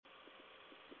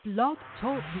Blog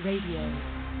Talk Radio.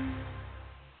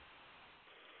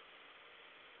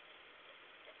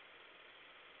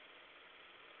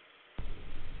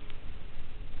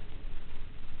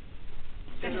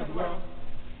 Center of the world,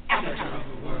 Africa,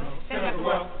 center of the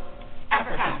world,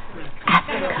 Africa,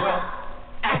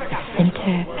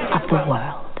 center of the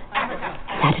world,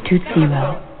 latitude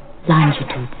 0,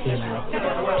 longitude 0,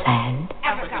 planned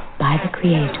by the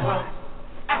Creator.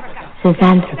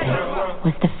 Zinjanthropus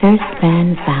was the first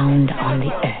man found on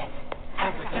the earth.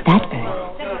 That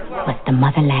earth was the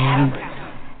motherland,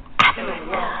 Africa.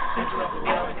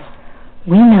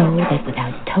 We know that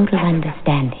without total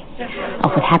understanding of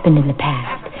what happened in the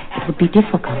past, it would be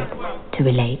difficult to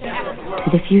relate to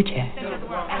the future.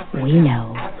 We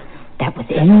know that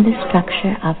within the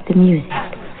structure of the music,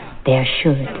 there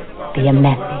should be a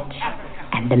message,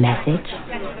 and the message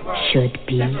should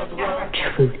be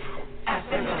truth.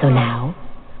 So now,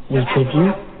 we give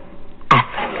you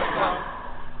Africa,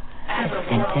 the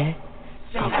center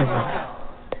of the world.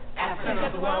 Center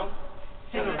of the world,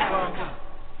 center of the world.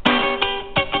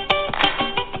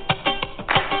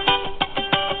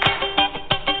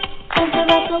 Center of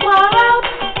the world,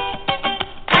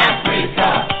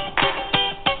 Africa.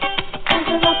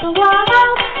 Center of the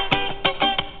world,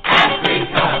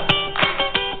 Africa.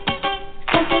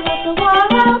 Center of the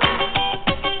world,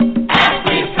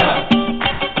 Africa.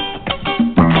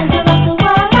 Center of the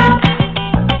world,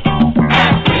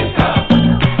 Africa.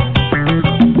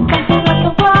 Center of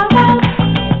the world,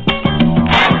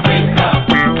 Africa.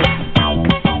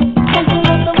 Center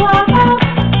of the world,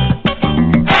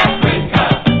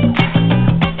 Africa.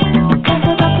 Center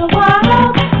of the world, Africa. Center of the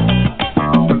world,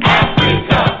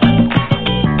 Africa.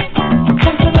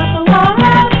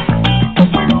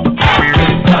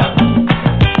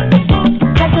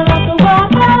 Center of the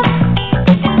world,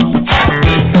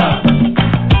 Africa.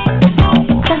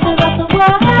 Center of the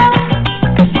world,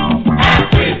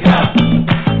 Africa.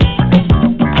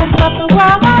 Center of the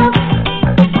world,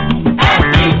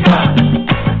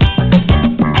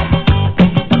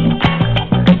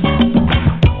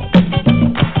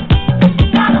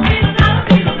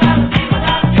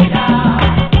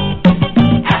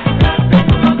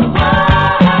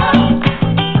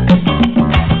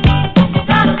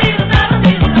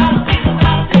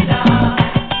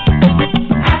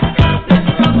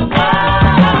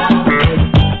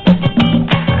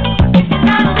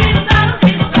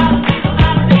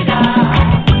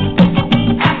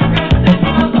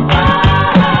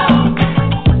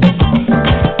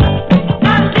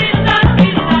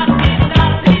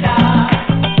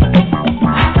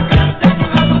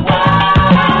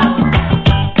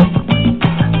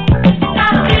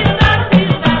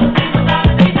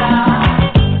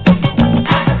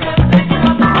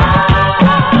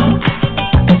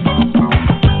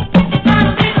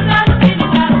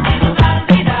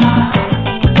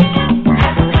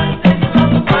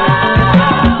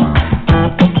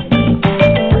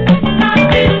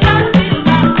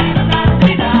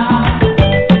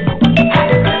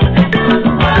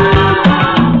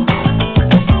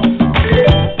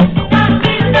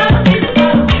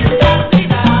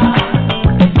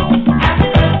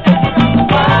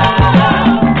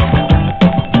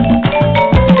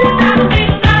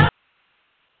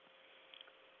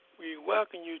 We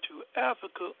welcome you to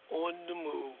Africa on the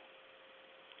Move.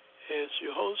 As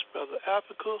your host, Brother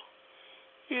Africa,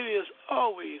 it is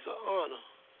always an honor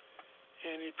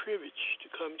and a privilege to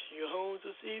come to your homes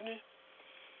this evening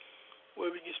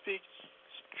where we can speak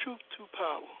truth to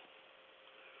power.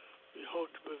 We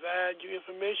hope to provide you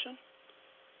information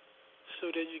so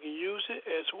that you can use it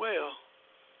as well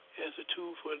as a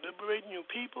tool for liberating your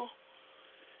people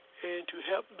and to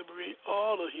help liberate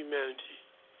all of humanity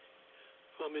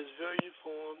from its various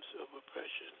forms of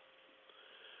oppression.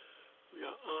 We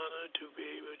are honored to be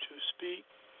able to speak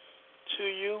to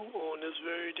you on this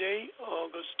very day,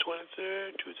 August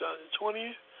 23rd,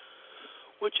 2020,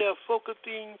 which our focal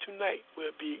theme tonight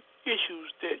will be issues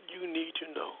that you need to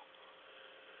know.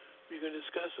 We're going to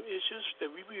discuss some issues that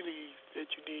we believe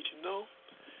that you need to know.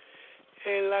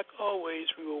 And like always,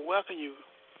 we will welcome you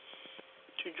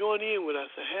to join in with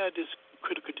us and have this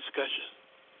critical discussion.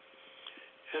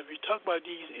 And we talk about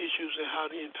these issues and how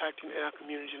they're impacting our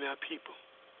community and our people.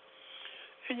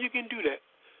 And you can do that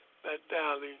by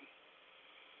dialing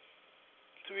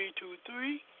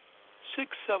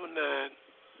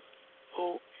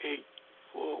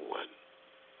 323-679-0841.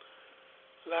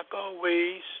 Like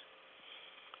always,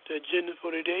 the agenda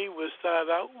for today will start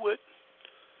out with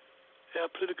our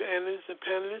political analysts and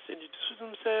panelists introduce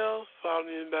themselves,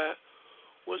 followed by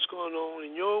what's going on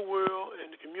in your world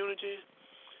and the community.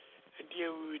 And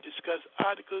then we will discuss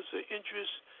articles of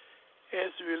interest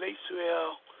as it relates to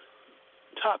our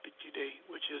topic today,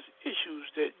 which is issues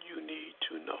that you need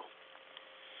to know.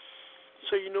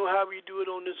 So you know how we do it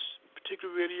on this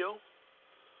particular video.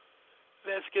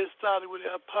 Let's get started with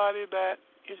our party by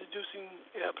introducing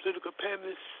our political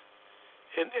panelists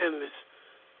and analysts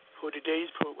for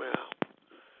today's program.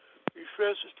 We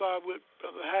first will start with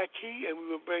Brother Haki, and we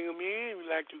will bring him in.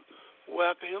 We'd like to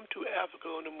welcome him to Africa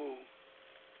on the Move.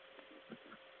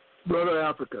 Brother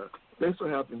Africa, thanks for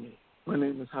having me. My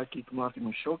name is Haki Kamathi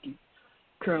Mushoki,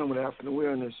 Colonel with African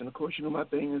Awareness, and of course, you know my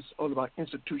thing is all about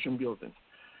institution building.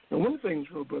 And one of the things,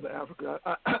 Brother Africa,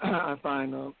 I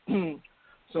find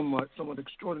somewhat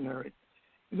extraordinary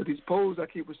is that these polls I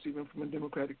keep receiving from the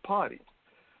Democratic Party,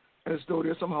 as though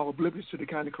they're somehow oblivious to the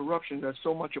kind of corruption that's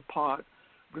so much a part of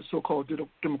the so-called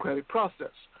democratic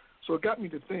process. So it got me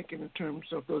to thinking in terms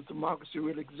of, does democracy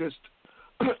really exist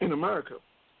in America?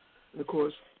 And of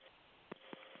course,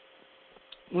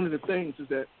 one of the things is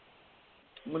that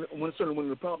one of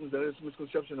the problems that is a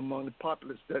misconception among the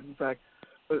populace that, in fact,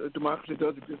 democracy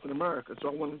does exist in America. So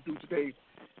I want to do today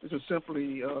is to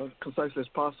simply, concisely as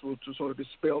possible, to sort of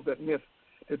dispel that myth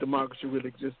that democracy really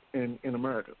exists in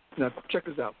America. Now, check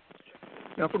this out.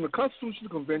 Now, from the Constitutional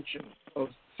Convention of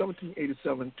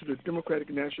 1787 to the Democratic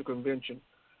National Convention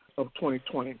of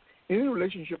 2020, any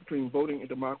relationship between voting and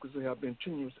democracy have been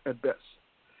tenuous at best.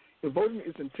 If voting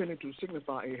is intended to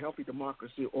signify a healthy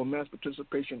democracy or mass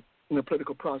participation in the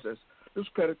political process, this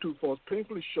platitude falls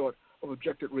painfully short of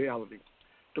objective reality.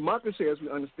 Democracy, as we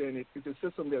understand it, is a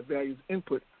system that values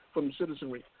input from the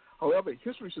citizenry. However,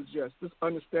 history suggests this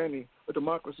understanding of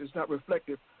democracy is not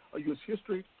reflective of U.S.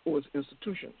 history or its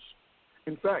institutions.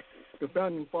 In fact, the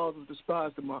founding fathers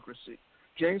despised democracy.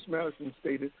 James Madison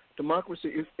stated, democracy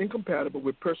is incompatible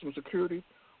with personal security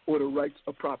or the rights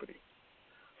of property.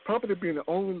 Property being the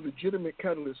only legitimate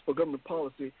catalyst for government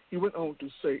policy, he went on to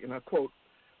say, and I quote,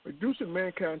 reducing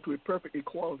mankind to a perfect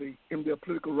equality in their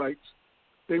political rights,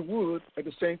 they would, at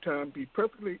the same time, be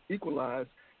perfectly equalized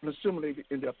and assimilated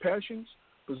in their passions,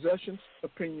 possessions,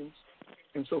 opinions,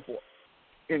 and so forth,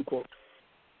 end quote.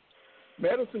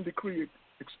 Madison decreed,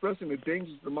 expressing the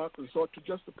dangers of democracy, sought to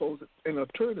juxtapose an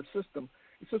alternative system,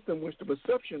 a system in which the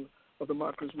perception of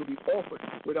democracy will be offered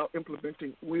without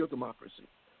implementing real democracy.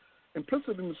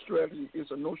 Implicit in the strategy is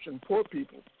a notion poor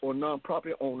people or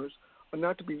non-property owners are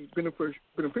not to be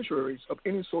beneficiaries of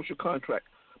any social contract,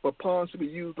 but pawns to be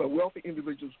used by wealthy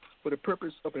individuals for the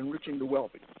purpose of enriching the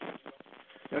wealthy.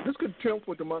 Now, this contempt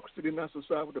for democracy did not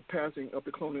subside with the passing of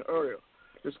the colonial era.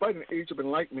 Despite an age of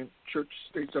enlightenment,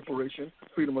 church-state separation,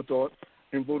 freedom of thought,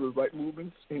 and voters' right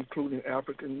movements, including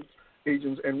Africans,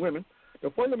 Asians, and women, the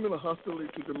fundamental hostility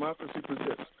to democracy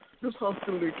persists. This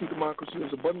hostility to democracy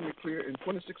was abundantly clear in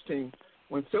 2016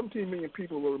 when 17 million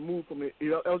people were removed from the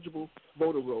eligible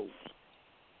voter rolls.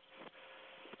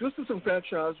 This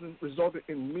disenfranchisement resulted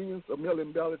in millions of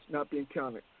mail-in ballots not being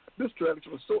counted. This strategy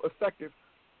was so effective,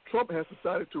 Trump has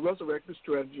decided to resurrect this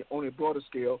strategy on a broader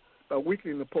scale by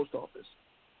weakening the post office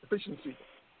efficiency.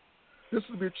 This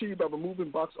will be achieved by removing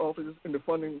box offices and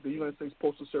defunding the United States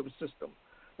Postal Service system.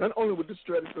 Not only will this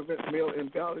strategy prevent mail-in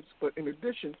ballots, but in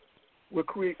addition, will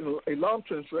create a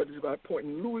long-term strategy by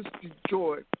appointing Louis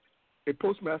DeJoy, a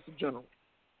Postmaster General.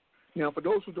 Now, for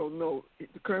those who don't know,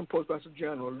 the current Postmaster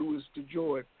General, Louis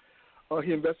DeJoy,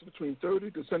 he invested between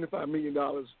 $30 to $75 million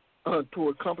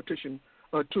toward competition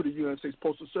to the United States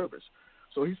Postal Service.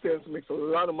 So he stands to make a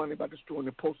lot of money by destroying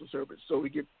the Postal Service. So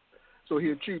he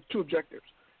achieved two objectives.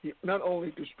 He not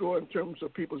only destroyed in terms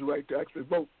of people's right to actually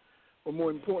vote, but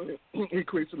more importantly, he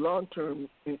creates a long-term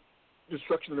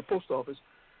destruction of the post office,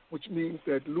 which means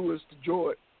that Louis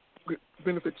DeJoy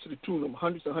benefits to the tune of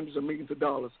hundreds and hundreds of millions of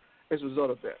dollars as a result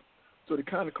of that. So the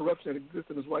kind of corruption that exists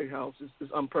in his White House is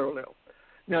unparalleled.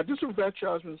 Now,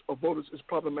 disenfranchisement of voters is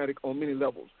problematic on many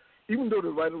levels. Even though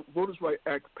the Voters' Rights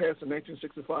Act passed in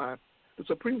 1965, the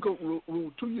Supreme Court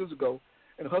ruled 2 years ago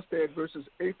in Hustad versus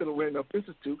A. Philip Randolph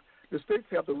Institute, the states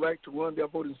have the right to run their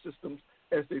voting systems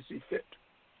as they see fit.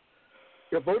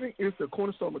 If voting is the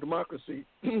cornerstone of democracy,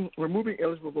 removing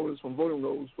eligible voters from voting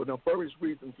rolls for nefarious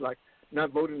reasons like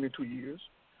not voting in 2 years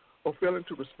or failing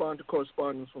to respond to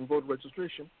correspondence from voter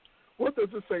registration, what does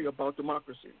it say about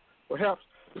democracy? Perhaps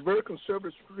the very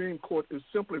conservative Supreme Court is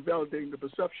simply validating the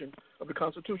perception of the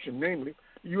Constitution, namely,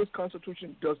 the U.S.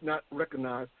 Constitution does not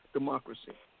recognize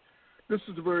democracy. This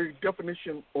is the very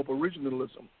definition of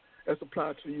originalism as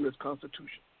applied to the U.S.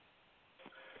 Constitution.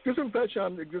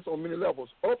 Disenfranchisement exists on many levels.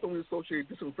 Often we associate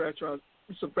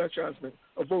disenfranchisement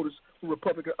of voters with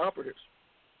Republican operatives.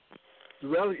 The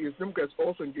reality is Democrats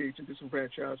also engage in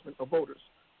disenfranchisement of voters.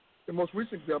 The most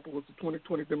recent example was the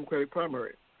 2020 Democratic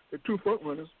primary. The two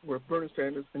frontrunners were Bernie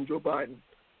Sanders and Joe Biden.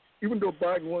 Even though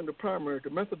Biden won the primary, the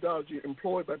methodology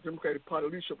employed by the Democratic Party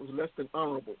leadership was less than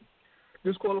honorable,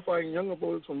 disqualifying younger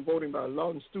voters from voting by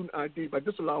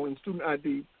disallowing student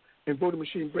ID and voting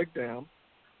machine breakdown,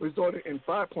 resulted in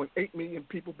 5.8 million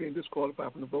people being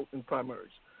disqualified from the vote in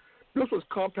primaries. This was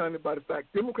compounded by the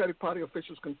fact Democratic Party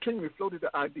officials continually floated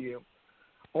the idea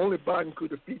only Biden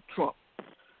could defeat Trump.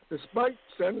 Despite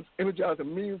Sanders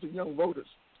energizing millions of young voters,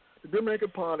 the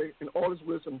Democratic Party, in all its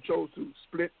wisdom, chose to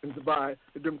split and divide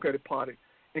the Democratic Party,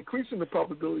 increasing the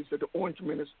probabilities that the Orange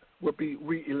Menace would be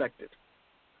reelected.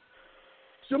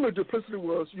 Similar duplicity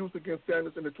was used against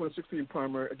Sanders in the 2016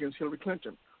 primary against Hillary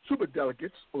Clinton.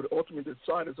 Superdelegates, or the ultimate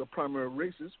deciders of primary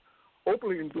races,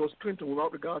 openly endorsed Clinton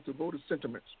without regard to voters'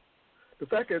 sentiments. The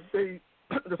fact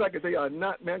that they are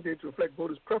not mandated to reflect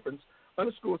voters' preference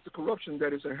underscores the corruption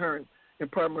that is inherent in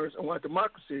primaries and why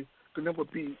democracy could never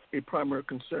be a primary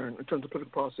concern in terms of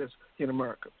political process here in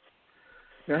America.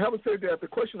 Now, having said that, the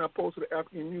question I pose to the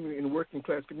African community and the working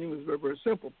class community is very, very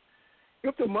simple.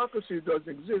 If democracy doesn't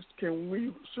exist, can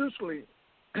we seriously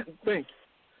think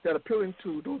that appealing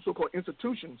to those so-called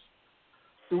institutions,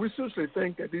 do we seriously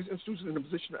think that these institutions are in a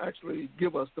position to actually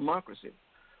give us democracy?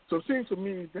 So it seems to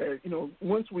me that,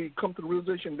 once we come to the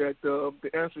realization that the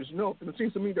answer is no, then it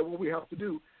seems to me that what we have to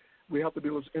do, we have to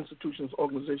build institutions,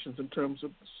 organizations in terms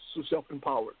of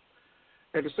self-empowered.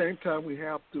 At the same time, we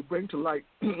have to bring to light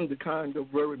the kind of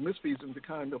very misfeasance and the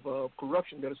kind of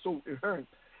corruption that is so inherent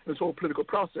in this whole political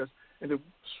process and the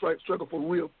struggle for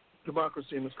real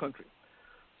democracy in this country.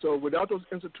 So without those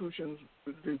institutions,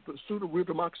 the pursuit of real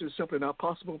democracy is simply not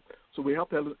possible. So we have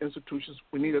to have those institutions.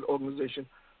 We need an organization.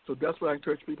 So that's what I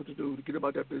encourage people to do, to get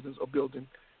about that business of building.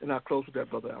 And I'll close with that,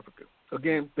 Brother Africa.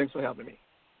 Again, thanks for having me.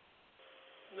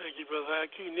 Thank you, Brother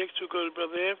Haki. Next we'll go to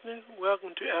Brother Anthony. Welcome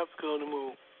to Africa on the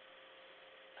Move.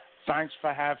 Thanks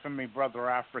for having me, Brother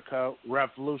Africa.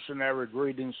 Revolutionary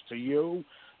greetings to you,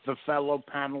 the fellow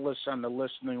panelists, and the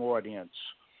listening audience.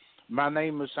 My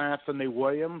name is Anthony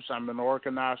Williams. I'm an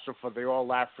organizer for the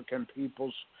All African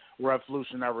People's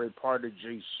Revolutionary Party,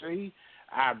 GC.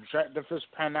 Our objective is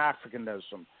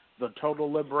Pan-Africanism, the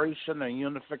total liberation and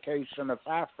unification of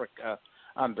Africa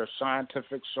under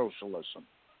scientific socialism.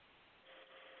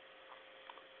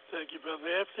 Thank you, Brother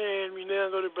Anthony. And we now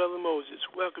go to Brother Moses.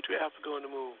 Welcome to Africa on the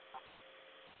Move.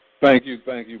 Thank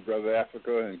you, Brother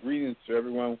Africa, and greetings to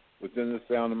everyone within the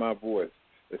sound of my voice,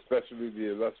 especially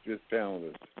the illustrious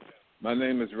panelists. My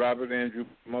name is Robert Andrew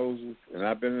Moses, and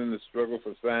I've been in the struggle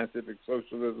for scientific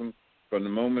socialism from the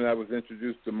moment I was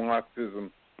introduced to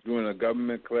Marxism during a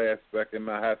government class back in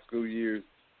my high school years,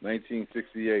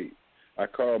 1968. I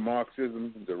call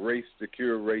Marxism the race to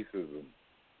cure racism.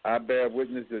 I bear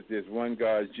witness that there's one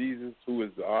God, Jesus, who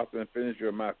is the author and finisher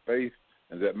of my faith,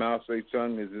 and that Mao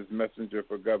Zedong is his messenger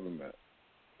for government.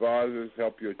 Fathers,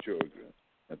 help your children.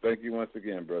 And thank you once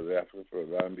again, Brother Africa, for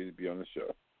allowing me to be on the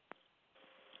show.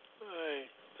 All right.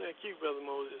 Thank you, Brother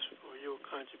Moses, for your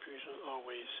contribution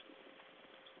always.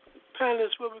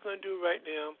 Panelists, what we're going to do right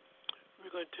now,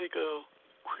 we're going to take a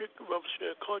quick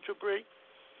revolutionary culture break.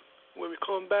 When we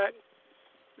come back,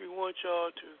 we want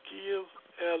y'all to give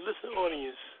our listening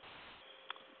audience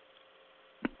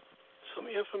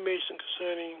some information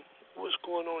concerning what's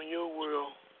going on in your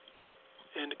world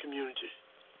and the community.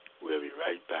 We'll be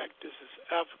right back. This is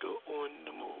Africa on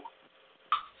the Move.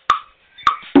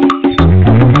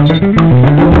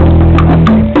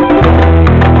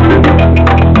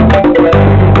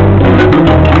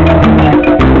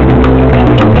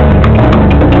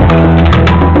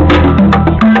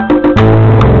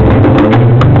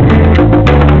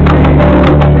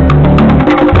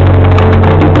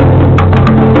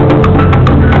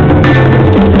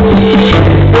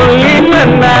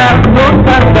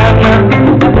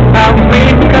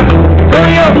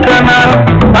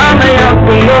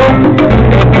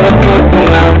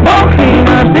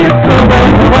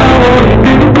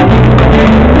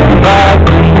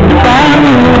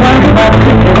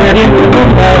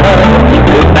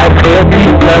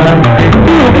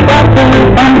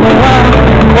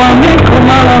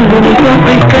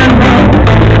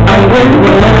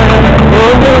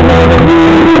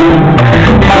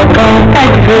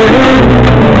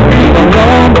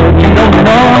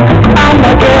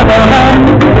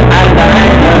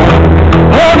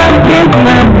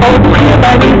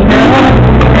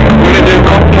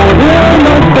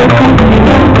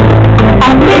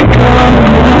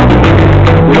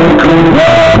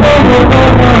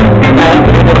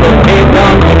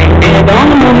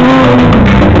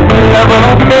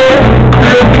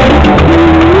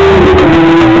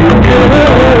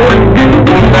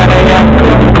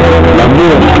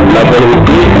 La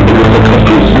vérité,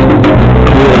 c'est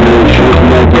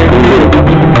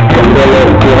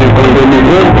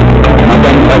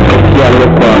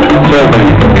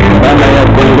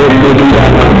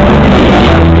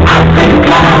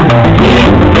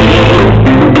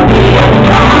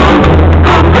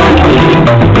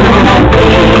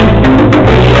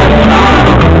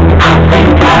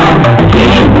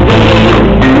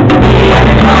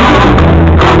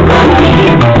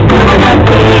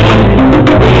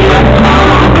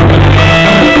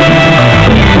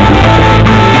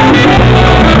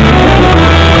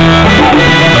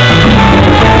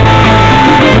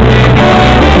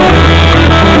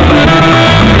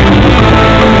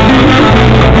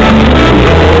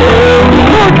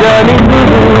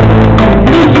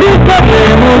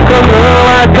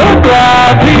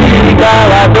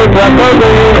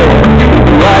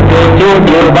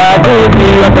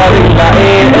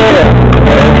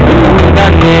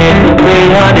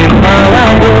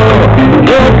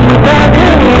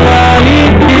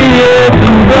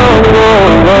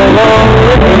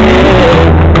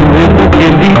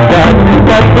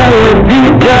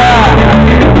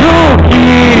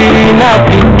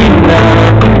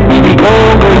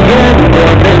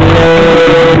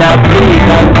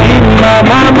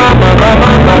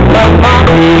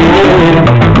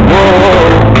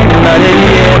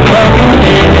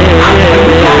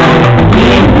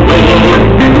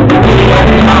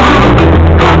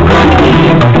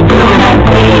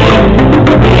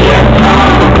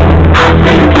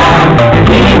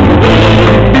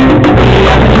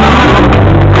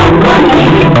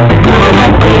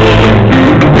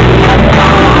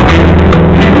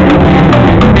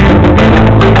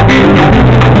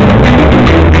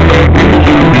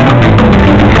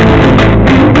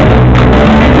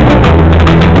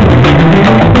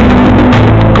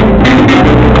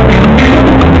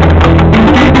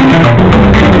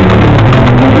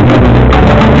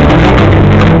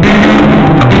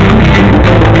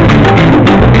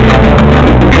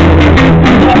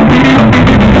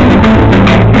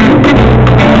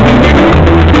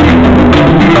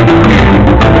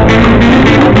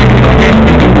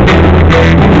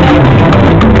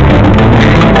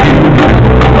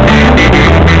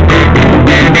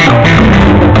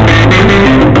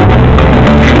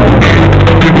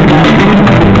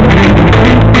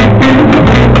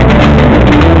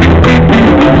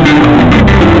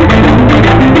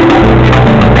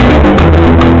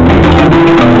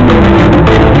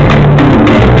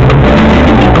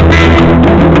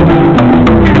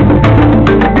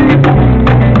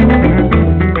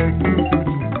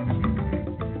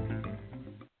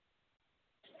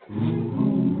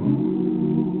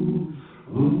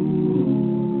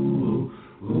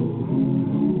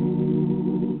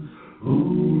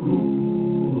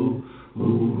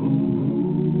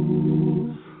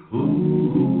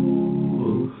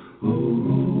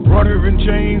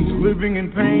millions living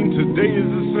in pain. Today is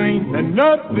the same, and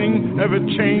nothing ever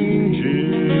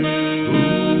changes.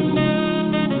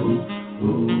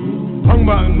 Hung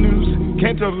by a noose,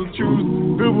 can't tell the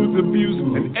truth, filled with abuse,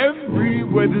 and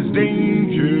everywhere there's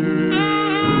danger.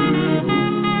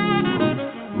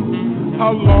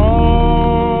 How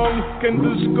long can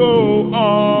this go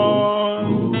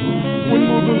on? When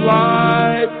will the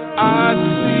light I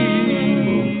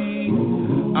see?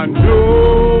 I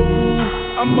know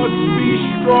I must be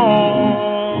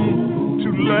strong to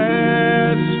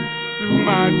last through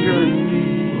my journey,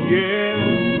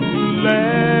 yeah, to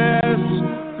last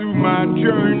through my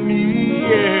journey,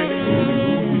 yeah.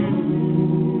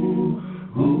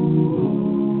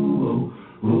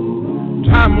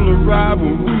 Time will arrive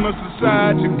when we must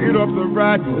decide to get off the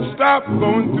ride and stop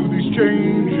going through these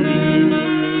changes.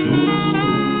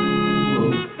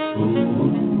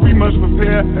 We must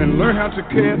prepare and learn how to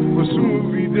care, for soon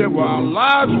we'll be there where our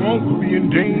lives won't be in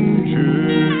danger.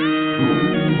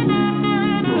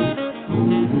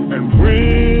 And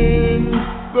when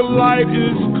the light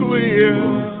is clear,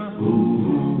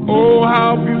 oh,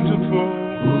 how beautiful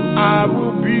I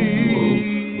will be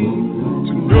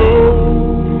to know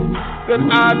that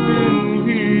I've been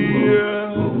here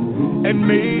and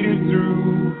made it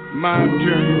through my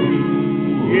journey,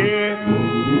 yeah,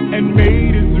 and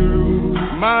made it through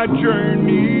my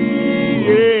journey,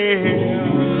 yeah,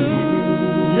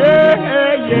 yeah,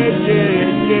 yeah, yeah,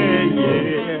 yeah,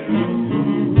 yeah,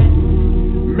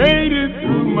 made it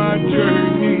through my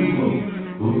journey,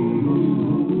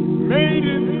 made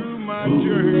it through my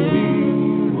journey.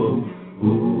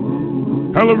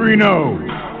 Pelourinho,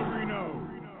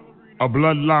 a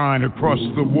bloodline across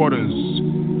the waters,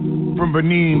 from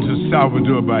Benin to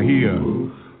Salvador Bahia,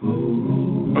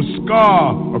 a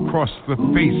scar across the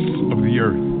face of the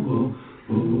earth.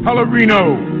 Pelourinho,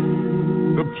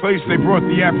 the place they brought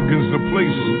the Africans, the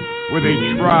place where they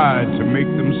tried to make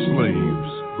them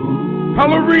slaves.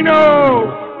 Pelourinho,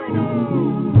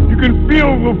 you can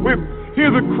feel the whip, hear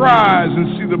the cries,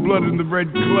 and see the blood in the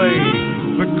red clay.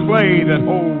 The clay that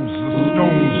holds the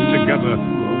stones together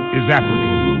is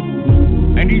African.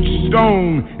 And each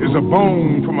stone is a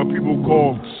bone from a people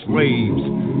called slaves.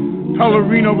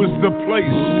 Pelourinho was the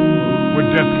place where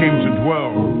death came to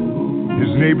dwell.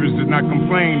 His neighbors did not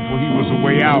complain, for he was a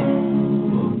way out.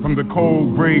 From the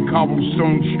cold gray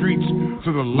cobblestone streets to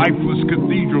the lifeless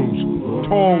cathedrals,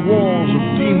 tall walls of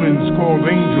demons called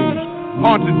angels,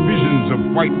 haunted visions of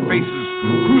white faces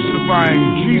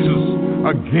crucifying Jesus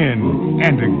again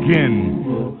and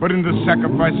again. But in the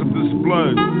sacrifice of this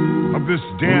blood, of this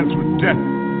dance with death,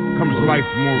 comes life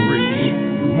more rich,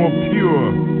 more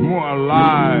pure, more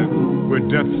alive, where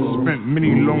death spent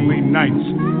many lonely nights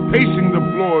pacing the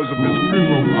floors of his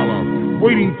funeral parlor,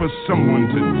 waiting for someone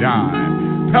to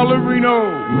die. Pelourinho,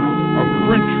 a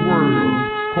French word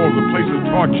called the place of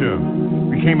torture,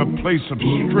 became a place of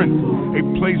strength, a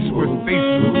place where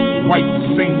faces of white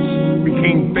saints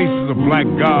became faces of black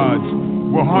gods,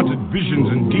 where haunted visions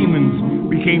and demons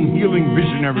became healing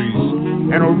visionaries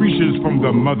and orishas from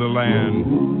the motherland.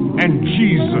 And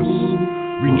Jesus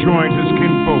rejoined his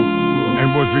kinfolk and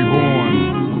was reborn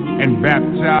and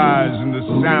baptized in the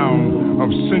sound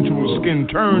of sensual skin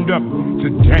turned up to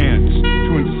dance,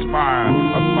 to inspire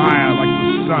a fire like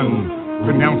the sun,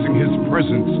 pronouncing his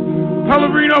presence.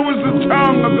 Pelourinho was the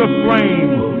tongue of the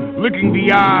flame, licking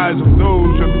the eyes of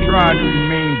those who have tried to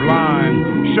remain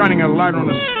blind, shining a light on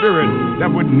a spirit that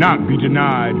would not be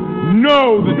denied.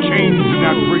 No, the chains did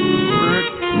not break the spirit,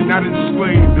 did not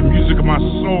enslave the music of my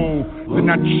soul, did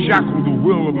not shackle the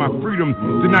will of my freedom,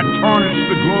 did not tarnish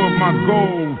the glow of my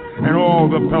gold. And all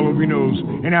the Pelourinhos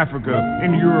in Africa,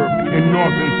 in Europe, in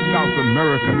North and South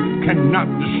America cannot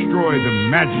destroy the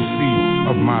majesty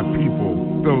of my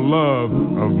people, the love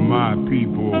of my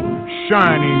people,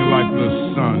 shining like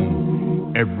the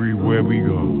sun everywhere we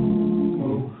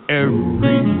go,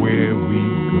 everywhere we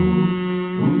go.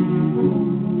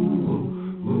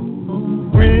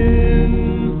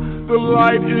 When the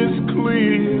light is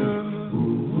clear,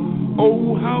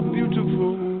 oh, how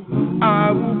beautiful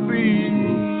I will be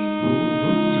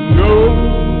to know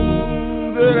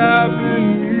that I've been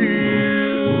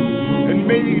here and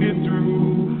made it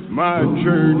through my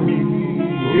journey,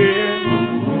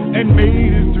 yeah, and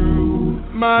made it through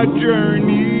my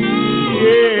journey,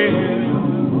 yeah,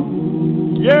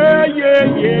 yeah, yeah,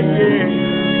 yeah,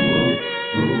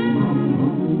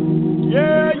 yeah,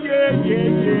 yeah, yeah, yeah,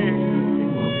 yeah.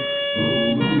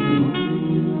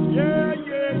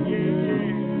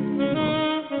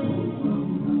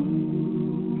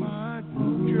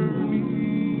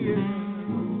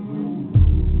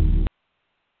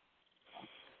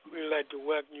 We'd like to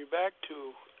welcome you back to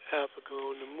Africa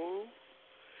on the Move.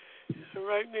 And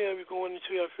right now we're going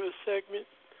into our first segment,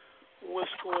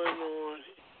 what's going on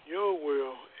in your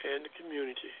world and the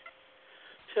community.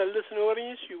 To our listening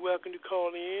audience, you're welcome to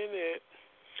call in at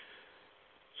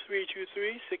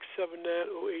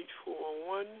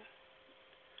 323-679-0841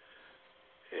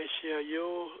 and share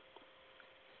your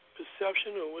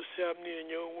perception of what's happening in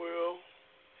your world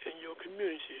and your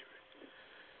community.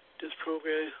 This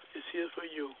program is here for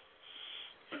you.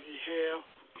 If you have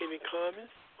any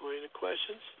comments or any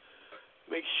questions,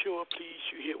 make sure, please,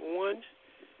 you hit 1,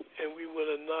 and we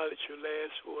will acknowledge your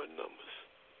last 4 numbers.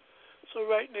 So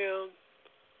right now,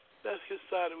 let's get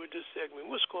started with this segment.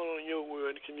 What's going on in your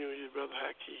world and the community, Brother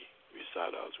Haki? We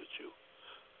start out with you.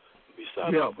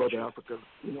 Brother Africa.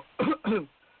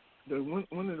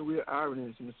 One of the real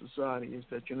ironies in the society is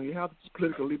that, you have this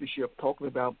political leadership talking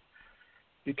about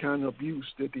the kind of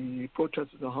abuse that the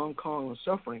protesters in Hong Kong are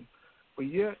suffering, but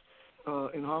yet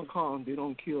in Hong Kong they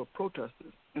don't kill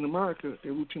protesters. In America, they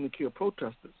routinely kill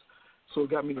protesters. So it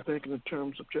got me to thinking in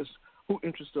terms of just who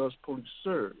interest does police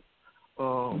serve.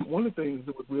 One of the things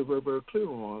that we're very, very clear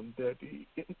on, that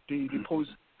the police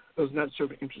does not serve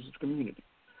the interests of the community.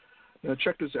 Now,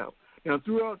 check this out. Now,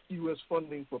 throughout U.S.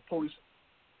 funding for police,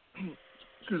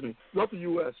 throughout the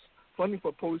U.S., funding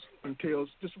for police entails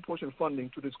disproportionate funding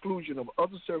to the exclusion of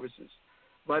other services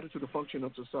vital to the function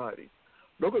of society.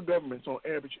 Local governments, on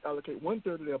average, allocate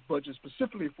 1/3 of their budget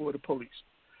specifically for the police,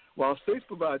 while states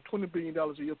provide $20 billion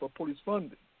a year for police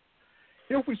funding.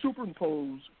 If we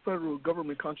superimpose federal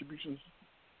government contributions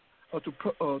to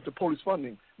police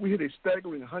funding, we hit a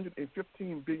staggering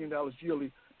 $115 billion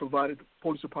yearly provided to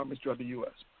police departments throughout the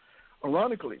U.S.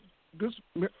 Ironically, this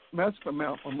massive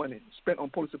amount of money spent on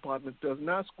police departments does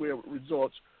not square with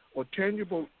results or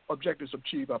tangible objectives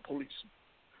achieved by police.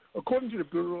 According to the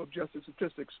Bureau of Justice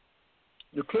Statistics,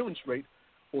 the clearance rate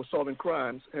for solving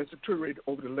crimes has deteriorated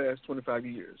over the last 25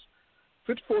 years.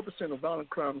 54% of violent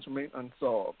crimes remain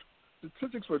unsolved.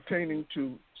 Statistics pertaining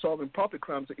to solving property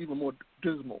crimes are even more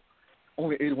dismal,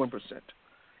 only 81%.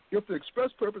 If the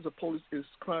express purpose of police is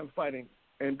crime fighting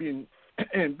and being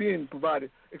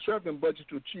provided extravagant budget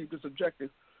to achieve this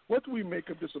objective, what do we make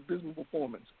of this abysmal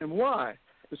performance? And why,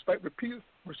 despite repeated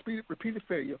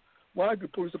failure, why do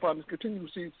police departments continue to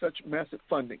receive such massive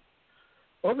funding?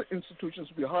 Other institutions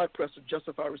will be hard-pressed to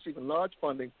justify receiving large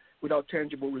funding without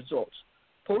tangible results.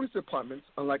 Police departments,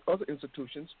 unlike other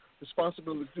institutions,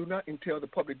 responsibilities do not entail the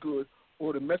public good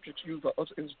or the metrics used by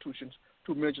other institutions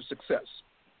to measure success.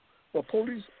 For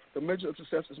police, the measure of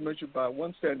success is measured by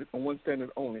one standard and one standard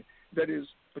only, that is,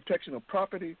 protection of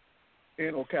property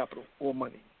and or capital or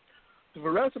money. The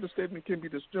veracity of the statement can be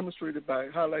demonstrated by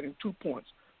highlighting 2 points.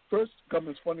 First,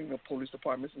 government's funding of police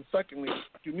departments, and secondly,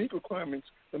 unique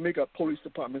requirements that make up police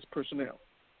departments' personnel.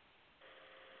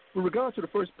 With regard to the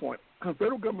first point,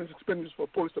 federal government's expenditures for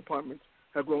police departments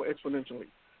have grown exponentially.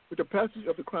 With the passage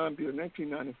of the Crime Bill in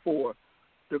 1994,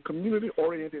 the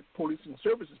Community-Oriented Policing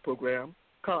Services Program,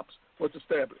 COPS, was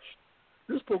established.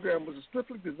 This program was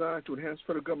strictly designed to enhance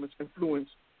federal government's influence,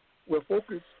 where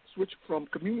focus switched from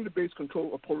community-based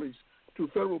control of police to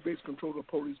federal-based control of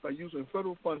police by using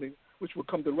federal funding, which will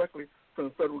come directly from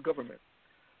the federal government.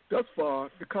 Thus far,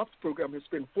 the COPS program has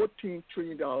spent $14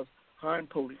 trillion hiring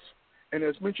police, and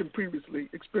as mentioned previously,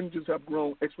 expenditures have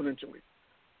grown exponentially,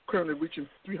 currently reaching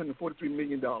 $343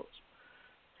 million.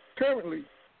 Currently,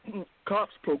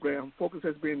 COPS program focus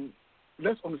has been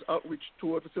less on its outreach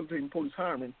toward facilitating police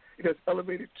hiring. It has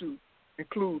elevated to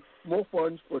include more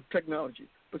funds for technology,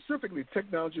 specifically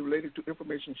technology related to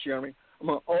information sharing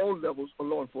among all levels of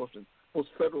law enforcement, both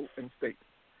federal and state.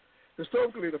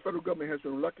 Historically, the federal government has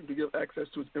been reluctant to give access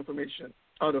to its information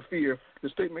out of fear the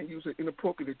state may use it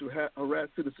inappropriately to harass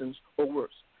citizens or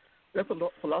worse. That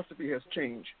philosophy has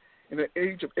changed. In an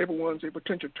age of everyone's a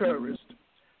potential terrorist,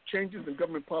 changes in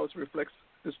government policy reflects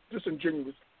this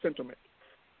disingenuous sentiment.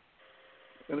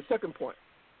 And the second point,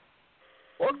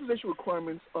 organizational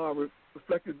requirements are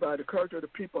reflected by the character of the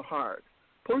people hired.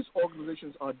 Police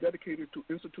organizations are dedicated to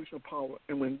institutional power,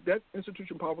 and when that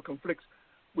institutional power conflicts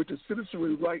with the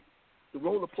citizenry right, the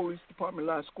role of police department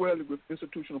lies squarely with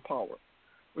institutional power.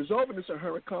 Resolving this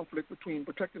inherent conflict between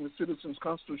protecting the citizens'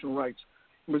 constitutional rights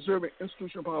and preserving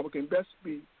institutional power can best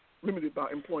be limited by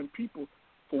employing people,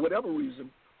 for whatever reason,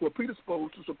 who are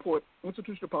predisposed to support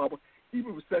institutional power,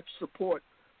 even with such support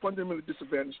fundamentally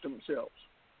disadvantaged themselves.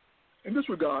 In this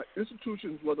regard,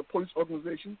 institutions, whether police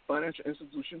organizations, financial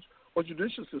institutions, or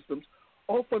judicial systems,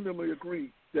 all fundamentally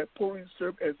agree that police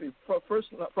serve as a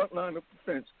front line of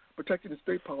defense, protecting the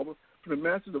state power from the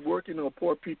masses of working or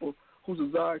poor people whose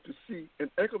desire to see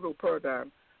an equitable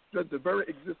paradigm judge the very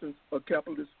existence of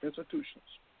capitalist institutions.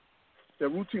 that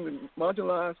routinely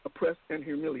marginalize, oppress, and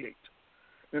humiliate.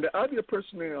 Now, the ideal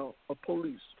personnel of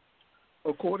police,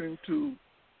 according to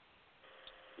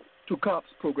COPS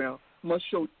program, must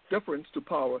show deference to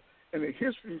power and a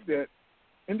history that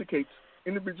indicates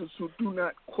individuals who do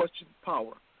not question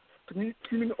power.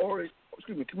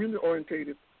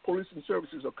 Community-oriented policing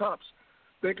services, or COPS,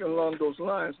 thinking along those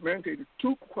lines, mandated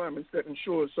two requirements that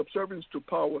ensure subservience to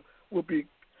power will be a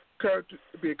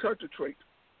character trait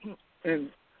in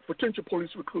potential police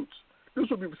recruits. This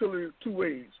will be facilitated two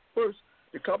ways. First,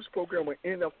 the COPS program will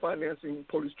end up financing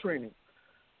police training.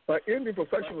 By ending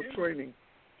professional training,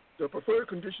 the preferred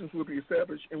conditions will be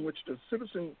established in which the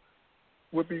citizen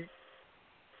will be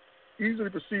easily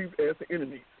perceived as the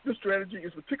enemy. This strategy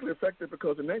is particularly effective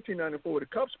because in 1994, the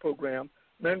COPS program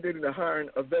mandated the hiring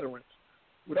of veterans.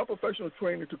 Without professional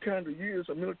training to counter years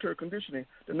of military conditioning,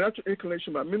 the natural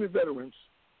inclination by many veterans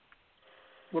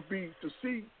would be to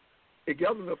see a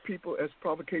gathering of people as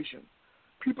provocation.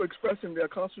 People expressing their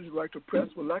constitutional right to press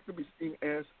will likely be seen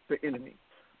as the enemy.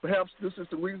 Perhaps this is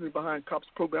the reason behind COPS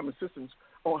program assistance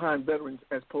on hiring veterans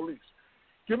as police.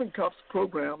 Given COPS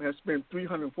program has spent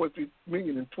 $343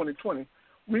 million in 2020,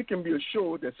 we can be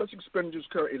assured that such expenditures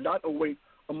carry a lot of weight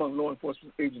among law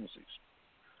enforcement agencies.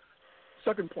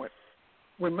 Second point,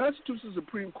 when Massachusetts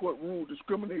Supreme Court ruled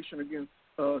discrimination against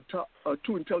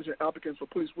two intelligent applicants for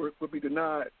police work could be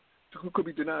denied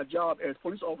job as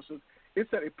police officers, it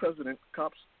set a precedent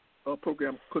COPS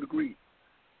program could agree.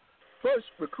 First,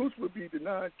 recruits would be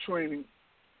denied training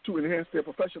to enhance their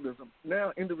professionalism.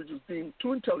 Now, individuals deemed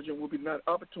too intelligent will be denied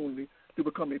opportunity to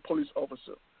become a police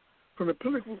officer. From a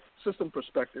political system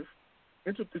perspective,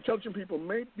 intelligent people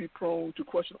may be prone to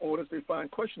question orders they find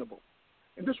questionable.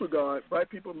 In this regard, bright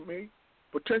people may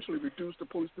potentially reduce the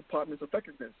police department's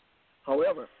effectiveness.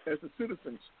 However, as the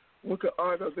citizens, one could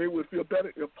argue they would feel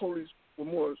better if police were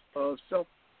more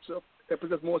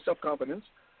possessed more self-confidence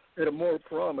and a moral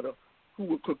parameter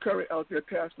who could carry out their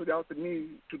tasks without the need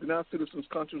to deny citizens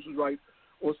conscientious right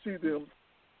or see them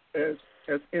as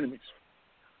enemies.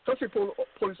 Such a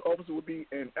police officer would be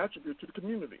an attribute to the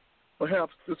community.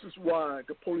 Perhaps this is why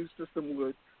the police system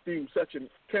would deem such a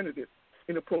candidate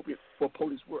inappropriate for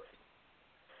police work.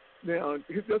 Now,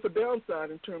 there's a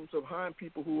downside in terms of hiring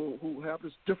people who have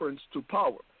this difference to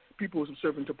power, people who are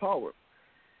subservient to power.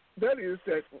 That is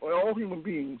that all human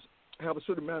beings have a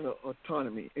certain amount of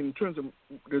autonomy. In terms of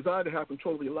desire to have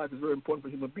control of your life is very important for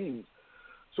human beings.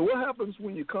 So what happens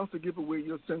when you constantly give away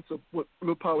your sense of what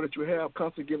little power that you have,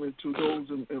 constantly giving to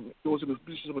those in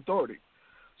positions of authority?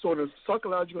 So on a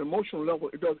psychological, emotional level,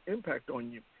 it does impact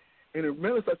on you, and it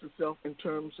manifests itself in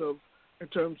terms of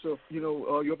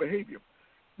your behavior.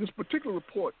 This particular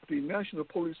report, the National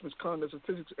Police Misconduct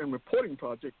Statistics and Reporting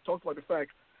Project, talks about the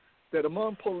fact that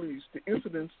among police, the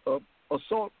incidents of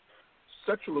assault,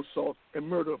 sexual assault, and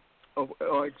murder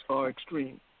are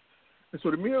extreme. And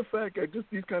so the mere fact that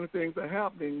these kind of things are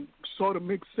happening sort of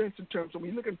makes sense in terms of,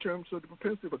 when you look in terms of the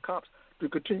propensity of cops to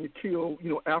continue to kill,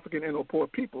 African and or poor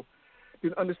people,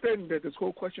 then understanding that this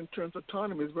whole question in terms of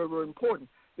autonomy is very, very important.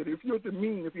 That if you're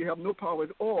demeaned, if you have no power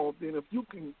at all, then if you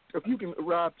can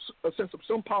arrive a sense of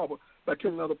some power by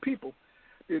killing other people,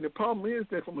 then the problem is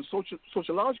that from a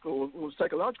sociological or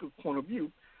psychological point of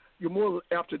view, you're more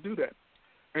apt to do that.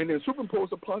 And then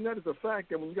superimposed upon that is the fact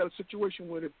that when you got a situation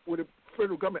where the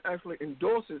federal government actually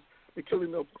endorses the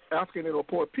killing of African and or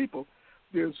poor people,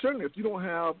 then certainly if you don't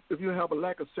have a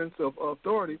lack of sense of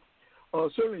authority,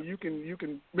 certainly you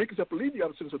can make yourself believe you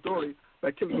have a sense of authority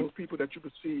by killing those people that you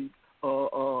perceive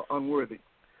unworthy.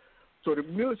 So the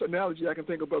merest analogy I can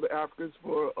think of, Brother Africa, is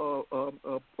for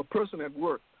a person at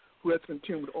work who has to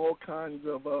contend with all kinds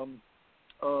of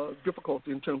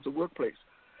difficulty in terms of workplace,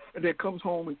 and then comes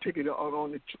home and take it out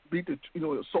on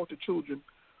assault the children,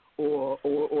 or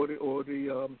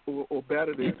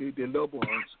batter their loved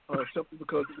ones simply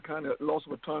because of the kind of loss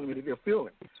of autonomy that they're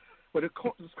feeling. But the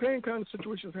same kind of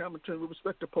situations happen in terms with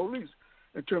respect to police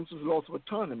in terms of loss of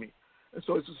autonomy. And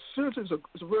so it's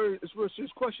a very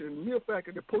serious question. And the mere fact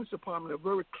that the police department are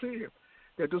very clear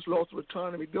that this loss of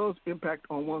autonomy does impact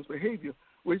on one's behavior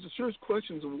raises serious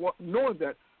questions of knowing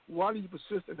that, why do you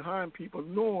persist in hiring people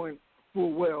knowing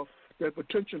full well that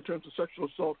potential in terms of sexual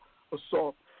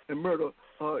assault, and murder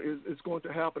is going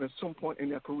to happen at some point in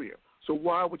their career. So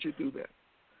why would you do that?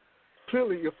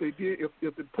 Clearly, if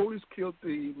the police killed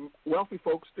the wealthy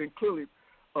folks, then clearly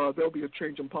there'll be a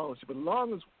change in policy. But as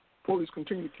long as police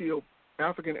continue to kill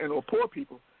African and or poor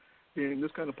people, then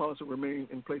this kind of policy will remain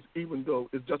in place, even though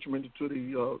it's detrimental to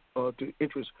the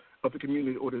interests of the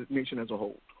community or the nation as a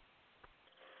whole.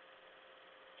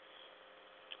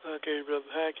 Okay,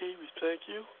 Brother Hackey, we thank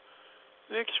you.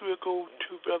 Next, we'll go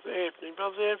to Brother Anthony.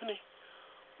 Brother Anthony,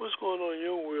 What's going on in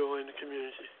your world in the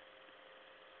community?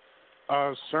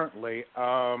 Certainly.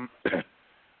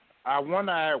 I want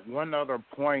to add one other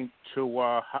point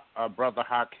to Brother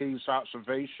Hakeem's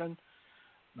observation.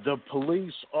 The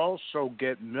police also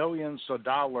get millions of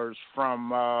dollars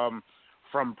from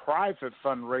private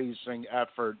fundraising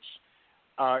efforts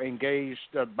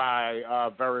engaged by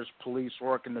various police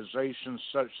organizations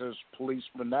such as police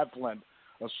benevolent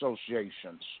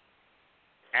associations.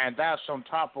 And that's on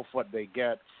top of what they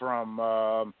get from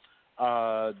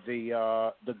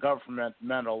the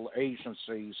governmental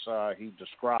agencies he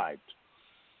described.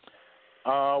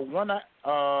 Want to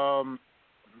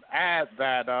add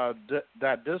that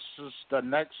that this is the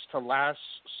next to last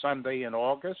Sunday in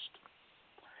August,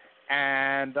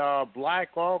 and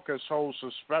Black August holds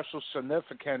a special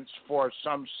significance for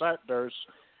some sectors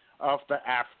of the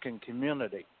African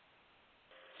community.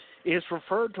 It's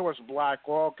referred to as Black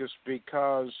August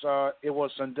because it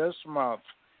was in this month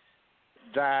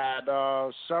that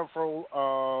several,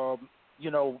 of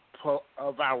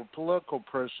our political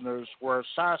prisoners were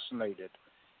assassinated.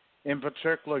 In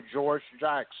particular, George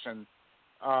Jackson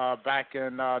back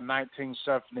in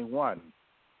 1971,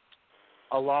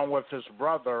 along with his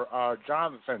brother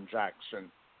Jonathan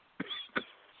Jackson,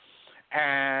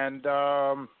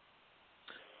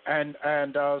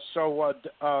 so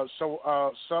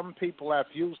some people have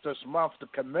used this month to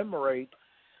commemorate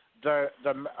the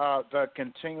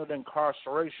continued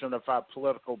incarceration of our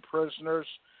political prisoners,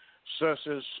 such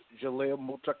as Jalil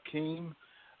Mutakim,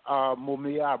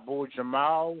 Mumia Abu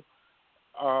Jamal,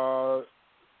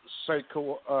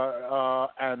 Sekou,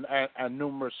 and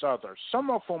numerous others. Some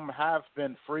of them have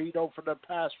been freed over the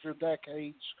past few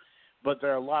decades, but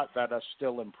there are a lot that are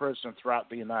still in prison throughout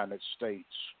the United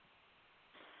States.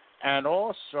 And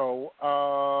also,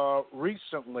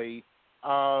 recently,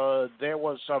 there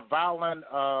was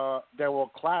there were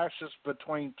clashes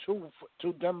between two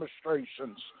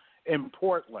demonstrations in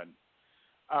Portland.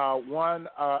 One,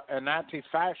 an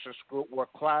anti-fascist group were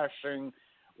clashing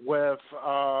with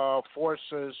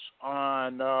forces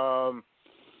on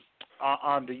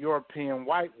the European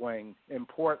White Wing in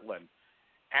Portland,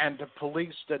 and the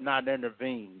police did not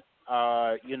intervene,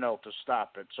 to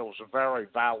stop it. So it was a very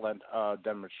violent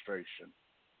demonstration.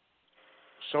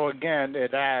 So again,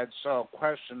 it adds a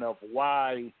question of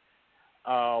why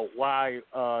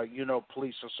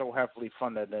police are so heavily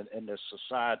funded in this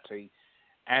society,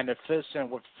 and it fits in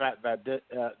with the fact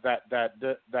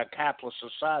that capitalist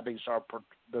societies are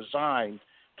designed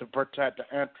to protect the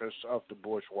interests of the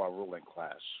bourgeois ruling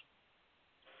class.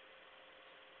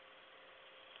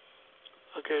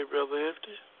 Okay, Brother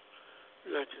Hefty,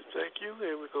 we'd like to thank you,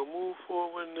 and we're going to move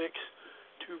forward next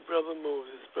to Brother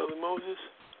Moses. Brother Moses,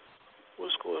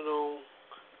 what's going on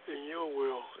in your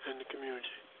world and the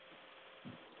community?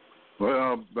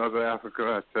 Well, Brother Africa,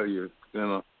 I tell you, it's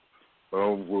been a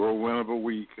whirlwind of a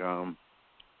week. I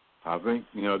think,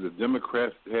 the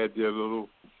Democrats had their little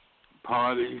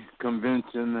party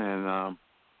convention, and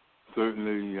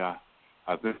certainly I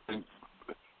think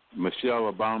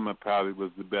Michelle Obama probably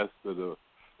was the best of the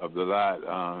lot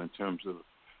in terms of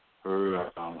her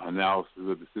analysis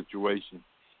of the situation.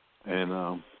 And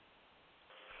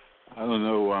I don't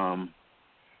know,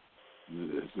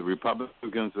 the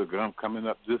Republicans are coming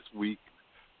up this week,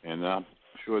 and I'm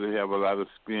sure they have a lot of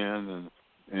spin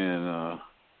and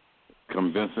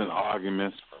convincing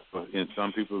arguments in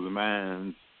some people's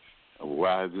minds of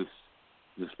why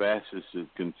this fascist should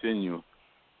continue.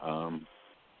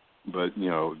 But,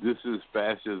 this is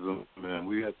fascism, and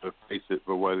we have to face it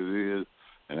for what it is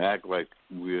and act like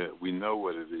we know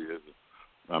what it is.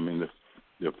 I mean,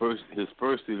 his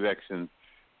first election,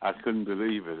 I couldn't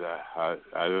believe it. I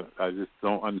just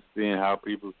don't understand how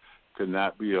people could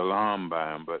not be alarmed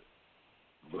by him. But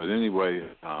anyway,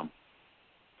 I'm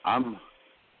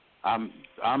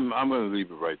going to leave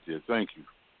it right there. Thank you.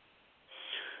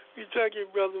 We thank you,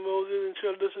 Brother Moses, and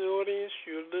to our listening audience.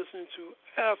 You're listening to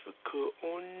Africa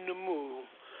on the Move.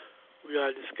 We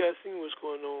are discussing what's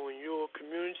going on in your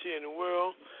community and the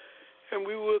world, and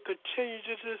we will continue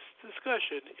this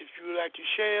discussion. If you would like to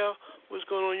share what's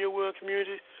going on in your world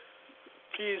community,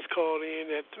 please call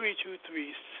in at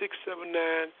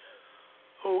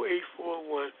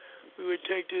 323-679-0841. We will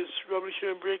take this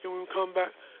revolutionary break, and when we come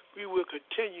back, we will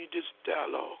continue this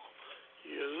dialogue.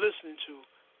 You're listening to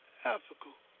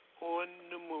Africa on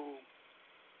the Move.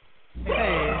 Hey,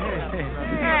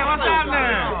 what's up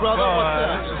now? Brother,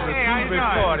 what's up? Hey, how you doing?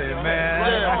 Party, man.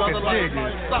 Yeah, I can dig it.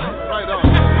 Right on.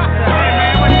 Hey,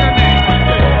 man, what's your name?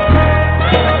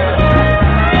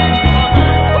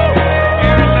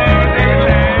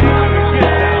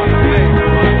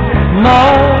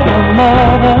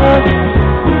 Mother,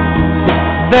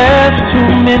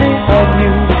 many of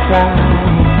you crying.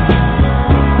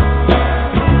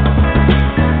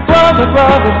 Brother,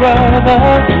 brother, brother,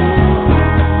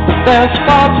 there's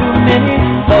far too many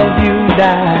of you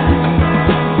dying.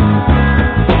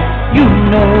 You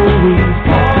know we've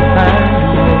got to find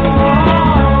a way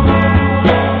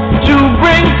to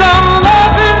bring some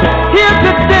loving here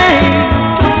today.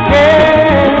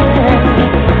 Yeah,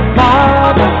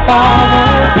 Father,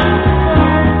 Father,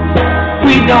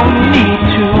 we don't need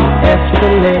to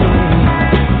escalate.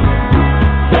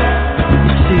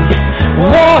 You see,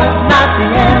 war is not the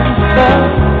answer,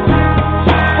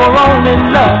 for only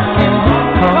love can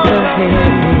conquer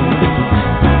hate.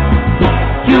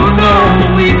 You know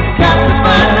we've got to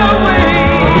find a way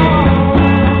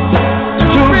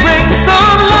to bring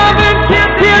some loving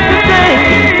here today.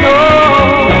 Oh,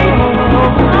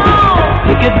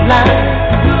 pick it line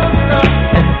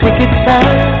and pick it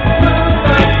side.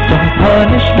 Don't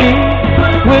punish me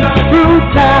with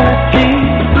brutality.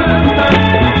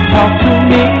 Talk to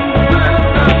me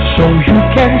so you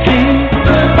can see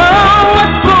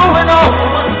what's going on.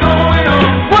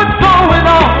 What's going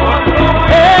on?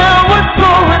 Yeah, what's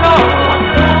going on?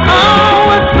 Oh,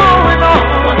 what's going on?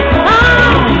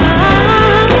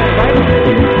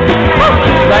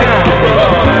 Right on.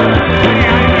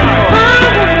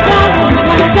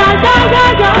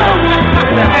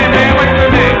 Hey man, what's your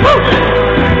name?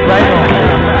 Right on.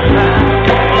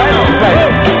 Right on. Right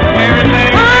on. Everything.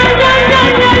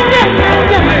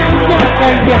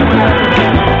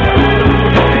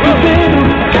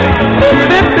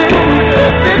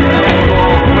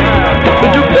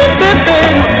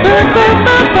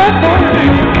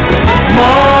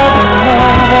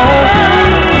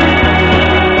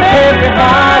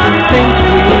 Everybody thinks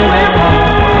we're wrong.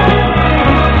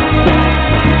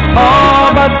 Oh,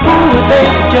 but who are they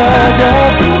to judge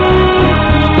us?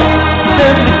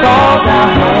 Just because our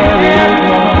hair is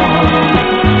long.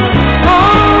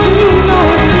 Oh, you know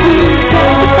we've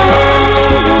got to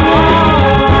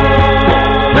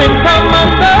bring some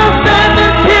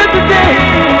understanding here today.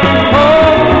 Oh,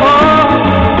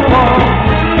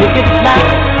 pick it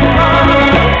loud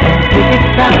and pick it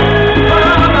sound.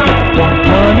 Don't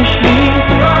punish me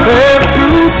for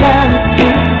brutality.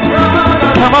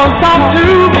 Come on, talk to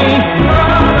me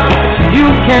so you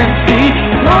can see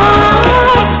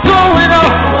what's going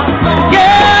on.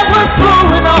 Yeah, what's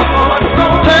going on?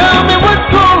 Tell me what's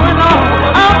going on.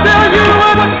 I'll tell you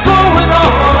what's going on.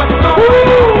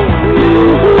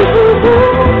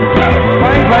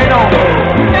 Right on.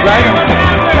 Right on.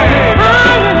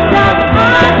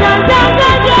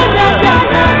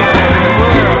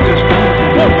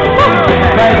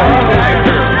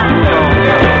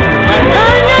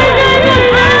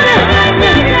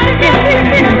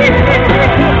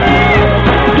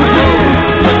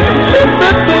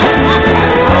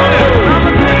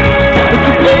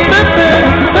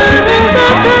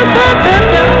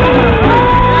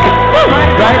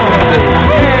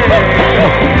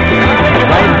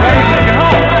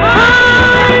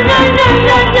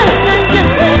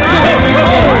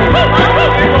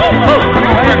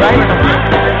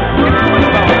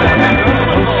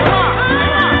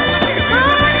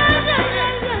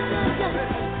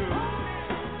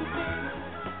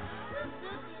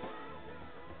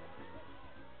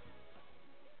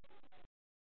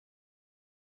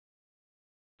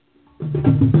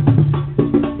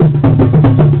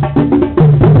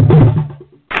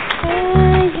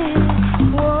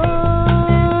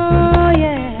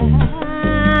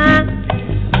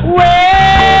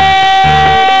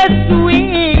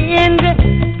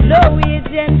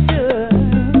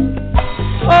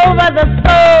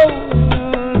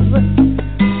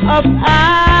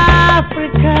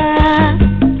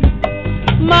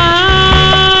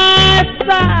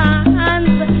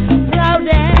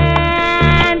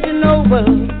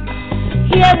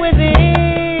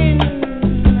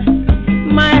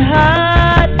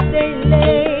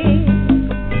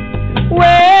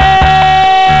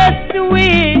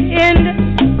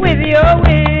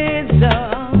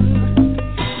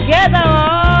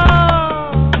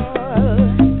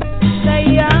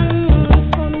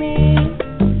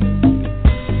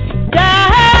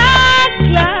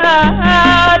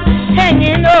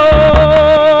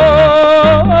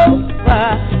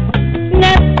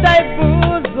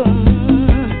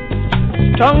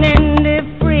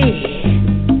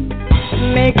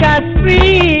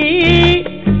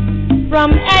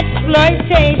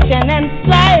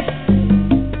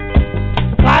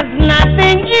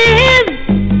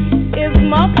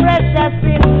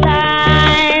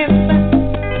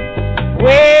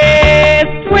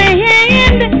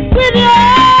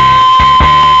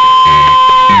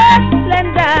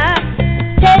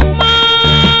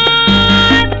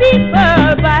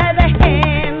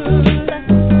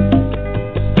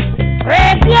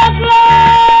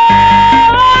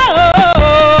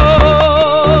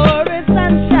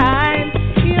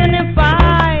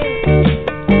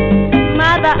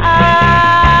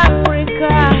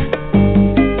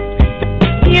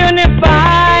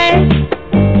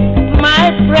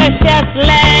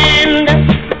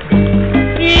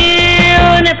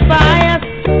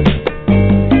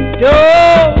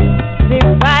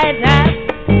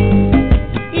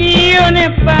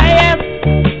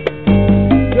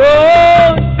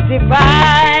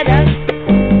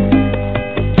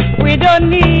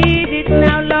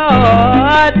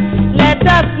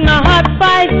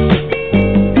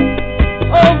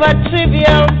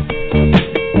 Savior.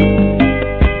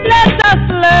 Let us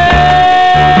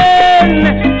learn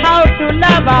how to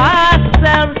love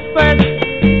ourselves first,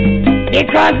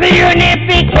 because the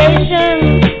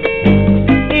unification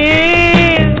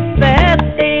is the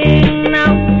thing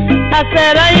now. I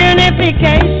said a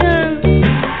unification.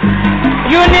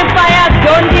 Unify us,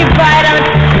 don't divide us.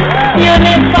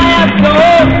 Unify us,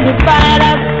 don't divide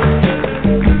us.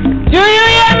 Do you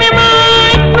hear me,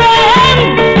 my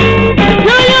friend?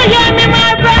 Do you hear me,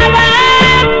 my brother?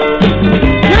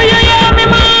 Do you hear me,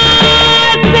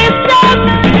 my sister?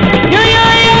 Do you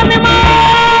hear me,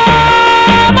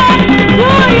 mama? Do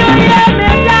you hear me, dad?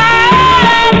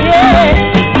 Yeah.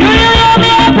 Do you hear me,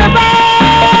 everybody?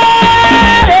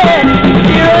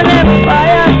 Unify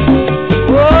us.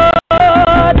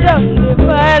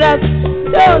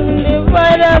 Don't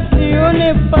divide us,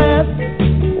 unify us.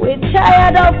 We're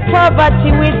tired of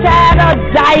poverty, we're tired of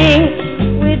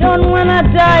dying. We don't want to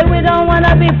die, we don't want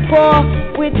to be poor.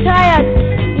 We're tired,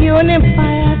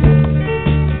 unify us.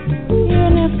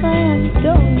 Unify us,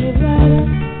 don't divide us.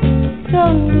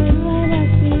 Don't divide us,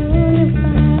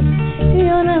 unify us.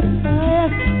 Unify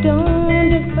us,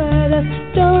 don't divide us.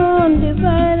 Don't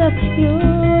divide us,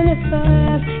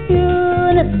 unify us.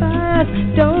 Unify us,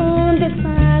 don't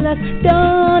divide us,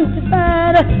 don't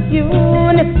divide us,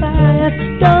 unify us,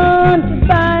 don't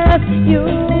divide us,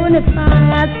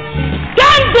 unify us,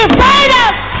 don't divide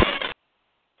us!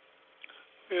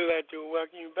 We'd like to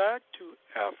welcome you back to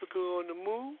Africa on the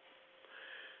Move.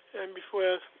 And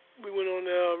before we went on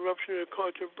our Eruption of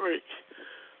Culture break,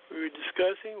 we were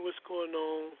discussing what's going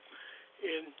on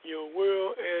in your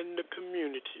world and the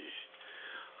community.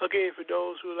 Again, for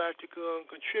those who would like to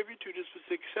contribute to this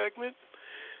specific segment,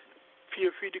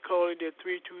 feel free to call in at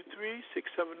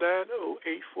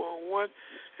 323-679-0841,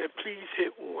 and please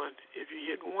hit 1. If you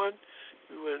hit 1,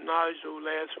 we will acknowledge those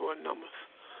last 4 numbers.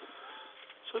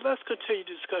 So let's continue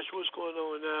to discuss what's going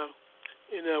on now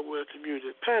in our world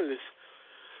community. Panelists,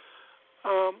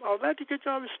 I'd like to get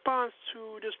your response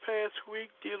to this past week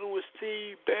dealing with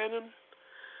Steve Bannon.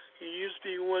 He used to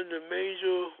be one of the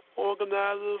major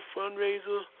organizers,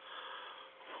 fundraiser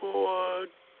for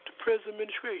the present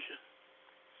administration.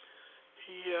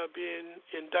 He been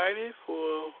indicted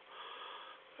for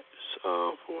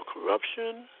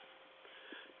corruption,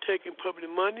 taking public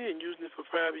money and using it for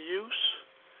private use.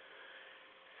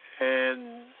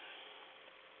 And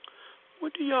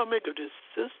what do y'all make of this?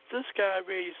 This guy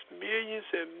raised millions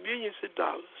and millions of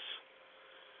dollars.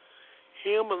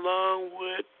 Him along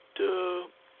with the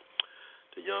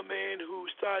young man who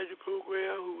started the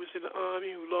program, who was in the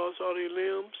Army, who lost all their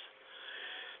limbs,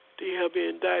 they have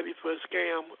been indicted for a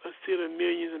scam of stealing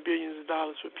millions and billions of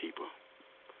dollars from people.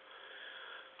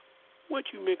 What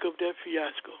do you make of that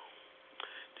fiasco?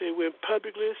 They went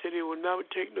publicly, said they will never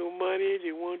take no money,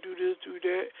 they won't do this, do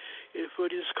that, and for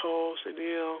this cause, and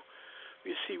now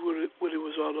we see what it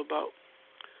was all about.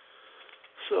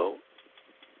 So,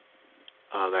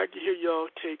 I'd like to hear y'all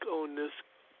take on this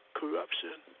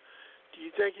corruption. Do you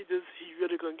think he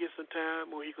really going to get some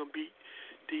time, or he going to beat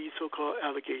these so-called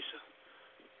allegations?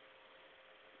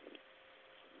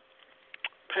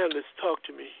 Panelists, talk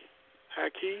to me.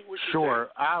 Haki, what you Sure,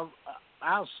 think?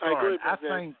 I'll start. I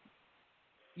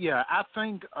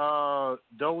think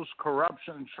those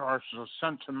corruption charges are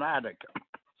symptomatic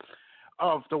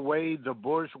of the way the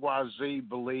bourgeoisie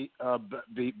behave,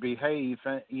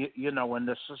 in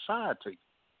the society.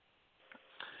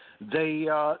 They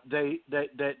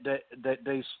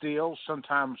steal,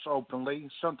 sometimes openly,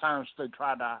 sometimes they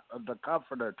try to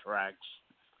cover their tracks.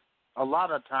 A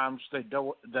lot of times they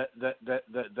do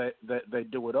they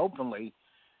do it openly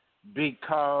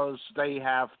because they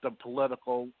have the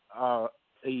political,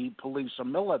 police or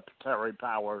military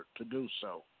power to do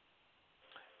so,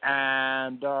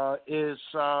 and is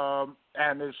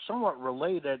somewhat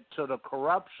related to the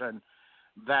corruption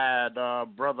that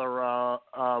Brother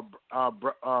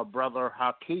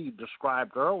Haki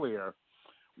described earlier,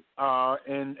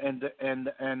 and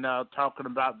talking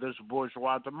about this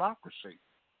bourgeois democracy.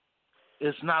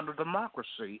 It's not a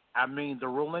democracy. I mean, the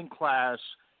ruling class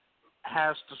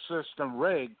has the system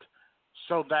rigged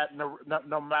so that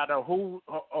no matter who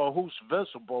or who's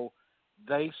visible,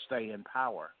 they stay in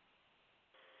power.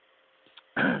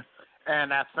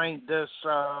 And I think this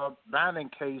Bannon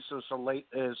case is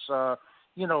it's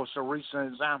a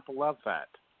recent example of that.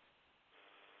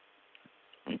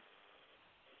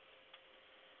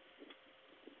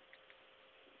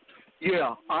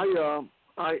 Yeah, I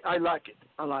like it.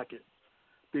 I like it.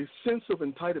 The sense of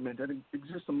entitlement that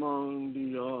exists among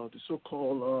the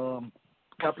so-called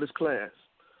capitalist class.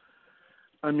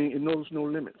 I mean, it knows no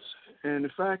limits. And the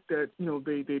fact that, they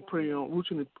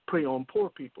routinely prey on poor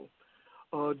people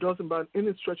doesn't by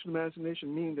any stretch of the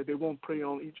imagination mean that they won't prey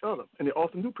on each other. And they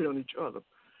often do prey on each other.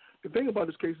 The thing about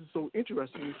this case is so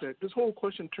interesting is that this whole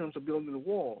question in terms of building a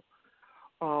wall,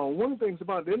 one of the things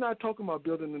about it, they're not talking about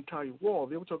building an entire wall.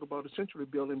 They were talking about essentially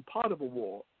building part of a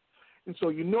wall. And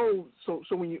so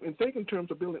so when you think in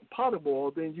terms of building part of a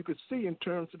wall, then you could see in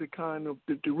terms of the kind of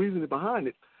the reasoning behind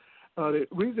it. The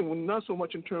reason not so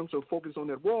much in terms of focus on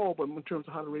that wall, but in terms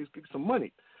of how to raise people some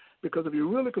money. Because if you're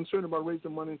really concerned about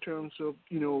raising money in terms of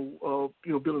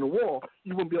building a wall,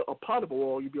 you wouldn't build a part of a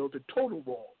wall. You build a total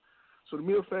wall. So the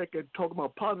mere fact that talking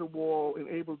about part of the wall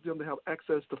enables them to have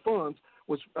access to funds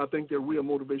was, I think, their real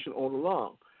motivation all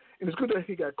along. And it's good that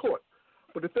he got caught.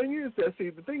 But the thing is that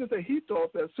he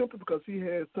thought that simply because he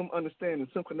had some understanding,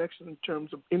 some connection in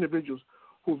terms of individuals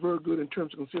who were very good in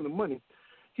terms of concealing money,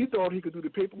 he thought he could do the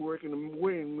paperwork in a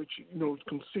way in which,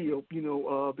 conceal,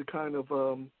 the kind of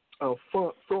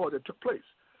fraud that took place.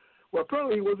 Well,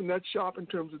 apparently he wasn't that sharp in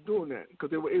terms of doing that because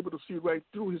they were able to see right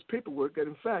through his paperwork that,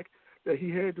 in fact, that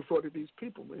he had defrauded these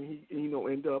people. And he,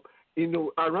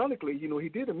 ironically, he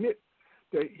did admit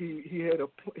that he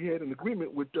had an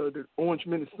agreement with the Orange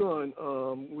Minister's son,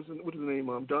 what's his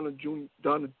name, Donald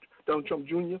Trump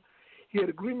Jr. He had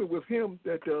agreement with him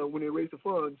that when they raised the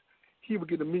funds, he would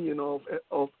get $1 million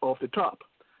off the top.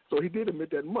 So he did admit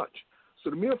that much.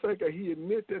 So the mere fact that he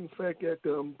admitted that, in fact, that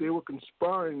they were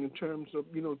conspiring in terms of,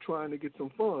 trying to get some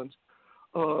funds,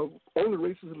 only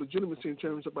raises the legitimacy in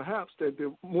terms of perhaps that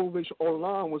the motivation all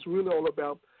along was really all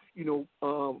about,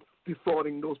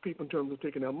 defrauding those people in terms of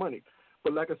taking their money.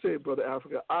 But like I said, Brother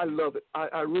Africa, I love it.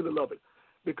 I really love it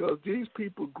because these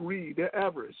people greed, their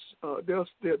avarice,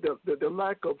 their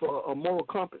lack of a moral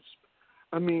compass.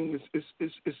 I mean,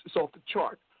 it's off the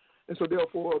chart. And so,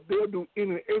 therefore, they'll do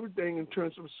any and everything in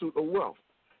terms of pursuit of wealth.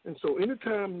 And so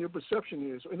anytime your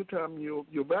perception is, or anytime your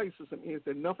value system is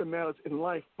that nothing matters in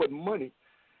life but money,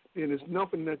 then there's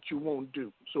nothing that you won't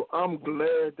do. So I'm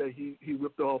glad that he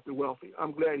ripped off the wealthy.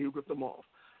 I'm glad he ripped them off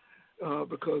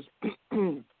because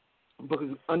it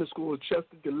underscores just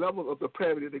the level of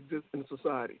depravity that exists in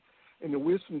society. And if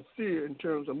we're sincere in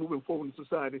terms of moving forward in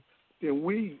society, then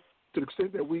we, to the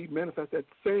extent that we manifest that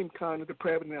same kind of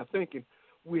depravity in our thinking,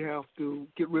 we have to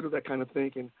get rid of that kind of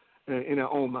thinking in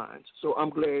our own minds. So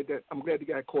I'm glad he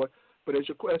got caught. But as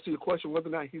to your question, whether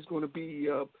or not he's going to be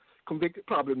convicted,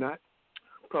 probably not.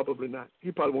 Probably not.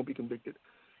 He probably won't be convicted.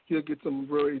 He'll get some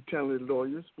very talented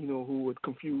lawyers, who would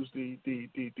confuse the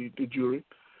jury,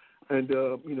 and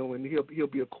and he'll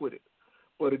be acquitted.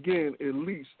 But again, at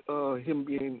least him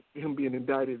being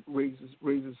indicted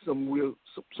raises some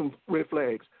red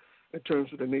flags in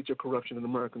terms of the nature of corruption in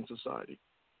American society.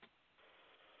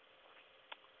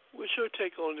 What's your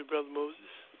take on it, Brother Moses?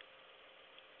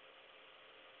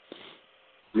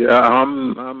 Yeah,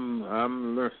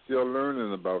 I'm still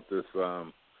learning about this. I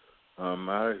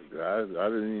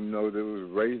didn't even know they was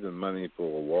raising money for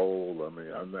a wall. I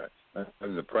mean, I'm not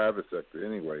in the private sector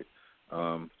anyway,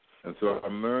 and so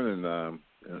I'm learning.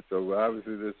 And so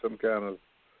obviously there's some kind of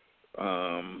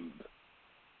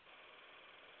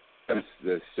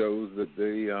that shows that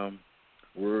they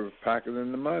were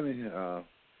pocketing the money.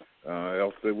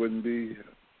 Else there wouldn't be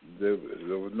there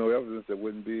was no evidence, there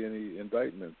wouldn't be any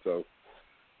indictment. So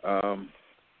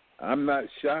I'm not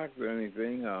shocked or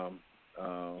anything.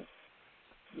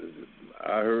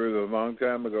 I heard a long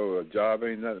time ago, a job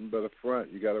ain't nothing but a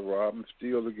front. You got to rob and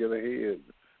steal to get ahead,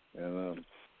 and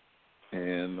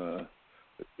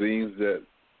it seems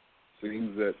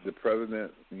that the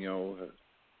president,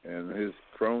 and his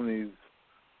cronies,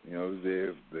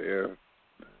 they're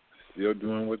still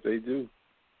doing what they do.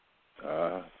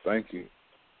 Thank you.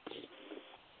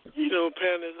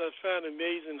 Panelists, I find it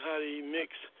amazing how they mix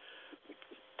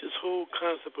this whole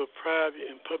concept of private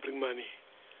and public money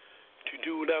to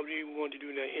do whatever you want to do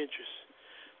in their interest.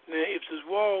 Now, if this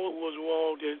wall was a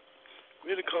wall that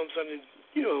really comes under,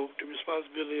 the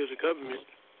responsibility of the government,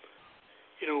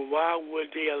 why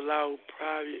would they allow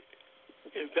private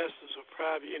investors or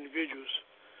private individuals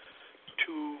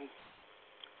to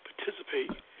participate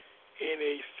in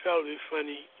a federally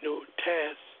funded,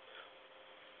 task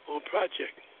or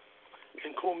project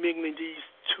and commingling these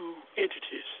two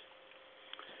entities?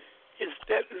 Is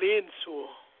that lens or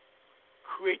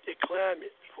create a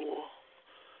climate for,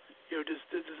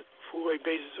 this for a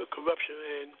basis of corruption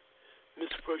and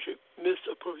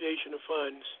misappropriation of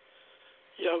funds?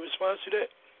 You have a response to that?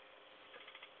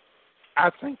 I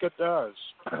think it does,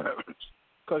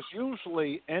 because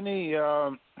usually any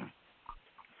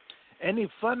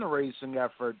fundraising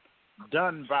effort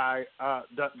done by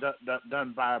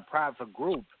a private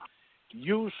group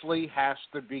usually has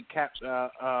to be kept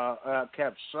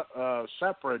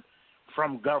separate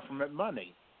from government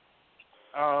money,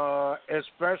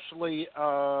 especially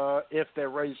if they're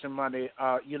raising money,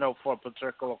 for a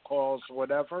particular cause or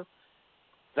whatever.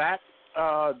 That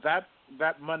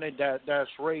money that's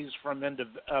raised from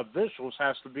individuals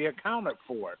has to be accounted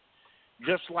for,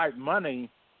 just like money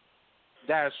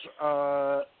that's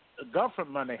government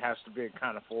money has to be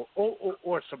accounted for,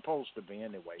 or supposed to be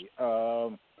anyway.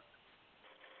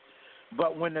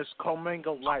 But when it's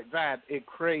commingled like that, it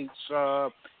creates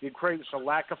a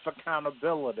lack of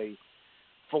accountability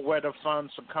for where the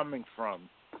funds are coming from.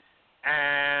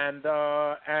 And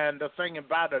the thing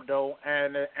about it, though,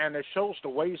 and it shows the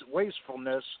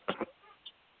wastefulness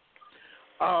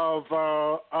of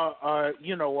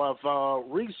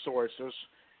resources,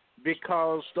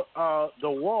 because the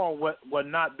war will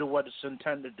not do what it's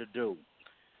intended to do,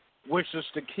 which is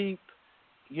to keep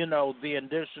the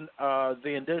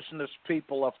indigenous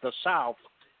people of the South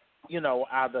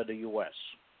out of the U.S.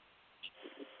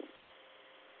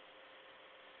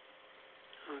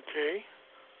 Okay.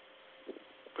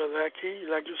 Brother Aki,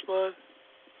 you like to respond?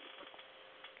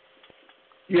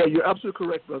 Yeah, you're absolutely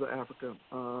correct, Brother Africa.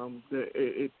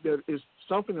 There is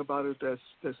something about it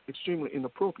that's extremely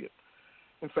inappropriate.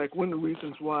 In fact, one of the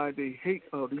reasons why they hate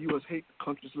the U.S. hate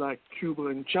countries like Cuba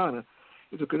and China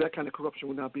is because that kind of corruption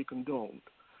will not be condoned.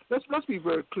 Let's be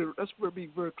very clear. Let's be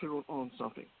very clear on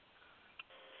something.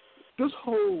 This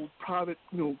whole private,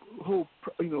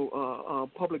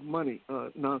 public money,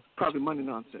 private money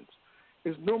nonsense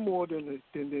is no more than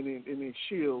a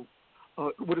shield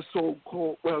with a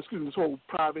so-called, this whole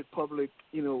private-public,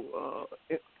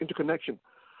 interconnection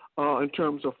in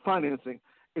terms of financing.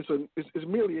 It's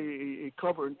merely a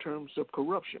cover in terms of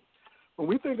corruption. When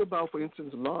we think about, for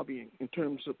instance, lobbying in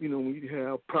terms of, when you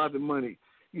have private money,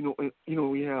 we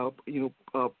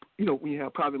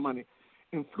have private money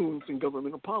influencing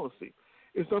governmental policy.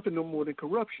 It's nothing no more than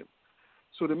corruption.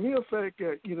 So the mere fact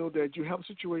that, that you have a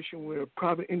situation where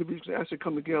private individuals actually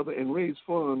come together and raise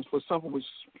funds for something which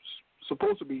is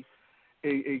supposed to be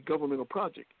a governmental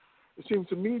project, it seems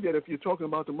to me that if you're talking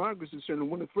about democracy, certainly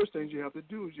one of the first things you have to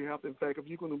do is you have to, in fact, if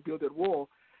you're going to build that wall,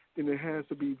 then it has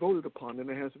to be voted upon and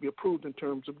it has to be approved in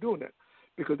terms of doing that,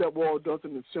 because that wall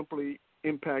doesn't simply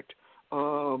impact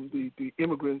the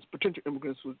immigrants, potential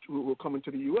immigrants who will come into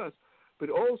the U.S., but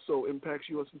it also impacts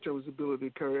U.S. in terms of ability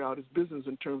to carry out its business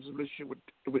in terms of relationship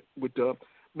with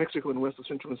Mexico and the rest of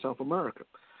Central and South America.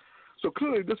 So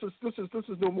clearly, this is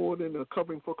no more than a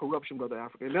covering for corruption, Brother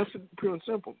Africa, and that's pure and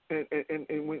simple.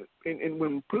 And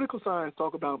when political science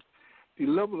talk about the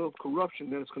level of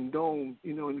corruption that is condoned,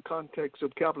 in the context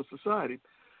of capitalist society,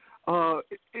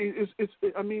 it's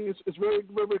very,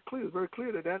 very clear. It's very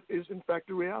clear that is in fact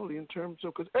the reality in terms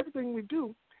of, because everything we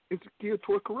do is geared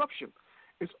toward corruption.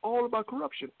 It's all about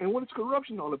corruption, and what is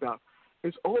corruption all about?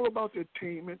 It's all about the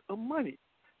attainment of money.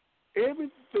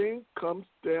 Everything comes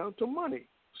down to money.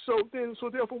 So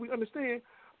therefore, we understand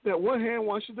that one hand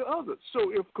washes the other.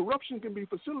 So if corruption can be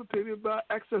facilitated by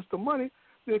access to money,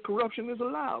 then corruption is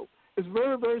allowed. It's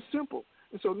very, very simple.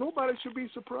 And so nobody should be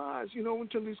surprised,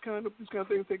 until these kind of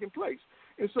things taking place.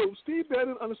 And so Steve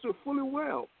Bannon understood fully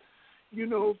well,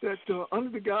 that under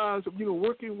the guise of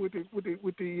working with the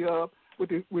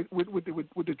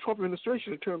Trump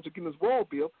administration in terms of getting this wall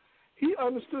bill, he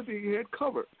understood that he had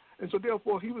cover. And so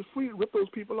therefore, he was free to rip those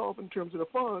people off in terms of the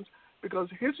funds, because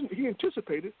he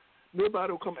anticipated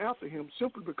nobody will come after him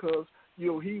simply because he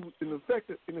was in effect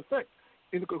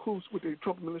in cahoots with the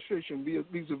Trump administration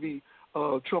vis-a-vis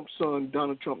Trump's son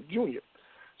Donald Trump Jr.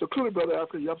 So clearly, Brother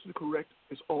Africa, you're absolutely correct.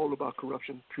 It's all about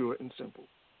corruption, pure and simple.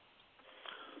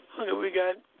 Okay, we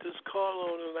got this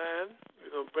caller on the line. We're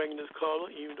going to bring this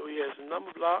caller, even though he has a number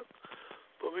blocked,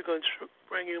 but we're going to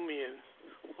bring him in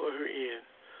or her in.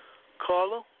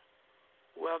 Caller,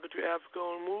 welcome to Africa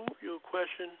on the Move. Your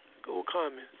question or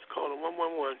comments. Caller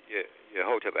 111. Yeah,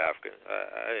 Hotep African.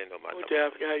 I didn't know my number.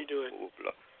 Hotep African, how you doing?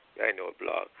 I didn't know a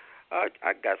blog.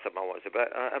 I got something I want to say,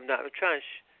 but I'm trying to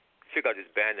figure out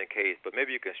this Bannon case, but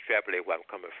maybe you can extrapolate where I'm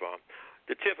coming from.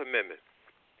 The 10th Amendment.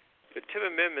 The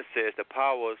 10th Amendment says the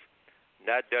powers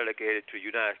not delegated to the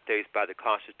United States by the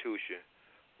Constitution,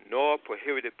 nor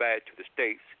prohibited by it to the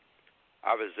states,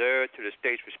 are reserved to the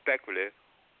states respectively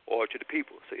or to the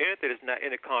people. So anything that's not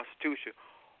in the Constitution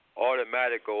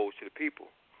automatically goes to the people.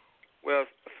 Well,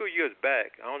 a few years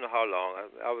back, I don't know how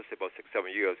long, I would say about 6-7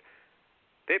 years,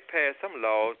 they passed some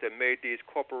laws that made these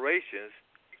corporations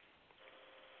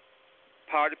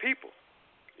part of the people.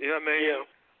 You know what I mean? Yeah.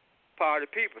 Part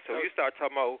of the people. So you start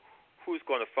talking about who's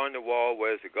going to fund the wall,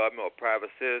 whether it's the government or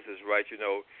private citizens, right?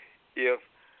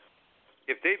 If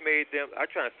if they made them, I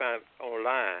try to find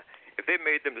online, if they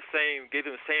made them the same, gave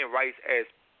them the same rights as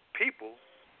people,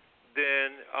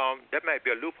 then that might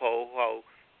be a loophole how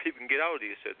people can get out of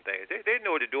these certain things. They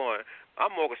know what they're doing.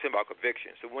 I'm more concerned about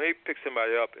conviction. So when they pick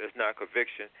somebody up and it's not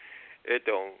conviction, that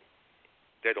don't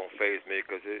faze me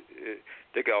because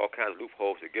they got all kinds of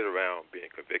loopholes to get around being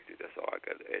convicted. That's all I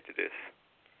got to add to this.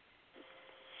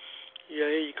 Yeah,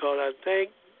 here you call. I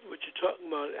think what you're talking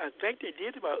about, I think they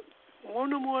did about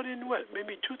no more than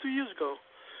maybe 2-3 years ago,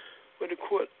 where the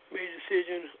court made a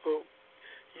decision of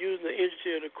using the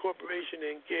entity of the corporation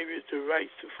and gave it the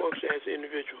rights to function as an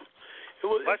individual.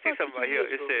 I see something right here.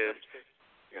 It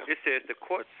says the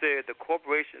court said the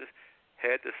corporations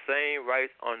had the same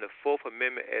rights on the Fourth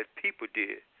Amendment as people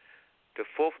did. The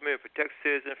Fourth Amendment protects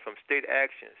citizens from state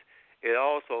actions. It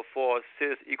also affords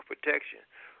citizens equal protection.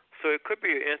 So it could be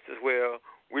an instance where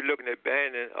we're looking at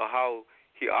Bannon or how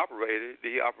he operated.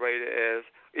 He operated as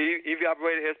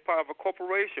part of a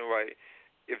corporation, right?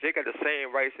 If they got the same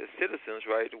rights as citizens,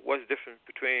 right? What's the difference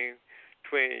between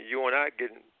you and I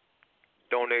getting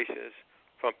donations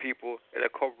from people and a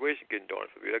corporation getting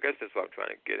donations from you? I guess that's what I'm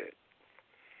trying to get at.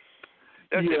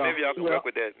 That's it. Maybe y'all can work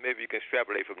with that. Maybe you can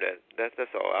extrapolate from that.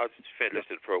 That's all. I'll just finish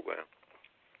the program.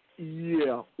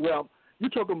 Yeah. Well, you're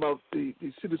talking about the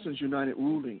Citizens United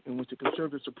ruling in which the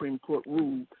conservative Supreme Court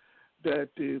ruled that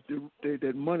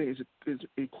that money is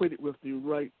equated with the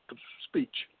right of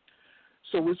speech.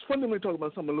 So we're fundamentally talking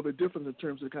about something a little bit different in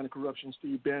terms of the kind of corruption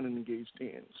Steve Bannon engaged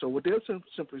in. So what they're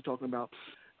simply talking about,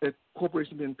 that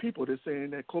corporations being people, they're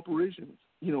saying that corporations,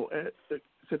 at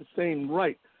the same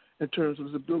right in terms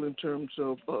of the bill, in terms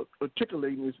of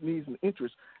articulating its needs and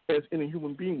interests as any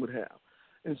human being would have.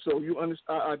 And so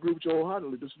I agree with you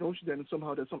wholeheartedly. This notion that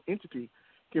somehow that some entity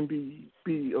can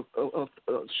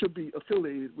should be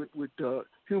affiliated with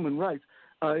human rights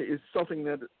is something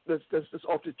that's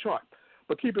off the chart.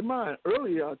 But keep in mind,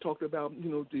 earlier I talked about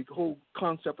the whole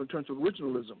concept in terms of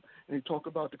originalism, and he talked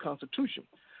about the Constitution.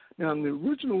 Now, the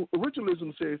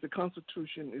originalism says the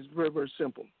Constitution is very, very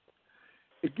simple.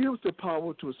 It gives the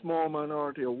power to a small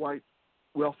minority of white,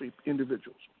 wealthy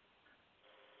individuals.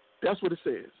 That's what it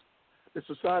says. The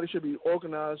society should be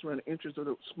organized around the interests of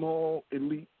the small,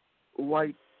 elite,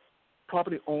 white,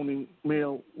 property-owning,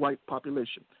 male, white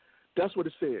population. That's what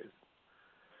it says.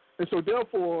 And so,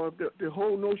 therefore, the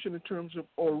whole notion in terms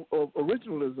of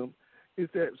originalism is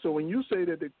that, so when you say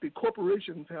that the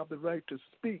corporations have the right to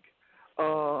speak,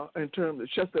 in terms,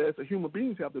 just as the human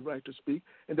beings have the right to speak,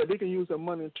 and that they can use their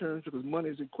money in terms because money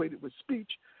is equated with speech,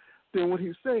 then what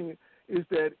he's saying is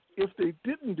that if they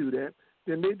didn't do that,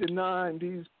 then they deny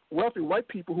these wealthy white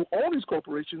people who own these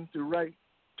corporations the right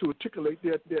to articulate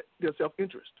their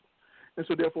self-interest. And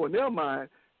so, therefore, in their mind,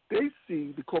 they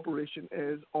see the corporation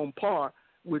as on par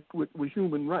with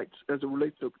human rights as it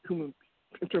relates to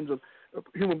in terms of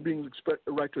human beings'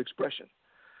 right to expression.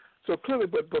 So clearly,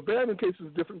 but Bannon case is a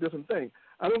different thing.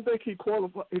 I don't think he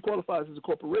qualifies as a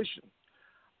corporation.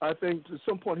 I think at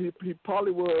some point he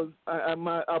probably was. I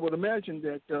would imagine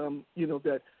that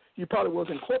that he probably was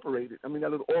incorporated. I mean, that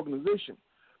little organization.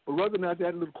 But whether or not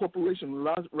that little corporation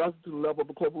rises to the level of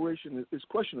a corporation is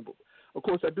questionable. Of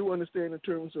course, I do understand in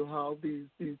terms of how these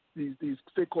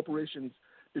state corporations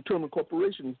determine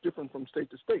corporations different from state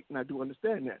to state, and I do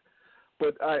understand that.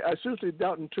 But I seriously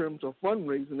doubt in terms of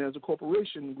fundraising as a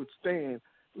corporation would stand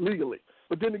legally.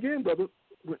 But then again, brother,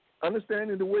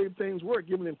 understanding the way things work,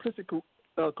 given the implicit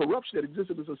corruption that exists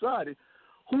in the society,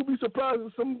 who'd be surprised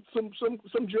if some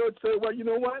judge said, well, you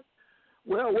know what?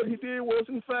 Well, what he did was,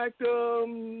 in fact,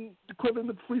 equivalent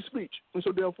to free speech, and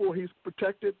so therefore he's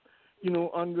protected,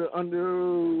 under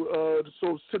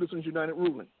the Citizens United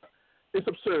ruling. It's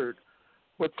absurd,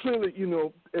 but clearly,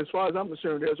 as far as I'm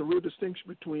concerned, there's a real distinction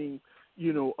between,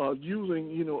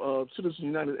 using, Citizens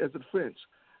United as a defense,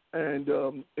 and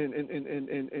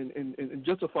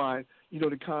justifying,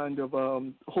 the kind of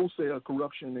wholesale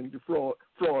corruption and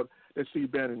fraud that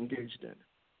Steve Bannon engaged in.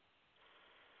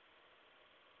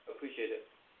 Appreciate it.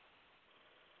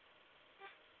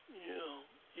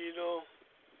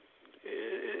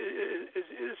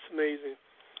 It's amazing.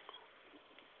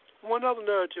 One other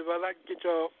narrative I'd like to get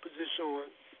y'all position on,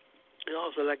 and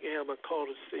also I'd like to have my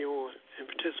callers stay on and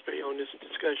participate on this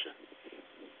discussion.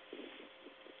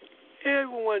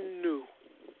 Everyone knew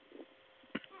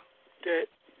that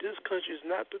this country is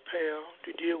not prepared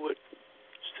to deal with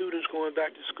students going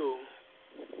back to school.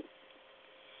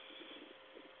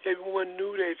 Everyone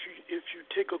knew that if you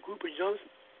take a group of young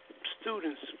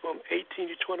students from 18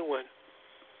 to 21,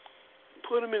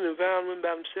 put them in an environment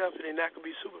by themselves and they're not going to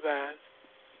be supervised,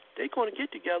 they're going to get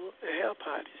together and have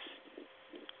parties.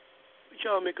 What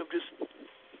y'all make of this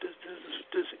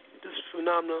this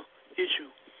phenomenal issue,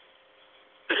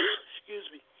 excuse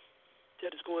me,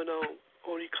 that is going on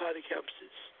these college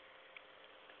campuses.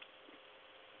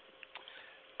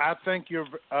 I think your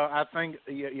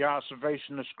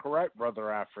observation is correct,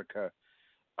 Brother Africa.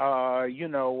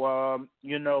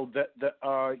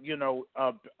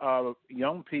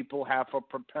 Young people have a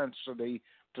propensity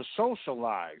to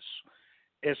socialize,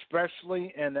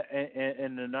 especially in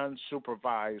an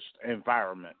unsupervised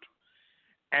environment.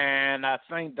 And I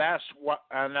think that's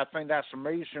a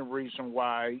major reason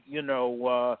why,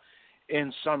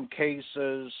 in some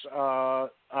cases,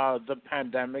 the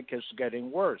pandemic is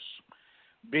getting worse.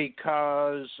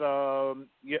 Because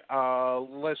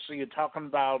let's see, you're talking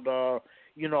about a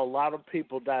lot of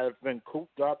people that have been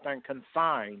cooped up and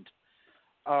confined,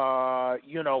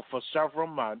 for several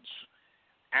months,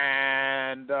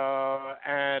 and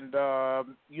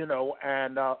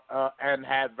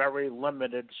had very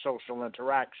limited social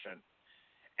interaction.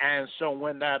 And so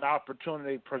when that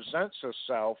opportunity presents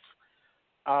itself,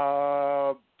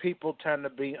 people tend to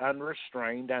be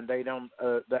unrestrained, and they don't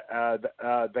they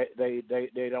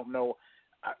don't know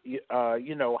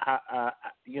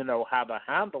how to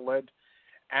handle it,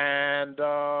 and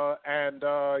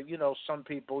some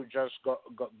people just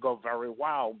go very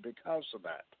wild because of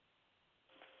that.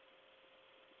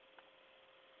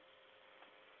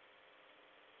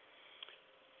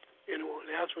 Anyone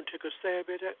else want to take a stab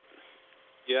at that?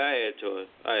 Yeah, I add to it.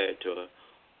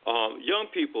 Young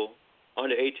people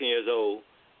under 18 years old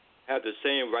have the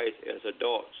same rights as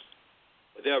adults,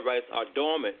 but their rights are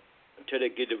dormant until they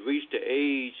get to reach the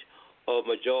age of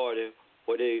majority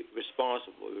where they're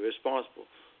responsible.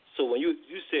 So when you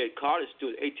said college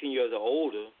students 18 years or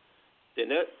older, then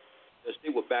the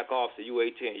state will back off to you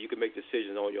 18. You can make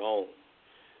decisions on your own.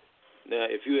 Now,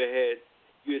 if you had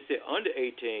said under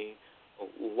 18,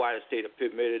 why the state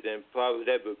permitted, then probably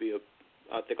that would be a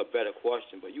better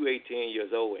question. But you 18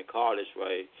 years old in college,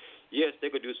 right? Yes,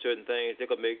 they could do certain things. They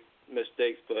could make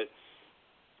mistakes, but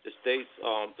the state's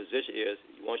position is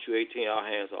once you're 18, our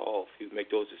hands are off. You make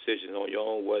those decisions on your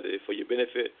own, whether it's for your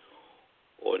benefit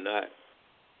or not.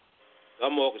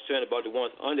 I'm more concerned about the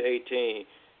ones under 18.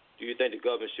 Do you think the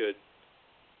government should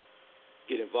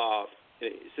get involved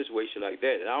in a situation like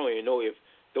that? And I don't even know if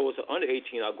those are under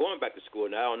 18 are going back to school.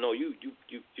 Now, I don't know. You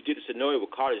did a scenario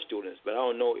with college students, but I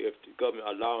don't know if the government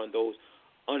allowing those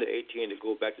under 18 to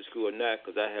go back to school or not,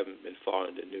 because I haven't been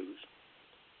following the news.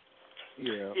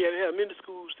 Yeah, they have many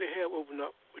schools. They have opened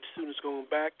up with students going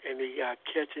back, and they are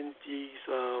catching these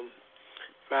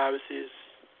viruses,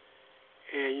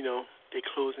 and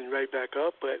they're closing right back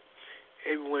up. But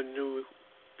everyone knew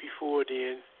before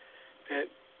then that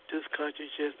this country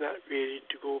is just not ready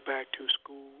to go back to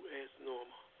school as normal.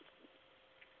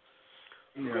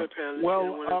 Yeah.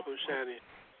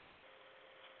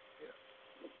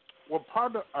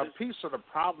 A piece of the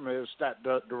problem is that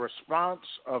the response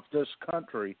of this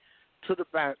country to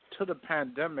the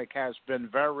pandemic has been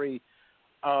very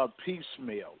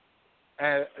piecemeal,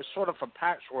 and sort of a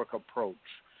patchwork approach,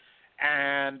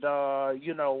 and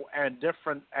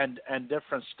different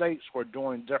states were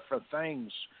doing different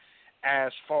things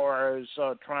as far as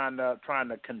trying to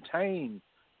contain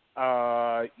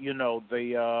the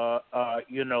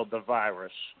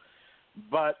virus,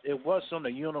 but it wasn't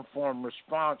a uniform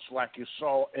response like you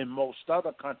saw in most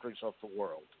other countries of the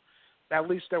world. At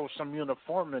least there was some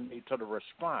uniformity to the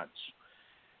response,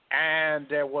 and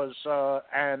there was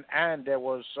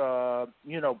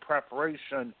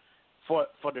preparation for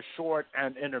the short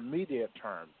and intermediate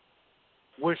term,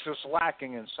 which is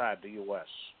lacking inside the U.S.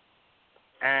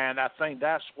 And I think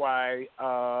that's why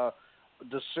the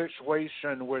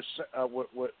situation we're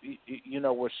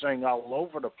seeing all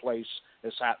over the place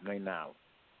is happening now,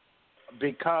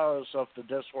 because of the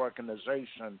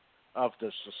disorganization of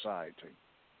this society.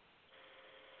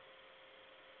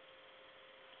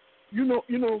 The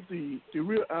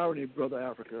real irony, Brother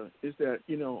Africa, is that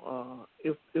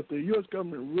if the U.S.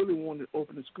 government really wanted to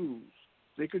open the schools,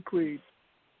 they could create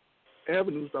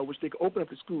avenues by which they could open up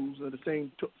the schools and at the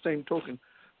same token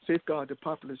safeguard the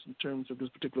populace in terms of this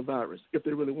particular virus, if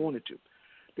they really wanted to.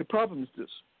 The problem is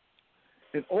this: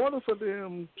 in order for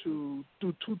them to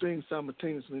do two things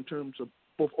simultaneously in terms of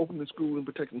both opening the school and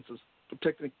protecting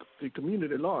the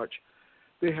community at large,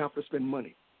 they have to spend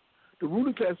money. The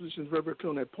ruling class is very, very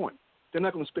clear on that point. They're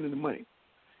not going to spend any money.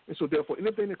 And so, therefore,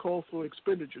 anything that calls for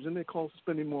expenditures and they call for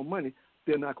spending more money,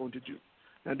 they're not going to do.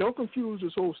 Now, don't confuse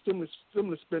this whole stimulus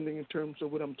spending in terms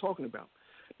of what I'm talking about.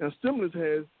 Now, stimulus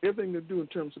has everything to do in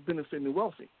terms of benefiting the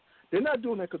wealthy. They're not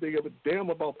doing that because they give a damn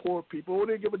about poor people or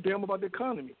they give a damn about the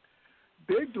economy.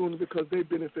 They're doing it because they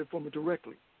benefit from it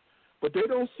directly. but they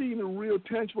don't see any real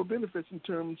tangible benefits in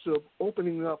terms of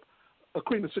opening up,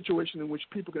 creating a situation in which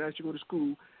people can actually go to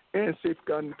school and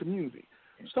safeguarding the community.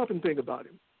 Stop and think about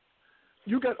it.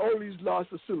 You got all these large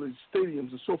facilities,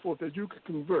 stadiums, and so forth that you could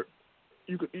convert.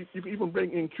 You could even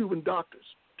bring in Cuban doctors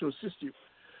to assist you.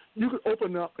 You could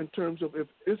open up in terms of if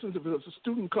a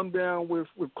student come down with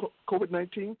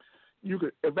COVID-19, you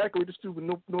could evacuate the student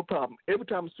with no problem. Every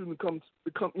time a student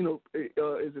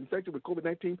is infected with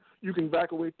COVID-19, you can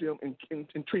evacuate them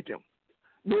and treat them.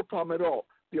 No problem at all.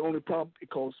 The only problem, it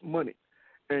costs money.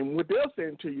 And what they're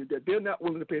saying to you that they're not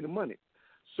willing to pay the money.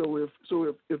 So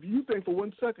if you think for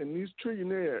 1 second these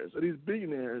trillionaires or these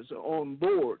billionaires are on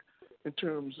board in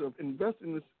terms of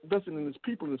investing in this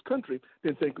people in this country,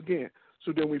 then think again.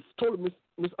 So then we totally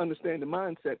misunderstand the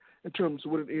mindset in terms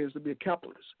of what it is to be a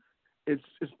capitalist.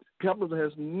 Capitalism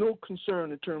has no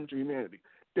concern in terms of humanity.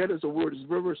 That is a word that's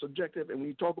very, very subjective, and when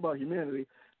you talk about humanity,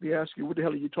 they ask you, what the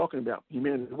hell are you talking about,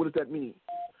 humanity? What does that mean?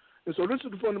 And so this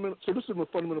is the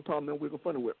fundamental problem that we're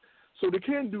confronted with. So they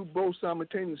can do both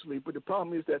simultaneously, but the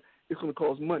problem is that it's going to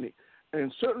cost money.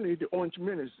 And certainly the Orange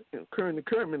Menace, the current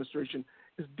administration,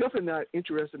 is definitely not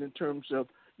interested in terms of,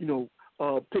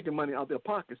 taking money out of their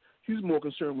pockets. He's more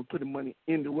concerned with putting money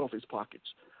in the wealthiest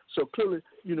pockets. So clearly,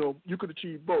 you could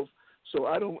achieve both. So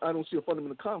I don't see a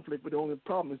fundamental conflict, but the only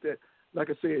problem is that, like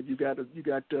I said, you got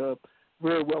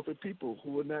very wealthy people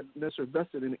who are not necessarily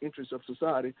vested in the interests of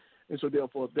society, and so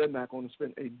therefore they're not going to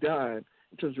spend a dime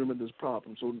in terms of remedy this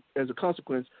problem. So as a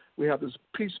consequence, we have this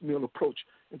piecemeal approach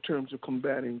in terms of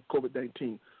combating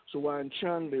COVID-19. So while in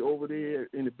China they're over there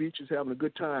in the beaches having a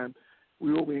good time,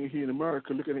 we're over here in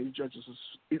America looking at each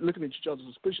other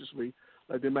suspiciously,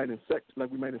 like we might infect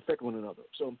one another.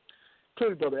 So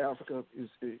clearly, Brother Africa, is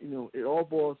it all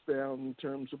boils down in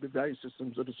terms of the value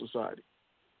systems of the society.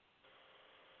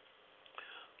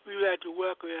 We'd like to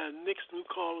welcome our next new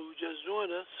caller who just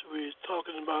joined us. We're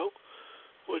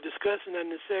discussing in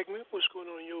this segment what's going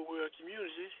on in your world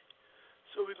community.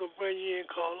 So we're going to bring you in,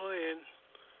 caller, and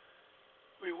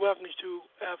we welcome you to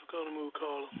Africa on the Move,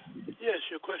 caller. Yes,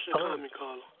 your question or comment,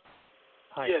 caller.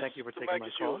 Hi, yes, thank you for taking my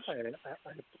call.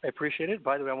 I appreciate it.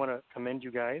 By the way, I want to commend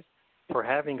you guys for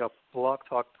having a Blog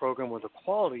Talk program where the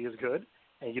quality is good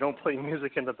and you don't play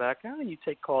music in the background and you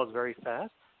take calls very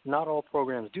fast. Not all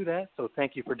programs do that, so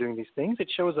thank you for doing these things.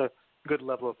 It shows a good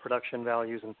level of production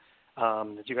values and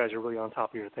that you guys are really on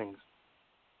top of your things.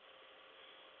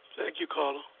 Thank you,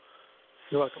 caller.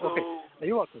 You're welcome. Okay,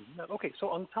 you're welcome. Okay, so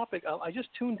on the topic, I just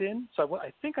tuned in, so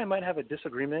I think I might have a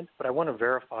disagreement, but I want to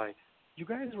verify. You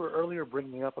guys were earlier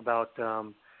bringing up about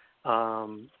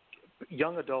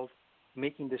young adults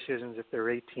making decisions if they're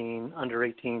 18, under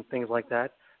 18, things like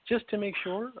that. Just to make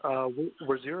sure,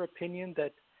 was your opinion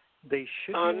that they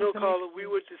should? No, caller. We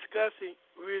were discussing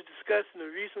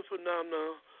the recent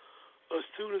phenomenon of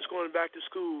students going back to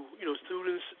school.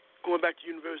 Students going back to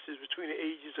universities between the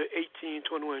ages of 18 and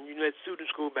 21. You let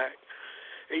students go back.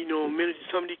 And,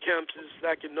 some of these campuses,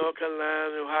 like in North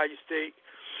Carolina and Ohio State,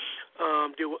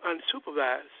 they were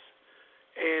unsupervised.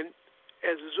 And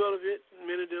as a result of it,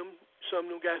 some of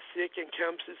them got sick in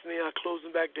campuses, and they are closing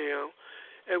back down.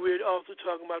 And we're also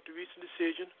talking about the recent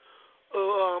decision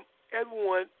of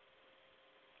everyone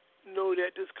know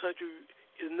that this country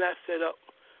is not set up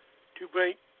to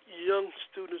bring young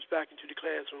students back into the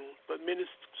classroom, but many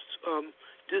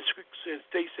districts and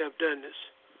states have done this,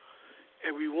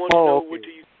 and we want to know what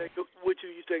do you think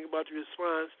about the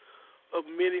response of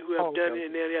many who have done it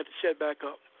and then they have to shut back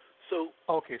up. So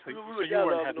we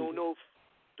weren't having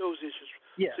those issues.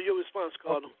 Yeah. So your response,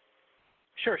 Carter.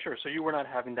 Sure. So you were not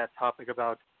having that topic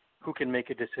about who can make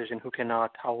a decision, who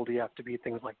cannot, how old do you have to be,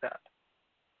 things like that.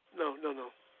 No.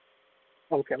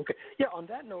 Okay. Yeah, on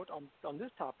that note, on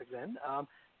this topic then,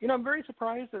 I'm very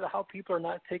surprised at how people are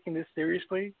not taking this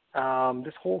seriously.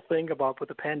 This whole thing about with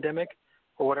the pandemic,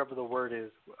 or whatever the word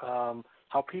is,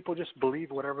 how people just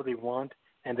believe whatever they want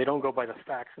and they don't go by the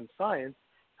facts and science.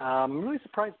 I'm really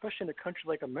surprised, especially in a country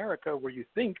like America, where you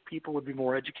think people would be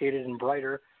more educated and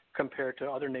brighter compared to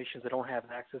other nations that don't have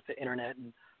access to internet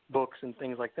and books and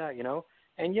things like that,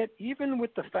 And yet, even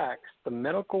with the facts, the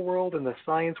medical world and the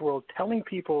science world telling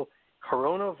people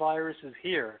coronavirus is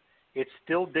here, it's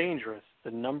still dangerous. The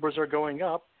numbers are going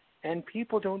up, and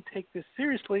people don't take this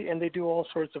seriously, and they do all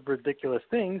sorts of ridiculous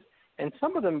things. And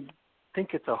some of them think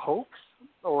it's a hoax,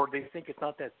 or they think it's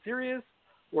not that serious,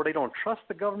 or they don't trust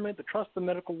the government, they trust the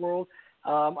medical world.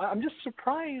 I'm just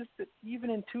surprised that even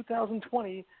in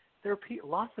 2020, there are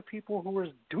lots of people who are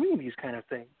doing these kind of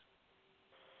things.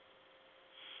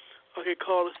 Okay,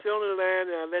 caller, stay on the line,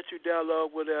 and I'll let you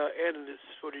dialogue with our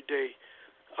analysts for today.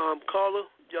 Caller,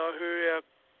 y'all heard our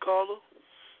caller?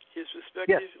 his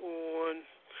perspective on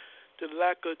the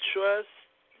lack of trust,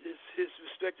 his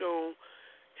perspective on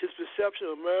his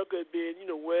perception of America as being,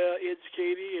 well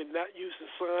educated and not using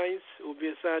science or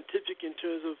being scientific in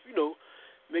terms of,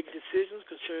 making decisions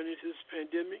concerning this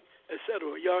pandemic,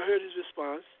 etc. Y'all heard his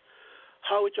response.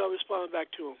 How would y'all respond back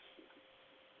to him?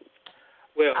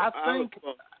 Well, I think.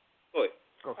 Go ahead.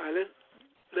 All right,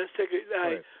 let's take it.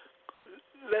 All right,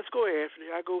 let's go, Anthony.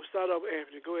 Start off with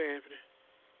Anthony. Go ahead, Anthony.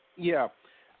 Yeah.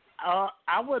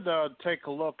 I would take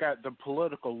a look at the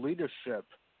political leadership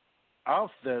of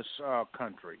this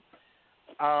country.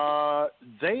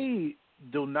 They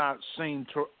do not seem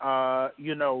to,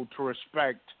 to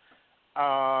respect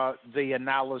the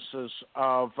analysis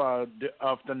of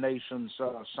the nation's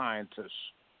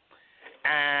scientists.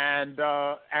 And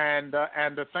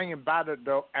the thing about it,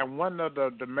 though, and one of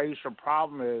the major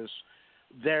problem is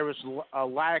there is a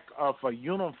lack of a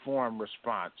uniform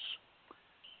response.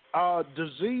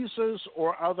 Diseases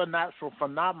or other natural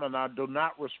phenomena do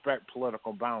not respect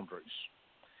political boundaries.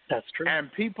 That's true. And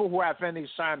people who have any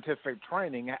scientific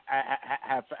training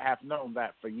have known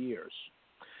that for years.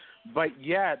 But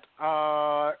yet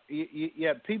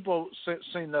people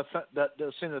seem to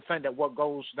think that what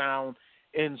goes down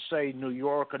in, say, New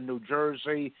York or New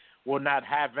Jersey will not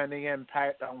have any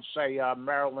impact on, say,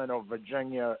 Maryland or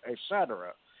Virginia,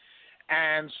 etc.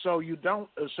 And so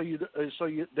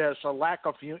there's a lack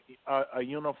of a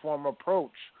uniform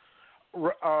approach.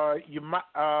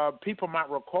 People might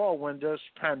recall when this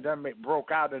pandemic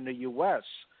broke out in the U.S.,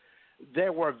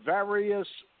 there were various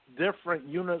different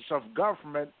units of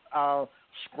government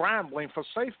scrambling for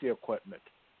safety equipment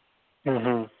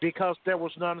because there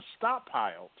was none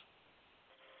stockpiled.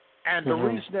 And the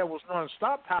reason there was none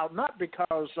stockpiled, not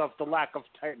because of the lack of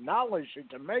technology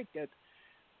to make it,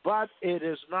 but it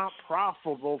is not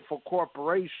profitable for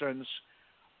corporations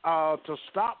to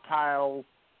stockpile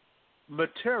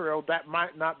material that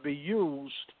might not be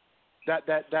used, that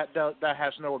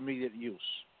has no immediate use,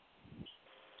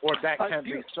 or that can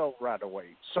be sold right away.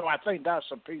 So I think that's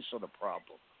a piece of the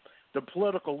problem. The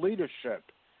political leadership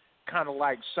kind of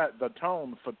like set the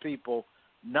tone for people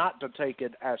not to take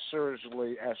it as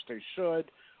seriously as they should,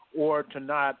 or to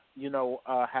not,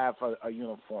 have a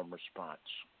uniform response.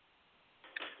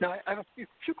 Now, I have a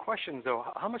few questions, though.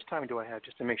 How much time do I have,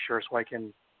 just to make sure, so I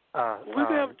can... we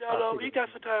can have dialogue. You got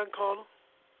some time, caller.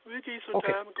 We'll give you some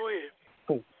time. Go ahead.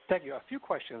 Cool. Thank you. A few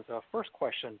questions. First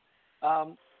question.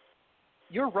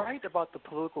 You're right about the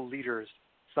political leaders,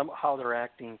 how they're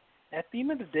acting. At the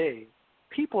end of the day,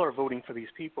 people are voting for these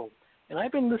people. And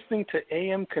I've been listening to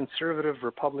AM conservative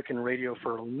Republican radio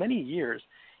for many years.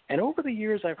 And over the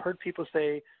years, I've heard people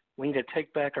say, we need to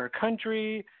take back our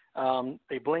country.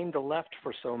 They blame the left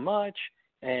for so much,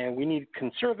 and we need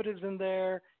conservatives in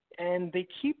there. And they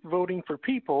keep voting for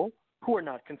people who are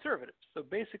not conservatives. So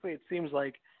basically, it seems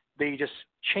like they just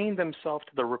chain themselves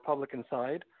to the Republican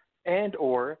side, and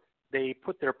or they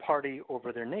put their party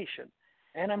over their nation.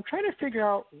 And I'm trying to figure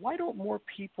out, why don't more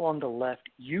people on the left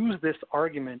use this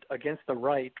argument against the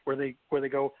right, where they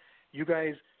go, you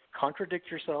guys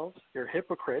contradict yourselves, you're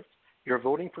hypocrites, you're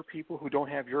voting for people who don't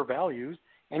have your values,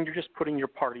 and you're just putting your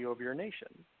party over your nation.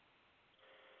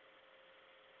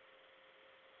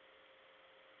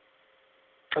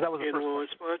 So that was the first one.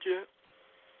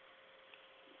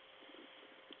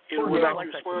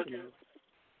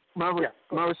 Respond yet?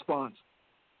 My response.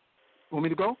 Want me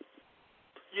to go?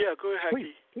 Yeah, go ahead,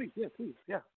 Please,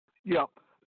 yeah. Yeah.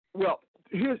 Well,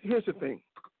 here's the thing.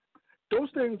 Those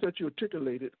things that you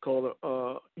articulated, caller,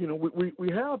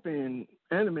 we have been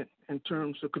animate in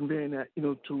terms of conveying that,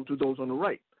 to those on the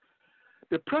right.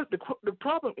 The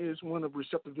problem is one of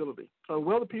receptibility.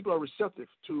 Whether people are receptive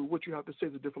to what you have to say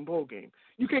is a different ballgame.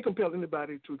 You can't compel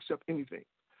anybody to accept anything.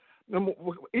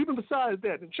 Even besides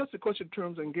that, it's just a question in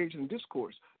terms of engaging in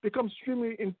discourse becomes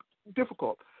extremely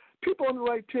difficult. People on the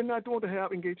right tend not to want to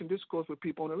have engaging discourse with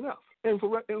people on the left, and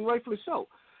rightfully so,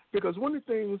 because one of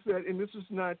the things that, and this is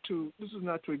not to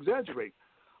exaggerate,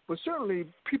 but certainly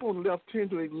people on the left tend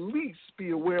to at least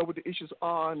be aware of what the issues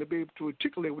are and to be able to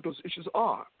articulate what those issues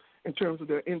are in terms of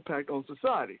their impact on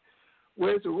society.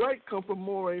 Whereas the right come from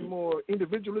a more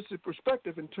individualistic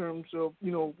perspective in terms of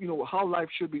how life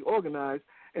should be organized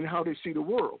and how they see the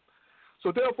world.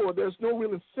 So therefore, there's no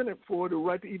real incentive for the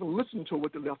right to even listen to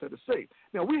what the left had to say.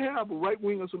 Now, we have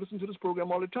right-wingers who listen to this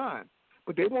program all the time,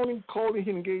 but they won't even call in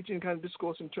and engage in kind of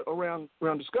discourse around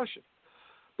discussion.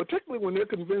 Particularly when they're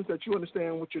convinced that you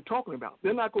understand what you're talking about.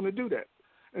 They're not going to do that.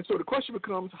 And so the question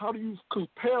becomes, how do you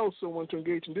compel someone to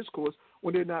engage in discourse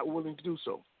when they're not willing to do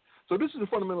so? So this is the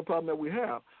fundamental problem that we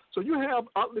have. So you have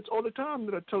outlets all the time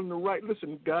that are telling the right,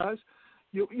 listen, guys,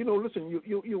 listen,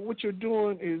 what you're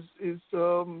doing is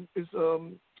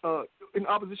in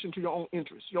opposition to your own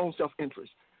interest, your own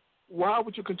self-interest. Why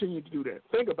would you continue to do that?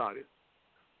 Think about it.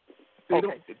 The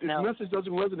message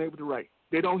doesn't resonate with the right.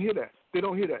 They don't hear that.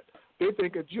 They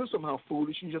think that you're somehow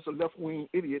foolish. You're just a left-wing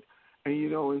idiot,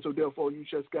 and so therefore you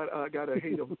just got a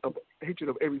hatred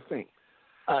of everything.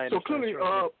 So clearly,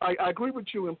 I agree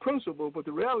with you in principle, but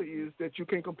the reality is that you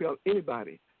can't compel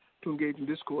anybody to engage in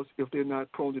discourse if they're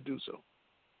not prone to do so.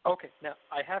 Okay, now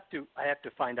I have to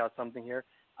find out something here.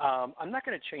 I'm not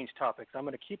going to change topics. I'm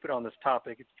going to keep it on this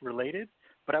topic. It's related,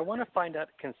 but I want to find out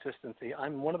consistency.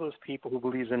 I'm one of those people who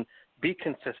believes in be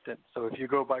consistent. So if you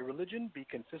go by religion, be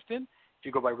consistent. If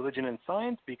you go by religion and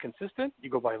science, be consistent. You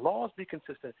go by laws, be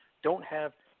consistent. Don't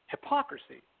have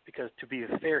hypocrisy, because to be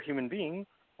a fair human being,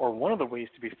 or one of the ways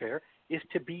to be fair, is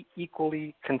to be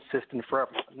equally consistent for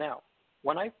everyone. Now,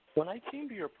 when I came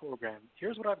to your program,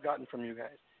 here's what I've gotten from you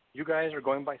guys. You guys are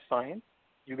going by science.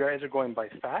 You guys are going by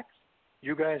facts.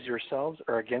 You guys yourselves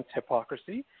are against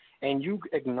hypocrisy, and you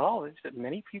acknowledge that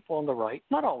many people on the right,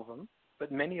 not all of them,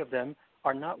 but many of them,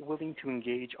 are not willing to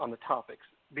engage on the topics.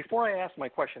 Before I ask my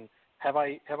question, have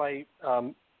I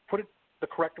put it the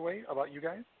correct way about you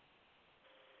guys?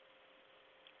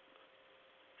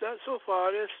 That so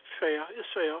far, that's fair. It's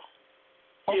fair.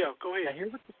 Okay. Yeah, go ahead.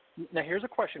 Now here's a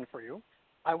question for you.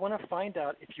 I want to find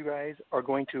out if you guys are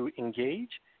going to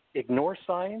engage, ignore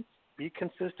science, be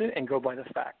consistent, and go by the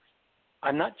facts.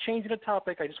 I'm not changing the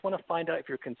topic. I just want to find out if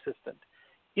you're consistent.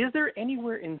 Is there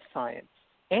anywhere in science,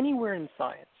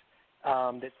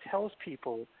 that tells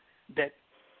people that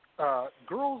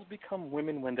girls become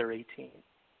women when they're 18?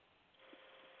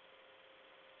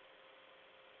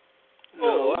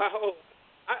 No.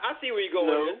 I see where you're going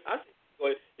with this. I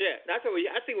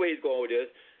see where he's going with this.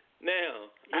 Now,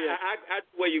 yeah. I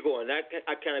where you're going. I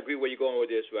kind of agree where you're going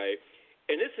with this, right?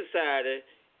 In this society,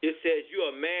 it says you're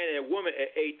a man and a woman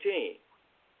at 18.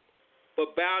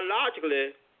 But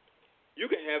biologically, you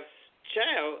can have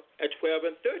child at 12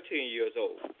 and 13 years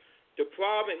old. The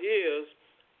problem is,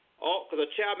 because a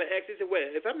child may ask, well,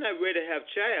 if I'm not ready to have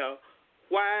child,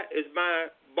 why is my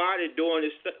body going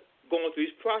through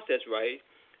this process, right?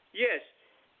 Yes,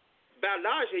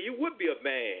 biologically, you would be a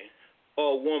man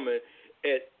or a woman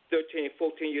at 13,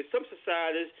 14 years. Some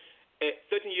societies, at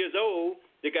 13 years old,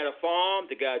 they got a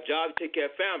farm, they got a job to take care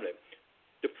of family.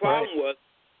 The problem was,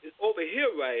 is over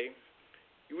here, right,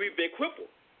 we've been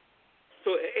crippled.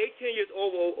 So at 18 years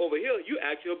old over here, you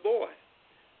actually a boy.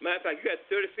 Matter of fact, you got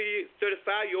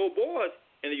 35-year-old boys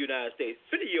in the United States,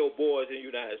 50-year-old boys in the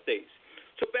United States.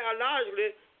 So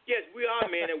biologically, yes, we are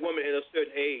men and women at a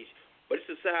certain age. But it's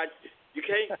society, you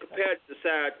can't compare the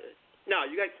society. Now,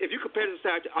 if you compare the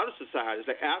society to other societies,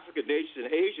 like African nations and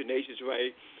Asian nations,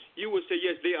 right, you would say,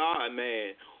 yes, they are a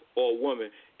man or a woman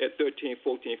at 13,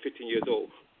 14, 15 years old,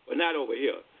 but not over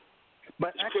here.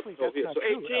 But it's actually, that's here. not So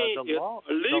 18 true. is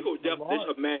a legal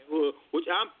definition of manhood, which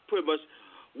I'm pretty much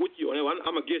with you.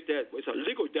 I'm against that. It's a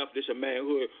legal definition of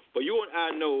manhood. But you and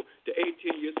I know that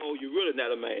 18 years old, you're really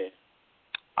not a man.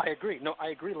 I agree. No, I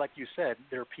agree. Like you said,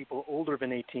 there are people older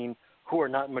than 18 who are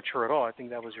not mature at all. I think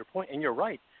that was your point, and you're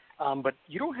right. But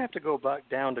you don't have to go back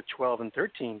down to 12 and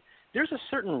 13. There's a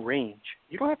certain range.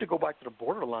 You don't have to go back to the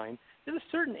borderline. There's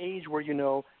a certain age where you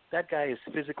know that guy is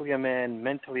physically a man,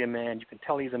 mentally a man. You can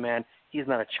tell he's a man. He's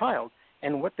not a child.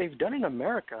 And what they've done in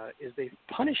America is they've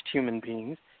punished human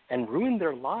beings and ruined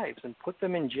their lives and put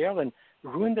them in jail and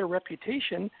ruined their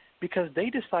reputation because they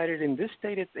decided in this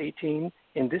state it's 18,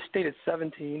 in this state it's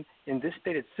 17, in this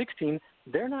state it's 16.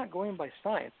 They're not going by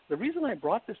science. The reason I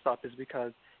brought this up is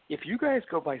because if you guys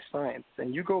go by science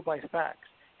and you go by facts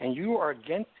and you are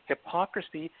against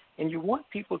hypocrisy and you want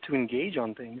people to engage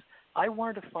on things, I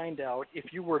wanted to find out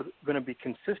if you were going to be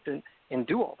consistent and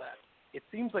do all that. It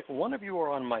seems like one of you are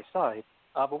on my side,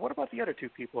 but what about the other two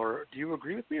people? Or do you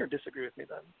agree with me or disagree with me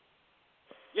then?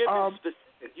 Yeah,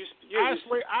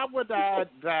 actually, I would add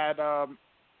that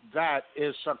that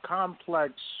is a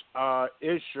complex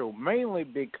issue, mainly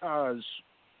because,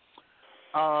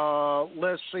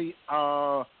 let's see,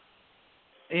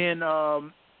 in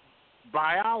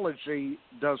biology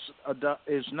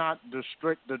is not the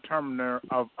strict determiner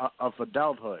of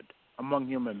adulthood among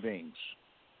human beings.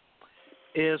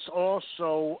 It's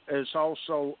also it's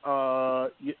also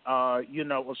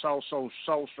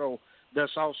social.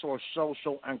 There's also a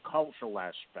social and cultural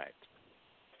aspect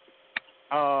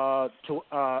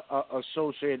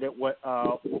associated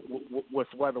with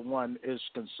whether one is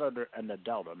considered an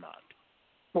adult or not.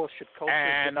 Well, should culture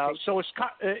and so it's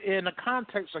in the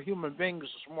context of human beings,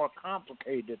 it's more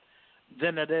complicated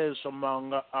than it is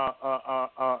among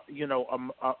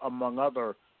among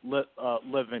other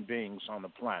living beings on the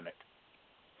planet.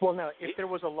 Well, now, if there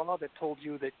was a law that told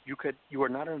you that you are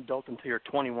not an adult until you're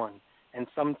 21, and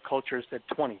some cultures said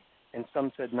 20, and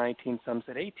some said 19, some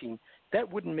said 18,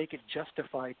 that wouldn't make it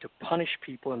justified to punish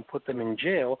people and put them in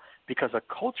jail because a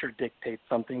culture dictates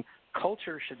something.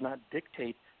 Culture should not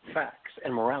dictate facts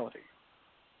and morality.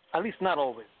 At least not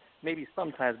always. Maybe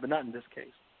sometimes, but not in this case.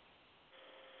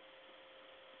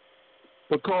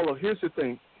 But, Carlo, here's the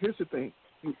thing.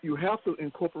 You have to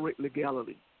incorporate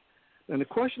legality. And the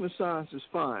question of science is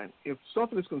fine. If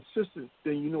something is consistent,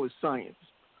 then you know it's science.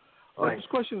 Right. This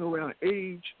question around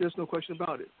age, there's no question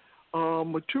about it.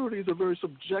 Maturity is a very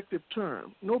subjective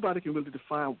term. Nobody can really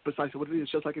define precisely what it is,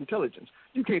 just like intelligence.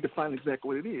 You can't define exactly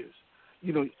what it is.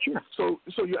 Sure. So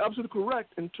you're absolutely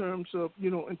correct in terms of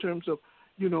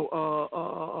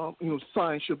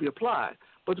science should be applied.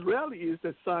 But the reality is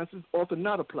that science is often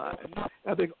not applied.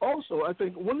 I think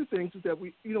one of the things is that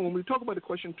when we talk about the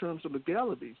question in terms of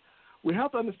legalities, we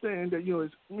have to understand that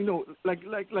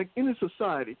like any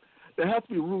society, there has to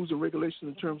be rules and regulations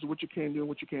in terms of what you can do and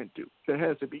what you can't do. There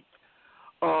has to be.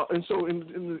 And so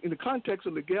in the context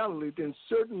of legality, then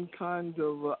certain kinds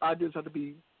of ideas have to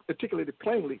be articulated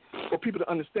plainly for people to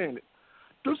understand it.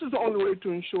 This is the only way to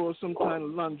ensure some kind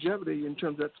of longevity in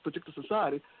terms of that particular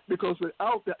society, because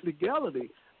without that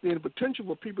legality, then the potential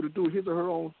for people to do his or her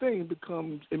own thing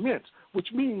becomes immense,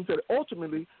 which means that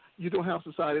ultimately you don't have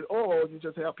society at all. You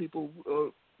just have people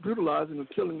brutalizing and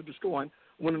killing and destroying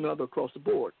one another across the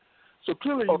board. So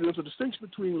clearly there's a distinction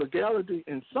between legality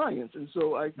and science. And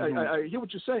so I hear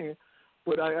what you're saying,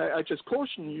 but I just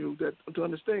caution you that to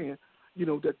understand,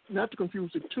 that not to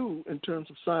confuse the two in terms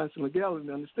of science and legality,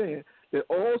 and understand that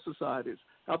all societies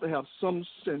have to have some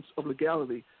sense of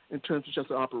legality in terms of just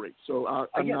to operate. So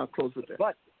I'm now close with that.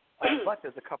 But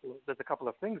there's a couple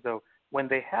of things though. When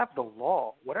they have the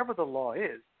law, whatever the law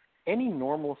is, any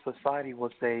normal society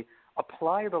will say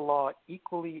apply the law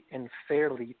equally and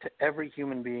fairly to every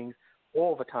human being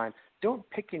all the time. Don't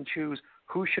pick and choose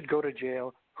who should go to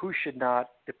jail, who should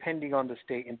not, depending on the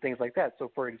state and things like that. So,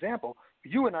 for example,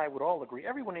 you and I would all agree,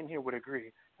 everyone in here would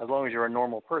agree, as long as you're a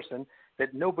normal person,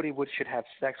 that nobody should have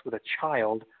sex with a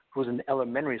child who's in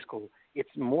elementary school.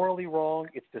 It's morally wrong.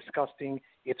 It's disgusting.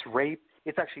 It's rape.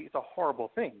 It's a horrible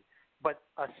thing. But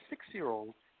a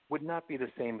 6-year-old would not be the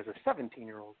same as a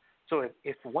 17-year-old. So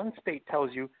if one state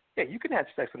tells you, yeah, you can have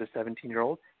sex with a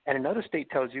 17-year-old, and another state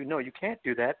tells you, no, you can't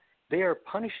do that, they are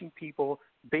punishing people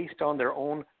based on their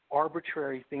own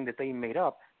arbitrary thing that they made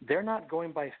up. They're not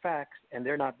going by facts, and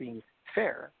they're not being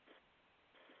fair.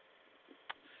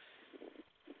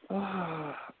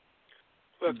 Well,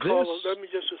 Carlo, let me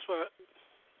just respond.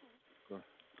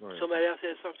 Go ahead. Somebody else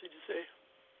has something to say?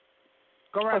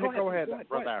 Go ahead,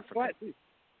 Brother Africa. Go ahead,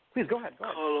 please go ahead.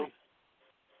 Carlo,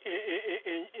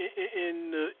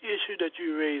 in the issue that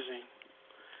you're raising,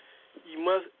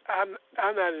 I'm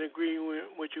not in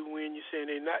agreement with you when you're saying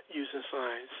they're not using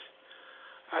science.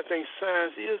 I think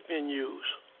science is being used.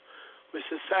 When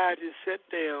society sit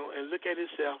down and look at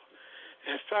itself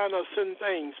and find out certain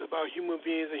things about human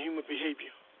beings and human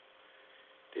behavior.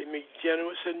 They make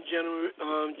certain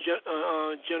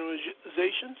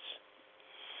generalizations.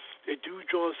 They do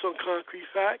draw some concrete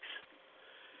facts.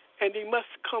 And they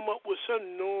must come up with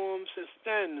certain norms and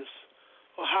standards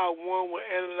of how one would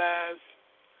analyze,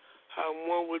 how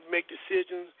one would make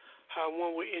decisions, how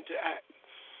one would interact.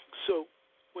 So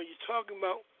when you're talking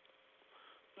about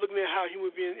looking at how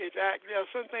human beings interact, there are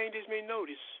some things they may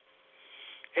notice.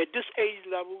 At this age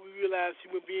level, we realize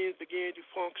human beings began to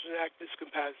function and act in this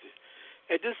capacity.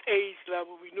 At this age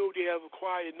level, we know they have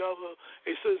acquired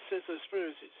a certain sense of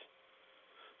experiences.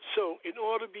 So in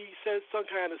order to be set some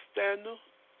kind of standard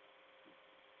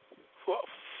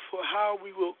for how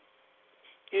we will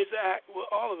interact with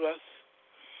all of us,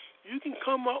 you can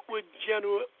come up with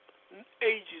general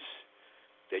ages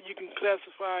that you can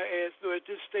classify as, at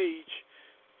this stage,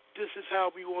 this is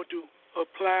how we want to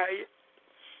apply it,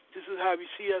 this is how we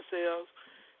see ourselves,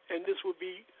 and this will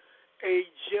be a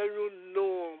general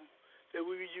norm that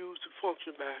we will use to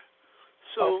function by.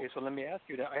 So, okay, so let me ask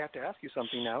you that. I have to ask you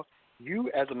something now. You,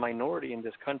 as a minority in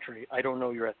this country, I don't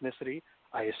know your ethnicity.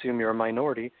 I assume you're a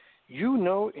minority. You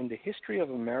know, in the history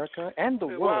of America and the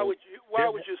world. Why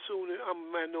would you assume that I'm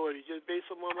a minority? Just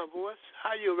based on my voice?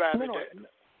 How you arrive at that?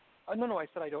 No. I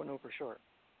said I don't know for sure.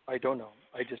 I don't know.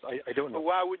 I don't know. But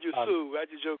why would you assume? I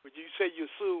just joke. But you say you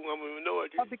assume I'm a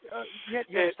minority.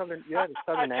 Southern accent.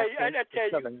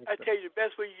 I tell you, the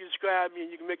best way you describe me,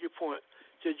 and you can make your point.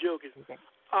 Just joking. Okay.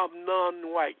 I'm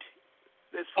non-white.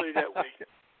 Let's put it that way.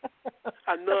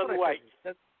 I'm non-white.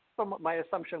 So my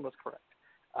assumption was correct.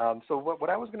 So what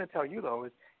I was going to tell you, though,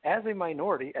 is as a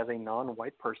minority, as a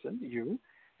non-white person,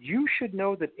 you should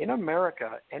know that in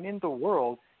America and in the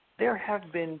world, there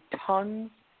have been tons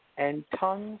and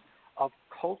tons of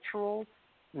cultural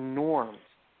norms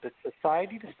that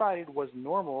society decided was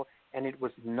normal and it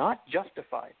was not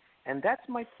justified. And that's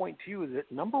my point to you, is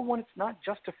that number one, it's not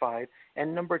justified,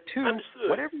 and number two,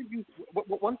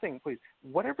 one thing, please,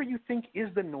 whatever you think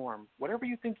is the norm, whatever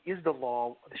you think is the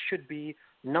law, should be,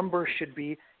 number should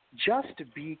be, just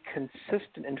be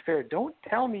consistent and fair. Don't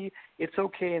tell me it's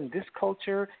okay in this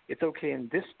culture, it's okay in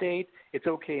this state, it's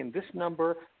okay in this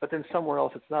number, but then somewhere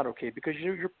else it's not okay, because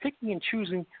you're picking and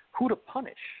choosing who to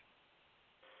punish.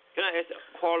 Can I ask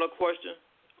Carl a question?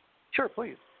 Sure,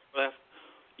 please.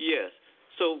 Yes.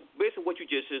 So based on what you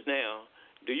just said now,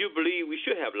 do you believe we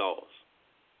should have laws?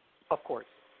 Of course.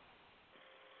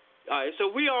 All right, so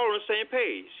we are on the same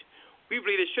page. We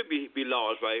believe there should be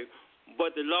laws, right?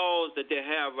 But the laws that they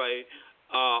have, right,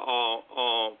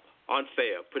 are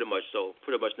unfair, pretty much so,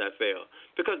 pretty much not fair.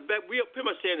 Because we are pretty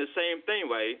much saying the same thing,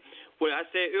 right? What I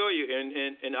said earlier,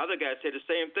 and the other guy said the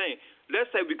same thing. Let's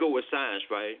say we go with science,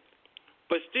 right?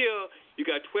 But still, you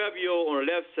got 12-year-old on the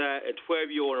left side and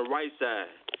 12-year-old on the right side.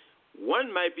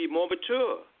 One might be more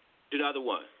mature than the other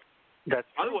one. That's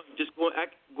other one just go to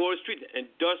the street and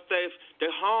does things that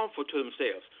are harmful to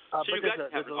themselves. So you got to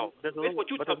have laws. That's what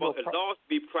you talk about. Laws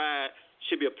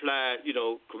should be applied,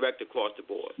 correct across the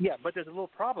board. Yeah, but there's a little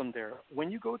problem there. When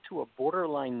you go to a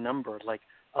borderline number like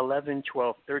 11,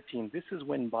 12, 13, this is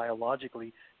when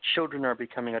biologically children are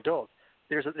becoming adults.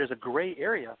 There's a gray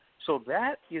area. So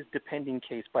that is depending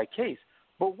case by case.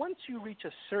 But once you reach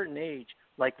a certain age,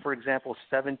 like, for example,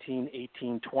 17,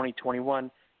 18, 20, 21,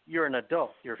 you're an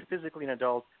adult. You're physically an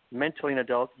adult, mentally an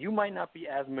adult. You might not be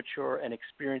as mature and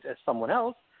experienced as someone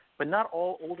else, but not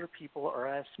all older people are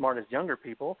as smart as younger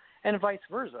people, and vice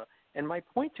versa. And my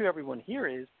point to everyone here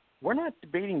is we're not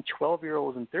debating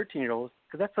 12-year-olds and 13-year-olds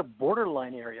because that's a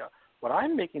borderline area. What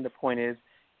I'm making the point is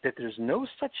that there's no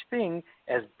such thing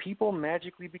as people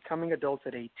magically becoming adults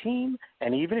at 18,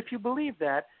 and even if you believe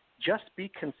that, just be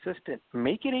consistent.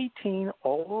 Make it 18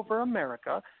 all over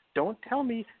America. Don't tell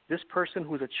me this person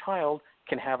who's a child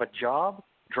can have a job,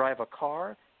 drive a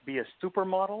car, be a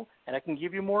supermodel, and I can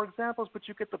give you more examples, but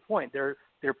you get the point. They're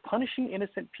punishing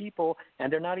innocent people,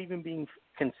 and they're not even being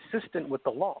consistent with the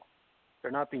law.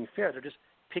 They're not being fair. They're just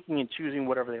picking and choosing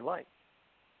whatever they like.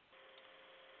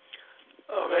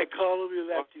 All right, caller, we'd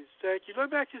like to thank you. Let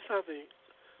me ask you something.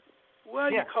 Where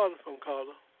are you calling from,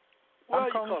 caller?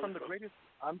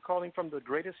 I'm calling from the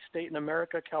greatest state in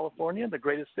America, California, the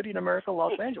greatest city in America,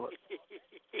 Los Angeles.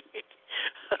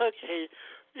 Okay.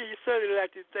 You certainly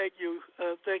like to thank you.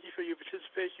 Thank you for your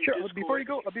participation. Sure. Before you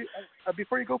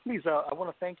go, please, I want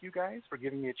to thank you guys for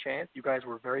giving me a chance. You guys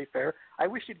were very fair. I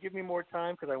wish you'd give me more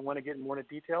time because I want to get more into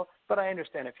detail, but I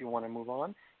understand if you want to move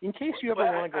on. In case you ever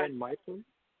want to go in my place.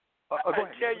 Go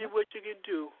ahead. Tell you what you can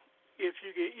do. If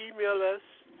you can email us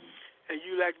and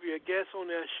you'd like to be a guest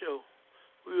on our show,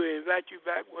 we will invite you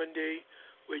back one day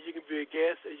where you can be a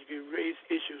guest and you can raise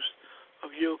issues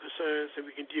of your concerns and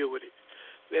we can deal with it.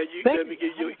 Let me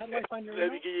give you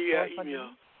your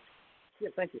email. Yeah,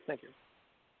 thank you.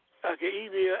 Okay,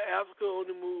 email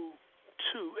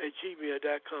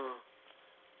AfricaOnTheMove2@gmail.com.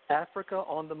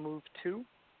 AfricaOnTheMove2?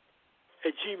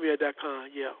 @gmail.com,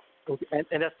 yeah. Okay,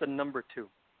 and that's the number 2.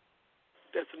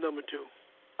 That's the number 2.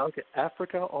 Okay,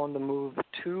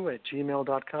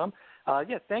 AfricaOnTheMove2@gmail.com.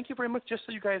 Yeah, thank you very much. Just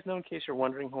so you guys know, in case you're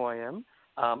wondering who I am,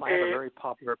 I have a very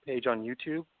popular page on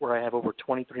YouTube where I have over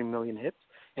 23 million hits.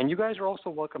 And you guys are also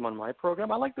welcome on my program.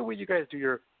 I like the way you guys do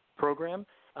your program.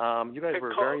 You guys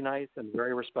were very nice and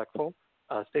very respectful.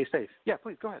 Stay safe. Yeah,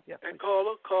 please, go ahead. Yeah. And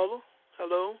caller,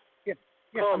 hello? Yeah,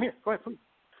 I'm here. Go ahead,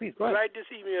 please. Go ahead. Write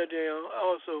this email down.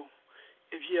 Also,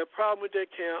 if you have a problem with that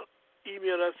account,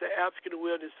 email us at African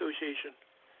Awareness Association.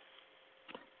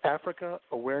 Africa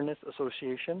Awareness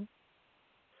Association?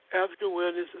 African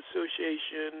Awareness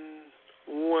Association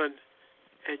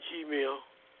 1@gmail.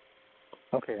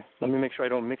 Okay, let me make sure I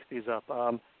don't mix these up.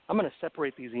 I'm going to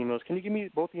separate these emails. Can you give me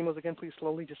both emails again, please,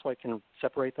 slowly, just so I can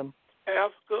separate them?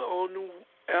 Africa on the Move.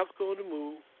 Africa on the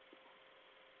Move.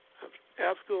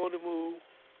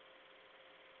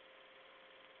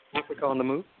 Africa on the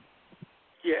Move?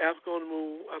 Yeah, Africa on the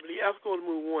Move. I believe Africa on the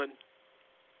Move 1.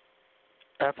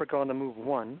 Africa on the Move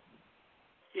 1?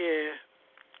 Yeah.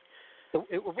 So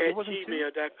it wasn't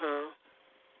gmail.com.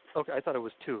 Okay, I thought it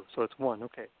was 2, so it's 1.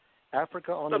 Okay.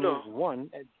 Africa on the Move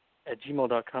 1 at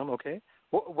gmail.com. Okay.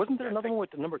 Wasn't there another one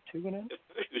with the number 2 in it?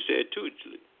 You said 2.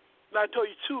 I told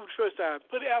you 2 the first time.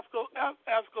 Put Africa on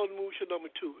the Move show number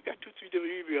 2. We got 2, 3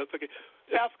 different emails. Okay.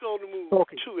 Africa on the Move 2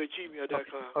 at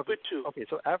gmail.com. Okay. Put 2. Okay,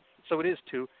 so it is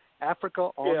 2.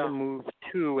 Africa on the Move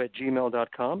 2 at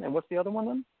gmail.com. And what's the other one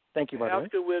then? Thank you, by the way.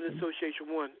 African Awareness Association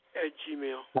 1 at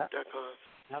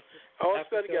gmail.com. All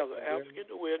spelled together. African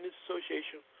Awareness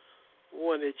Association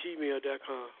 1 at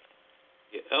gmail.com.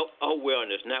 Yeah,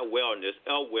 awareness, not wellness.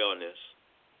 Wellness.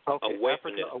 Okay,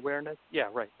 Africa Awareness. Yeah,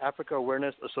 right. Africa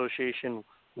Awareness Association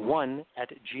 1 at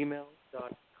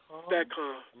gmail.com.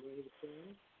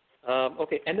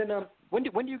 Okay, and then when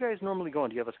do you guys normally go on?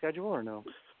 Do you have a schedule or no?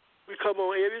 We come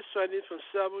on every Sunday from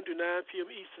 7 to 9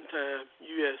 p.m. Eastern Time,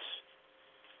 U.S.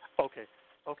 Okay.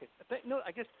 No,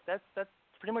 I guess that's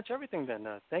pretty much everything then.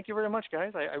 Thank you very much,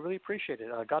 guys. I really appreciate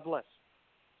it. God bless.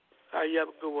 You have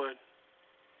a good one.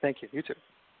 Thank you. You too.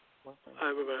 All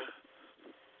right, bye-bye.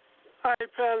 All right,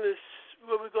 panelists,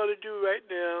 what we're going to do right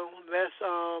now,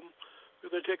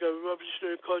 we're going to take a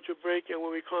revolutionary cultural break, and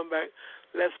when we come back,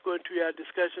 let's go into our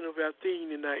discussion of our theme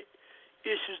tonight,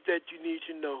 issues that you need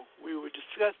to know. We will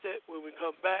discuss that when we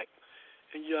come back,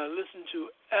 and you are listening to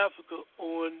Africa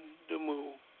on the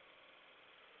Move.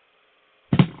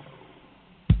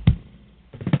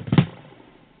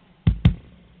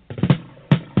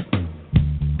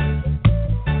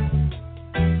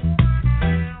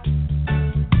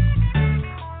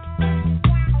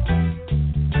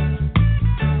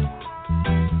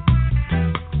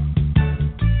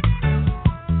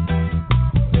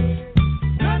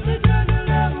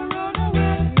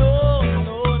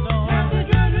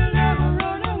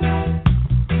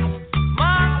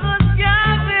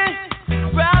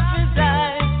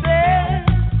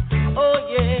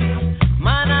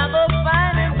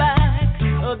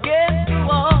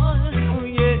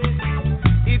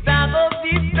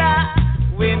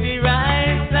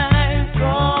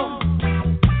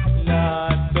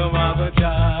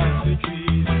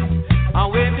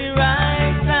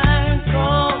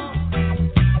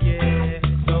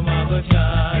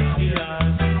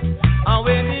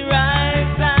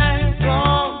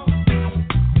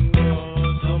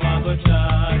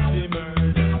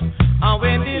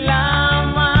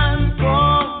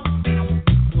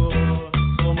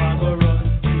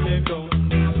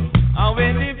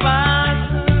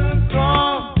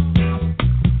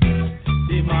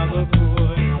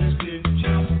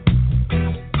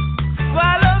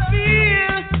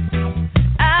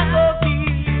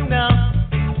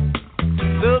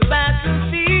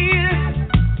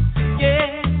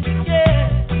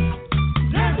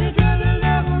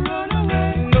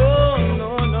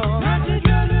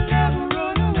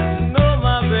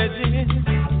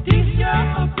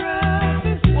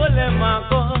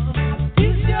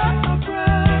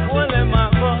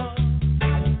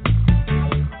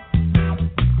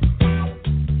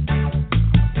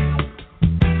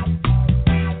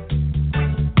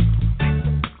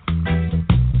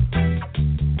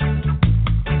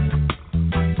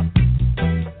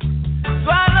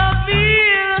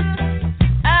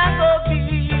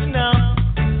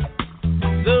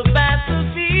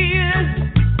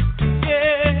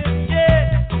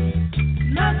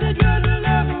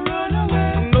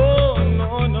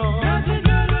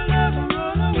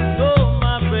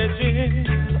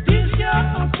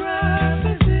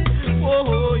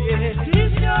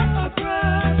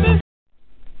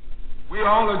 We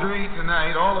all agreed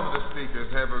tonight, all of the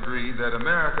speakers have agreed that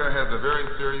America has a very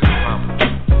serious problem.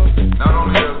 Not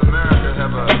only does America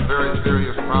have a very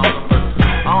serious problem, but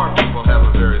our people have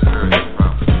a very serious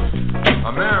problem.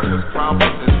 America's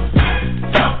problem is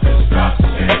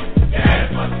self-destruction. Yeah,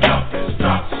 it's my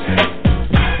self-destruction.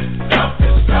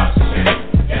 Self-destruction.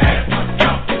 Yeah, it's my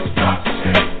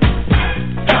self-destruction.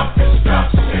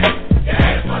 Self-destruction.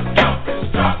 Yeah, it's my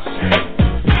self-destruction.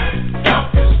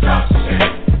 Self-destruction.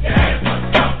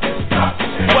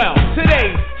 Well,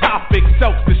 today's topic,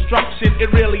 self-destruction. It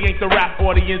really ain't the rap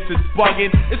audience is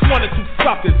bugging. It's one or two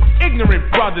suckers,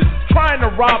 ignorant brothers, trying to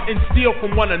rob and steal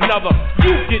from one another.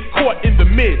 You get caught in the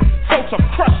mid. So to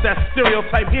crush that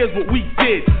stereotype, here's what we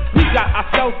did. We got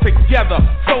ourselves together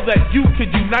so that you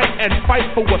could unite and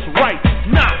fight for what's right.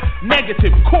 Not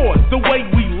negative cause. The way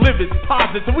we live is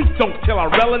positive. We don't kill our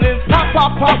relatives. Pop,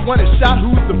 pop, pop, when it's shot,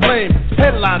 who's to blame?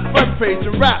 Headlines, front page,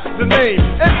 and rap, the name.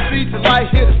 MC Delight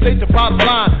here to state the bottom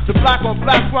line. The black on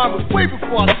black crime was way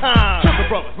before our time. Took a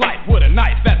brother's life with a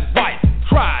knife, that's his wife.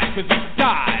 Cried cause he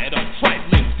died of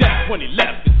trifling death when he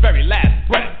left his very last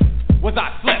breath. Was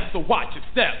I slept, so watch your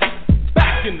steps.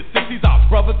 Back in the 60s, our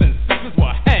brothers and sisters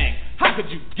were hanged. How could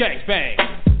you gangbang?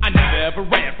 I never ever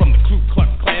ran from the Ku Klux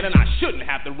Klan, and I shouldn't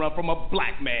have to run from a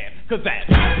black man, cause that's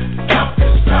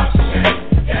self-destruction.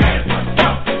 Yeah, it's my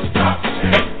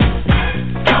self-destruction.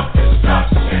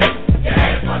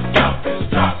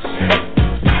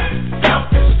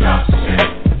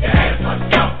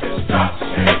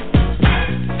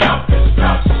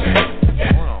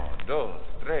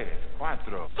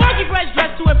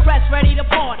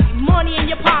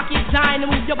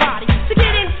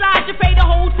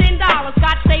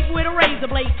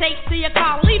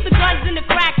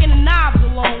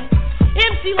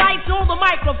 See lights on the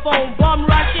microphone, bum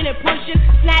rushing and pushing,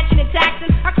 snatching and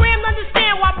taxing. I crammed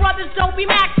understand why brothers don't be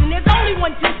maxing. There's only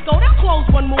one disco, they'll close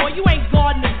one more. You ain't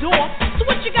guarding the door, so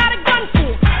what you got a gun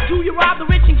for? Do you rob the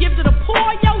rich and give to the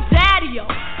poor? Yo, daddy-o.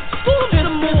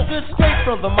 This straight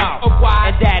from the mouth of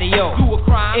why and daddy-o. Do a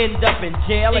crime, end up in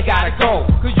jail and gotta go.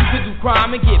 Cause you could do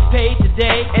crime and get paid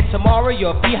today, and tomorrow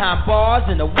you're behind bars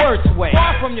in the worst way.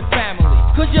 Far from your family,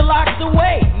 cause you're locked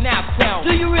away. Now tell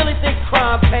me, do you really think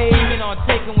crime pays? Aiming on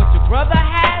taking what your brother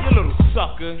had? You little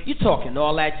sucker, you talking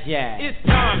all that jazz. It's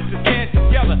time to stand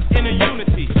together in a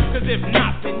unity. Cause if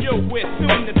not, then we're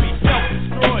soon to be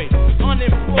self-destroyed,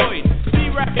 unemployed.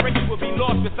 C-rap will be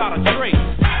lost without a trace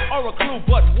or a clue,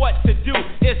 but what to do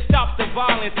is stop the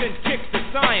violence and kick the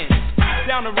science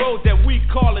down the road that we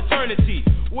call eternity,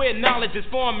 where knowledge is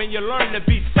formed and you learn to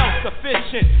be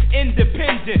self-sufficient,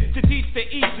 independent. To teach the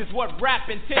each is what rap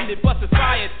intended, but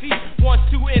society wants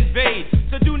to invade.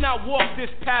 So do not walk this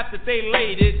path that they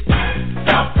laid. It's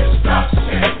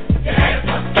self-destruction. Your head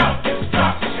for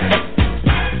self-destruction.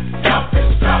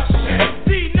 Self-destruction.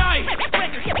 D-Night,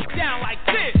 break it down like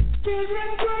this.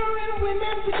 Children growing,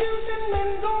 women producing,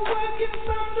 men don't work in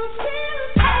some to steal.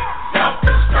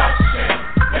 Self-destruction.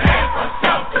 Your head for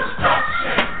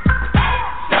self-destruction.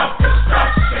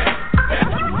 Self-destruction.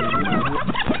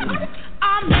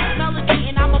 I'm Miss Melody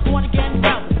and I'm a born-again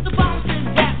rebel. The bounce in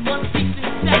rap must be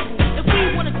successful. If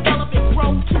we want to develop and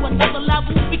grow to another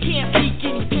level, we can't be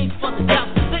guinea pigs for the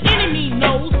devil. The enemy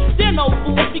knows they're no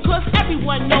fools because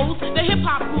everyone knows the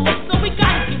hip-hop rules. So we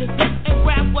gotta get a grip and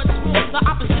grab what's wrong. The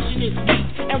opposition is weak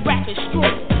and rap is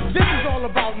strong. This is all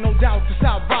about, no doubt, to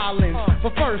stop violence.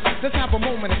 But first, let's have a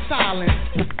moment of silence.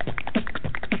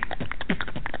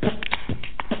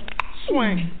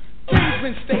 Swing. Things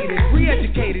been stated,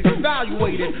 re-educated,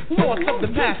 evaluated. Thoughts of the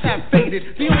past have faded.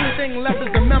 The only thing left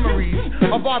is the memories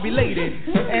of our belated.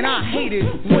 And I hate it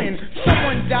when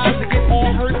someone dies to get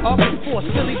all hurt up for a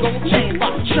silly gold chain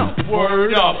by chump.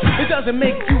 Word up. It doesn't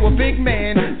make you a big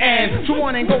man. And you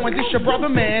ain't go and dish your brother,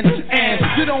 man. And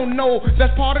you don't know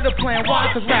that's part of the plan.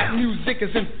 Why? Cause rap music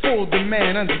is in full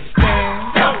demand.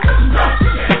 Understand?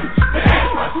 Self-destruction.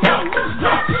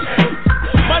 Self-destruction.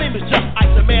 My name is Just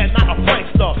Ice, a man, not a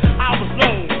prankster. I was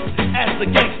known as the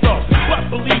gangster, but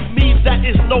believe me, that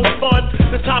is no fun.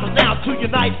 The time is now to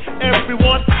unite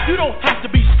everyone. You don't have to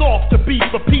be soft to be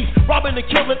for peace. Robbing and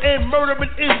killing and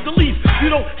murdering is the least. You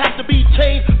don't have to be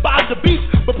chained by the beast,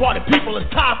 but party people,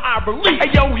 it's time I release.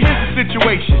 Hey yo, here's the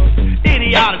situation.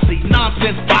 Idiocy,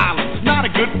 nonsense, violence, not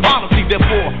a good policy.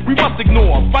 Therefore, we must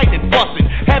ignore fighting and fussing.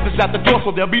 Heaven's at the door,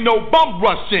 so there'll be no bum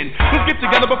rushing. Let's get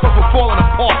together because we're falling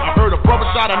apart. I heard a brother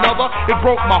shot another, it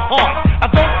broke my heart. I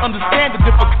don't understand the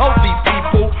difficulty,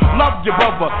 people. Love your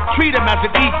brother, treat him as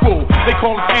an equal. They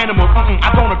call us animals,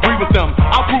 I don't agree with them.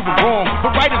 I'll prove it wrong,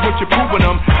 but right is what you're proving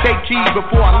them. Take heed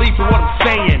before I leave to what I'm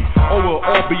saying, or we'll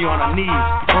all be on our knees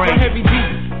praying. So heavy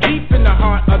deep in the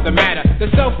heart of the matter.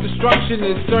 The self-destruction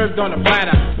is served on a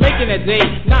platter, making a day,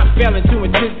 not failing to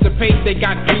anticipate. They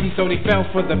got greedy, so they fell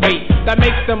for the bait. That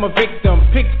makes them a victim,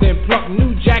 picked and plucked.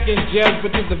 New jack in jail,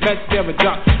 but to the vets they're a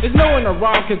duck. There's no one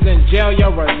around, cause in jail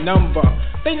you're a number.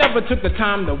 They never took the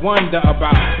time to wonder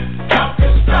about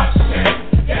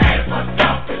self-destruction. Yeah, for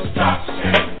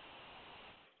self-destruction.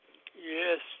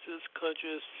 Yes, this country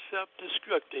is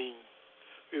self-destructing.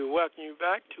 We welcome you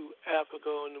back to Africa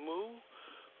on the Move.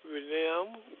 We will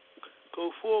now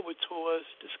go forward towards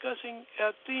discussing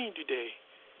our theme today,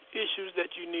 issues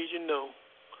that you need to know.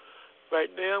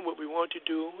 Right now, what we want to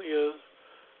do is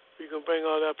we can bring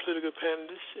all our political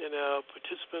panelists and our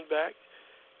participants back.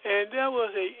 And there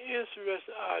was an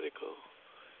interesting article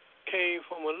came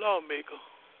from a lawmaker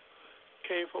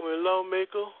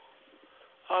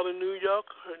out of New York.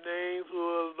 Her name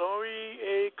was Lori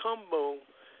A. Cumbo.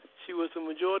 She was the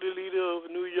majority leader of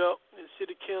New York and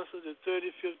City Council, the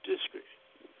 35th District.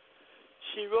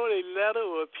 She wrote a letter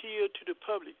of appeal to the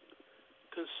public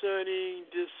concerning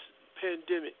this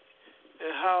pandemic and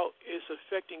how it's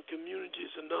affecting communities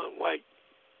of non-white.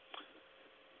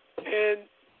 And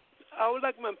I would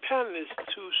like my panelists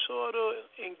to sort of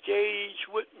engage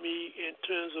with me in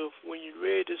terms of when you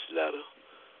read this letter,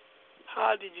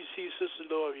 how did you see Sister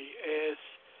Lori as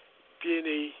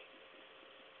being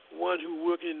one who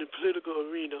worked in the political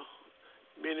arena,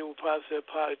 many would probably say a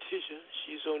politician,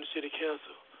 she's on the city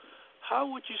council. How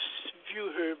would you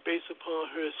view her based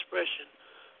upon her expression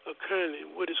of currently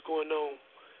what is going on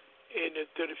in the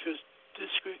 35th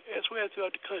District as well as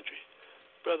throughout the country?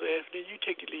 Brother Anthony, you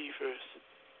take the lead first.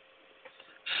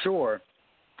 Sure.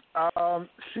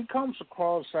 She comes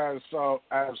across as a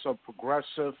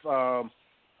progressive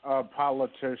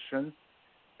politician,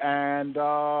 And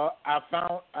I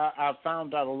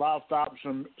found that a lot of the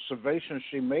observations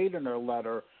she made in her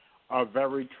letter are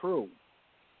very true.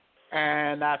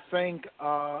 And I think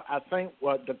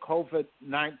what the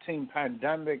COVID-19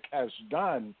 pandemic has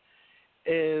done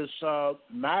is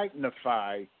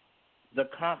magnify the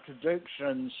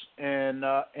contradictions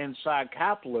inside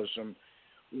capitalism,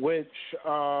 which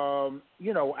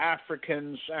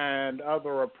Africans and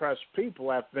other oppressed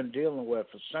people have been dealing with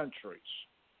for centuries,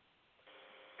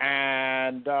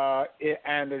 and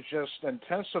it's just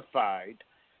intensified,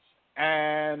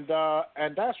 and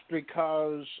that's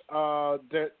because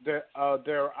there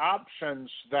are options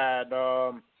that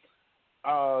a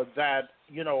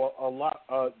lot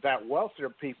that wealthier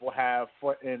people have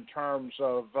in terms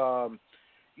of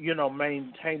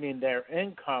maintaining their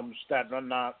incomes that are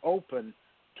not open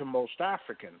to most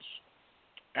Africans.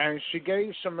 And she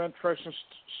gave some interesting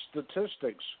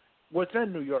statistics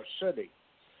within New York City.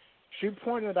 She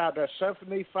pointed out that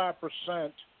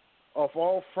 75% of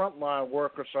all frontline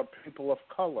workers are people of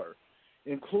color,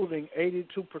 including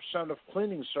 82% of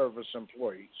cleaning service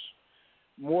employees.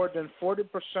 More than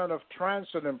 40% of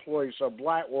transit employees are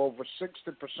black, while over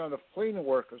 60% of cleaning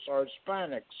workers are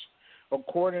Hispanics,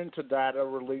 according to data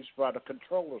released by the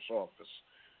Comptroller's Office.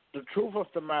 The truth of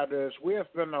the matter is we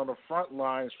have been on the front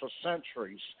lines for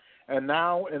centuries, and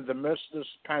now in the midst of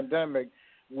this pandemic,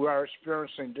 we are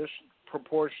experiencing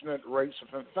disproportionate rates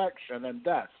of infection and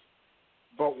death.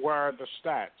 But where are the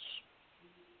stats?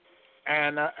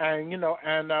 And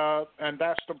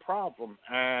that's the problem.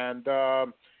 And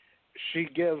she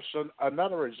gives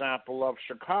another example of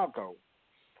Chicago,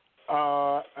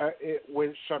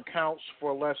 which accounts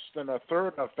for less than a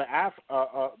third of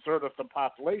the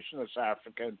population is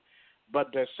African,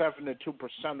 but there's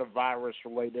 72% of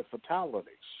virus-related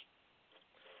fatalities.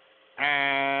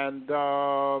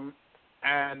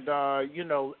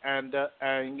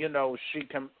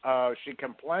 She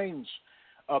complains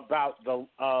about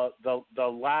the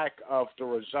lack of the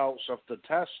results of the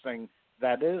testing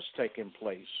that is taking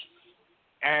place,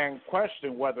 and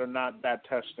question whether or not that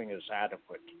testing is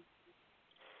adequate.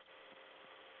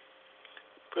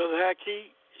 Brother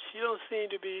Haki, she don't seem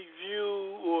to be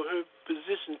viewed, or her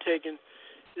position taken,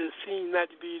 it seems not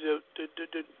to be the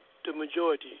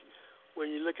majority when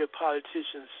you look at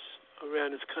politicians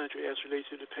around this country as relates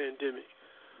to the pandemic,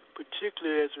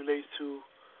 particularly as relates to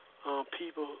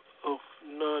people of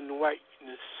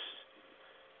non-whiteness.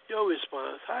 Your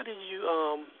response? How did you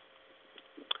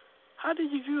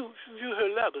view her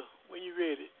letter when you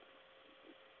read it?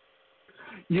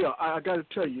 Yeah, I got to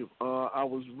tell you, I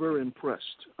was very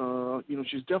impressed.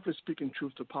 She's definitely speaking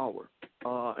truth to power,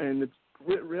 and the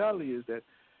reality is that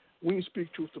when you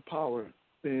speak truth to power,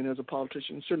 then as a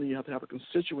politician, certainly you have to have a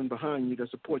constituent behind you that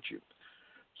supports you.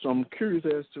 So I'm curious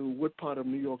as to what part of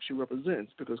New York she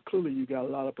represents, because clearly you got a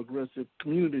lot of progressive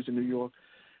communities in New York,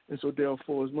 and so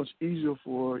therefore it's much easier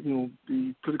for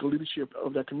the political leadership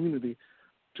of that community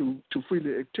to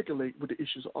freely articulate what the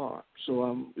issues are.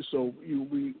 So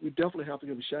we definitely have to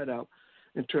give a shout out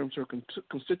in terms of her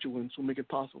constituents who make it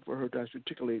possible for her to actually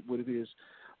articulate what it is,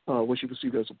 what she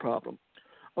perceives as a problem.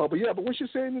 But what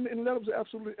she's saying in the letter was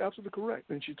absolutely correct.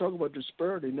 And she talked about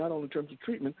disparity, not only in terms of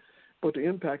treatment, but the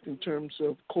impact in terms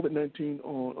of COVID-19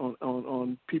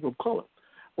 on people of color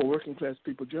or working class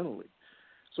people generally.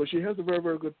 So she has a very,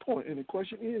 very good point. And the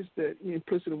question is that,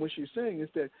 implicit in what she's saying is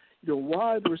that,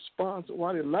 why the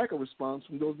lack of response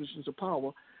from those positions of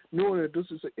power, knowing that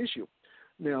this is an issue.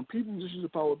 Now, people in positions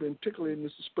of power have been particularly in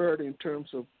this disparity in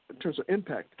terms of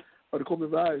impact of the COVID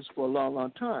virus for a long,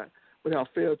 long time, but have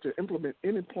failed to implement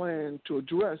any plan to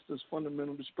address this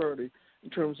fundamental disparity in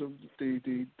terms of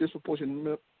the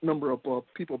disproportionate number of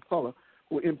people of color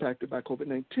who are impacted by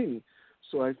COVID-19.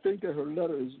 So I think that her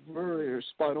letter is very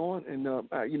spot on. And,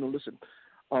 listen,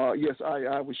 yes,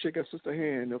 I would shake her sister's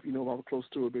hand if, I was close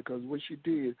to her, because what she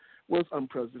did was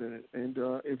unprecedented. And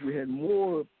if we had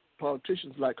more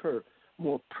politicians like her,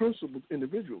 more principled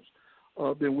individuals,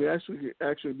 then we actually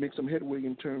make some headway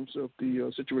in terms of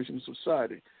the situation in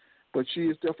society. But she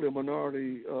is definitely a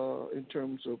minority in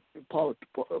terms of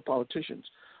politicians,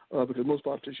 because most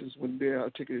politicians, when they're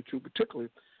articulated to,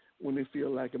 particularly when they feel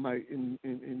like it might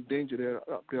endanger their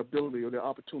ability or their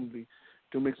opportunity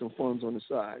to make some funds on the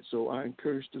side. So I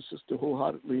encourage the sister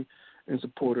wholeheartedly and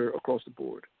support her across the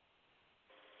board.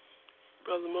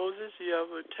 Brother Moses, you have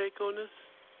a take on this?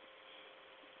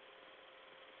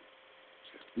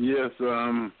 Yes,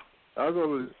 I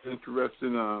was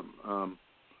interested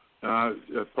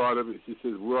as part of it. She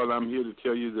says, "Well, I'm here to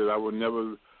tell you that I will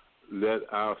never let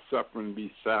our suffering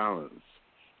be silenced.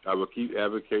 I will keep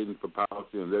advocating for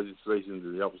policy and legislation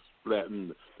that helps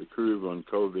flatten the curve on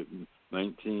COVID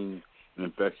COVID-19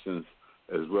 infections,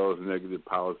 as well as negative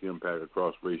policy impact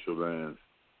across racial lines.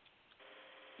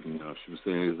 You know, she was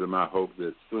saying, "It is my hope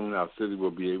that soon our city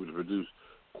will be able to produce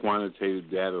quantitative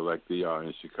data like they are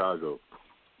in Chicago."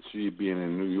 She being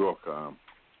in New York,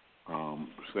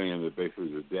 saying that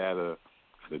basically the data,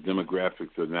 the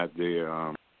demographics are not there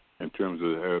in terms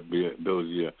of her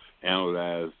ability to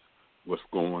analyze what's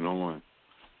going on.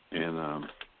 And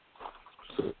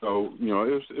so you know,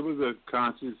 it was a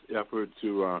conscious effort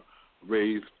to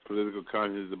raise political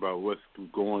consciousness about what's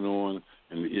going on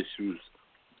and the issues,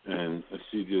 and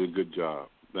she did a good job.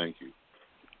 Thank you.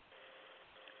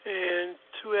 And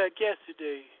to our guest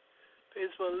today,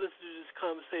 based on listening to this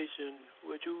conversation,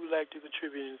 would you like to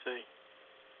contribute anything?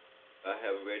 I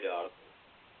have read the article.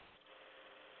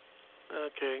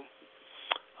 Okay.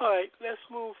 All right, let's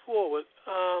move forward.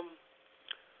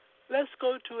 Let's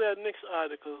go to our next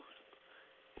article,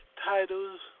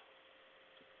 titled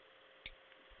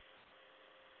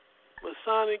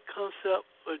Masonic Concept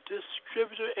of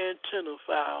Distributor Antenna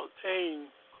File Aimed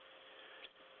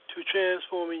to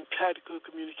Transforming Tactical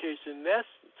Communication. That's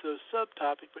the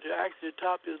subtopic, but actually the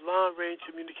topic is long-range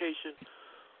communication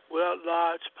without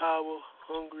large,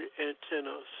 power-hungry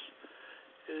antennas.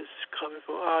 It's coming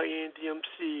from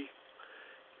RNDMC.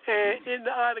 And in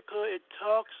the article, it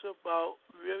talks about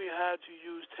really how to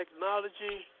use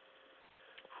technology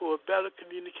for better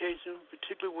communication,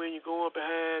 particularly when you're going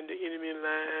behind the enemy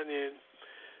line and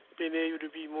being able to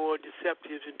be more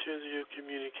deceptive in terms of your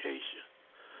communication.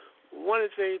 One of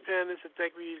the things, panelists, I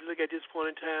think we look at this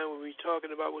point in time when we're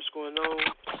talking about what's going on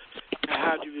and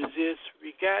how to resist,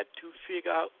 we got to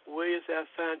figure out where is our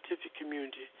scientific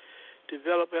community,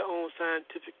 develop our own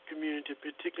scientific community,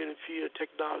 particularly in the field of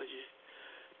technology,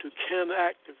 to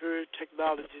counteract the very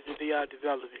technologies that they are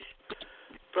developing.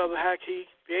 Brother Haki,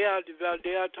 they are talking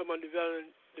about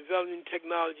developing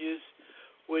technologies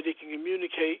where they can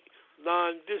communicate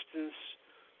long distance,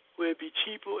 where it be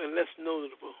cheaper and less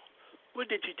noticeable. What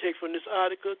did you take from this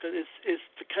article? Because it's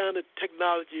the kind of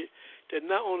technology that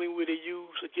not only will they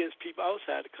use against people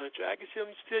outside the country, I can see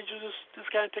them still use this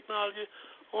kind of technology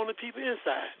on the people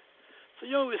inside. So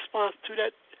your response to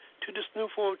that, to this new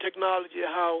form of technology,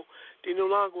 how they no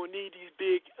longer need these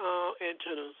big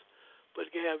antennas, but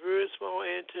they can have very small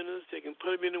antennas. They can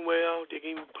put them in the well. They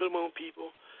can even put them on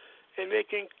people, and they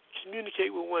can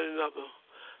communicate with one another.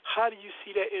 How do you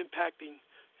see that impacting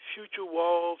future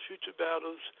wars, future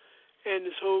battles, and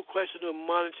this whole question of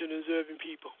monitoring and observing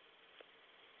people?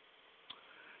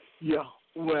 Yeah,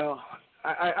 well,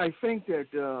 I think that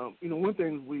one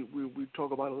thing we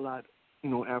talk about a lot,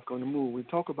 Africa on the Move, we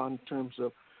talk about in terms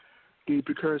of the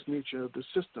precarious nature of the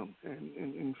system, and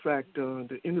in fact,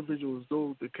 the individuals,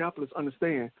 though the capitalists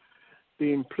understand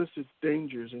the implicit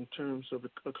dangers in terms of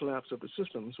the collapse of the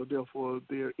system, so therefore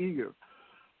they're eager,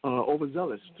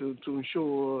 overzealous to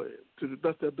ensure to the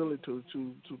best of their ability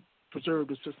to preserve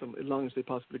the system as long as they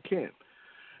possibly can.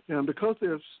 Now, because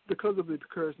of the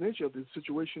precarious nature of the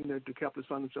situation that the capitalists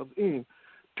find themselves in,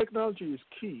 technology is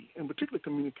key, and particularly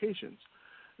communications.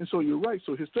 And so you're right.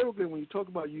 So historically, when you talk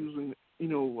about using,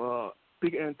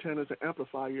 big antennas and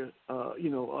amplifiers,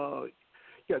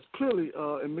 yes, clearly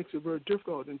it makes it very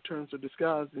difficult in terms of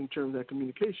disguise, in terms of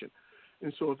communication.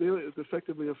 And so if there is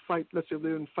effectively a fight, let's say if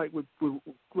they're in a fight with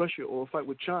Russia or a fight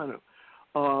with China,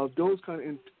 those kind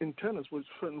of antennas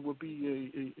would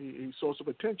be a source of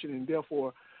attention and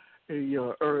therefore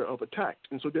a area of attack.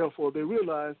 And so therefore they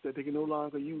realized that they can no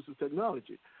longer use the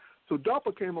technology. So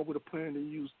DARPA came up with a plan to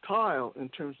use tile in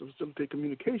terms of facilitate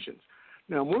communications.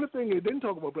 Now, one of the things they didn't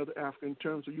talk about, Brother Africa, in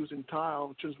terms of using tile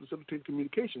in terms of facilitating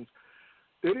communications,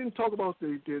 they didn't talk about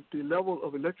the level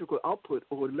of electrical output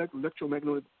or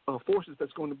electromagnetic forces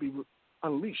that's going to be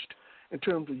unleashed in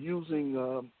terms of using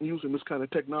this kind of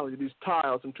technology, these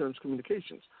tiles in terms of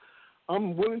communications.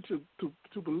 I'm willing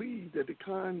to believe that the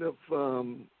kind of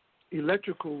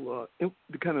electrical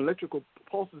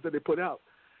pulses that they put out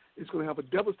is going to have a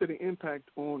devastating impact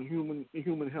on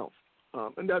human health,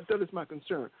 and that is my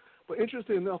concern. But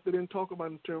interestingly enough, they didn't talk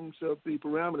about in terms of the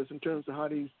parameters, in terms of how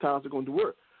these tiles are going to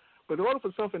work. But in order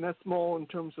for something that small, in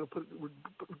terms of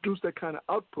reduce that kind of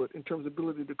output, in terms of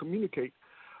ability to communicate,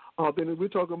 then we're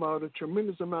talking about a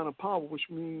tremendous amount of power, which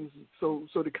means so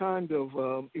the kind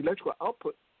of electrical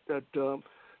output that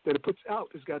it puts out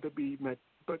has got to be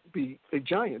a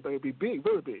giant, but it'd be big,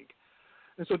 very big.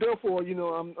 And so therefore,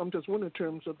 I'm just wondering in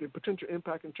terms of the potential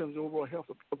impact in terms of overall health,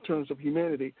 in terms of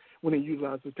humanity when they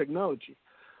utilize the technology.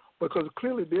 Because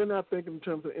clearly they're not thinking in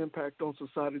terms of impact on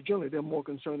society generally. They're more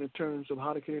concerned in terms of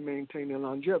how they can maintain their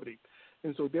longevity.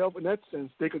 And so therefore, in that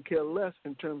sense, they could care less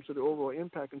in terms of the overall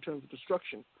impact in terms of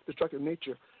destructive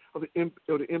nature of the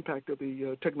impact of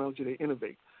the technology they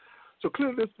innovate. So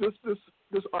clearly,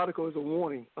 this article is a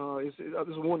warning. It's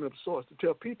a warning of sorts to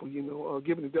tell people,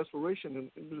 given the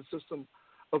desperation in the system,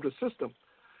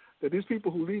 that these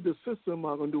people who lead the system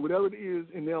are going to do whatever it is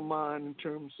in their mind in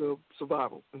terms of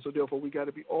survival. And so therefore, we got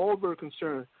to be all very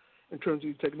concerned in terms of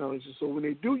these technologies. So when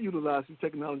they do utilize these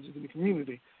technologies in the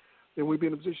community, then we'll be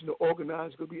in a position to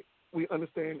organize because we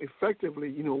understand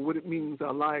effectively, what it means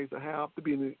our lives have to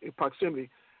be in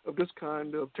proximity of this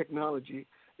kind of technology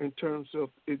in terms of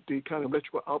the kind of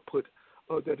electrical output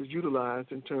that is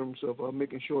utilized in terms of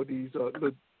making sure these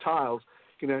the tiles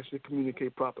can actually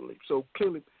communicate properly. So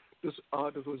clearly, this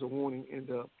article is a warning, and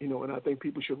and I think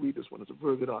people should read this one. It's a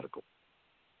very good article.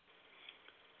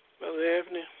 Brother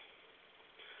Anthony,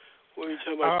 when we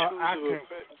talk about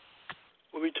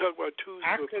tools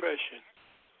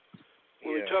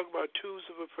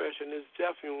of oppression, there's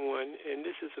definitely one, and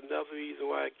this is another reason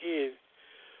why, again,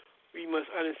 we must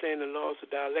understand the laws of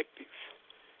dialectics.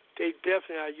 They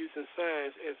definitely are using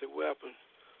science as a weapon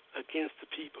against the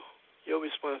people. Your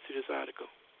response to this article?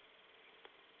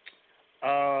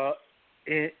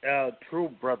 True,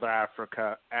 Brother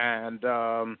Africa, and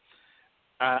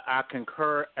I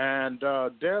concur. And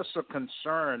there's a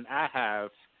concern I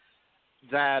have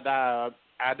that I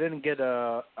didn't get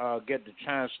the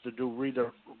chance to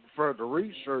do further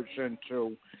research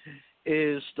into,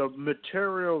 is the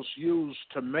materials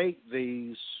used to make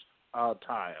these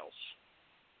tiles.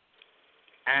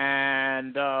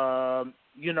 And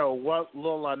what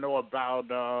little I know about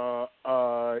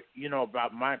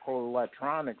about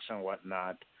microelectronics and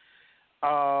whatnot,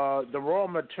 the raw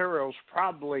materials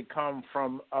probably come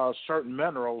from certain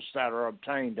minerals that are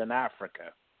obtained in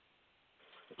Africa.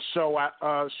 So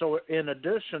in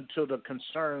addition to the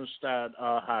concerns that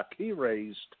Haki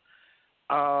raised,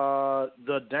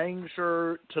 the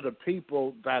danger to the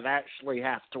people that actually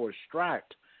have to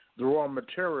extract the raw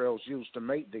materials used to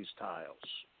make these tiles,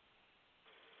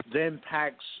 the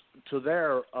impacts to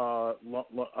their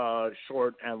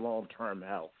short and long-term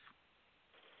health.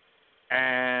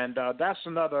 And that's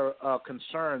another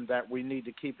concern that we need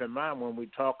to keep in mind when we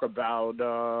talk about,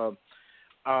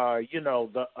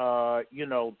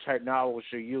 technology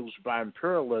used by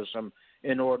imperialism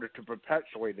in order to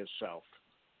perpetuate itself.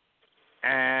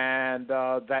 And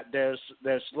that there's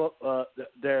a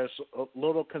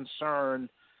little concern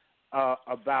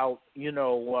about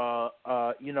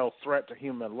threat to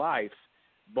human life,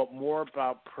 but more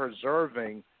about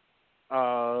preserving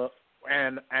and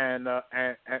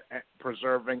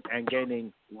preserving and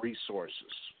gaining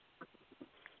resources.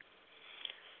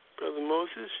 Brother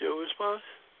Moses, your response?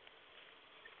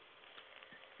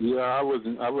 Yeah, I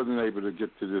wasn't able to get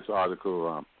to this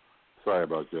article. Sorry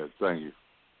about that. Thank you.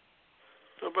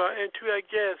 And to our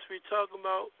guests, we talk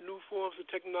about new forms of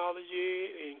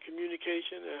technology and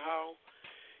communication and how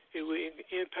it will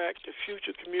impact the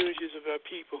future communities of our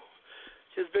people.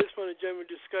 Just based on the general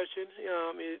discussion,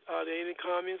 are there any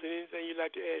comments and anything you'd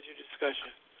like to add to the discussion?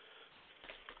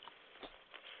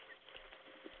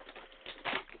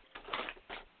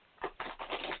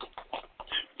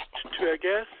 To our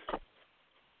guests?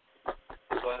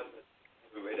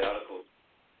 Read the article.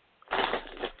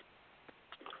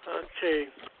 Okay.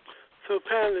 So,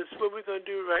 panelists, what we're going to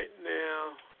do right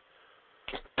now,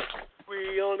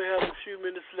 we only have a few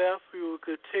minutes left. We will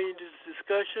continue this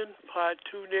discussion, part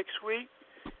 2 next week,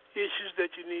 issues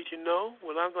that you need to know.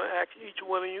 Well, I'm going to ask each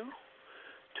one of you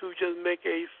to just make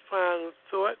a final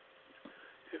thought,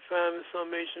 a final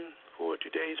summation for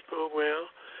today's program.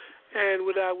 And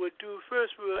what I would do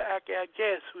first, we will ask our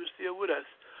guests who are still with us.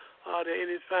 Are there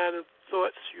any final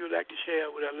thoughts you would like to share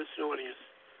with our listening audience?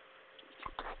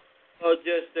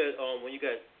 Just that when you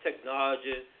got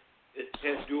technology, it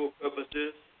has dual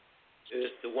purposes.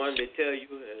 It's the one they tell you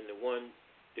and the one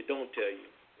they don't tell you.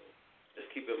 Just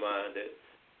keep in mind that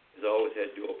it's always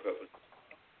had dual purpose.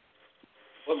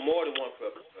 But more than one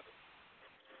purpose.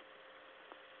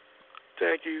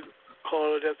 Thank you,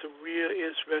 caller. That's a real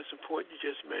interesting point you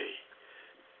just made.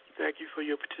 Thank you for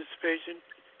your participation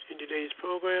in today's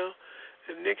program.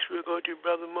 And next we'll go to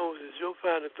Brother Moses. Your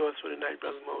final thoughts for the night,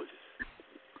 Brother Moses.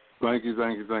 Thank you,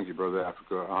 Brother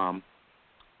Africa.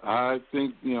 I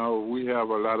think, we have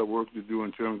a lot of work to do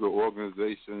in terms of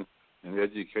organization and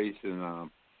education,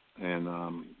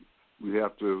 and we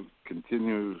have to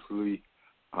continuously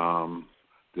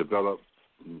develop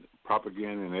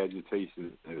propaganda and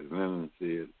agitation, as Lenin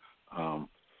said,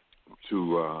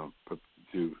 to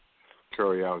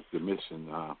carry out the mission.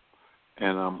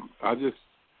 And I just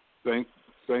thank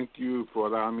you for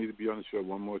allowing me to be on the show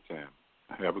one more time.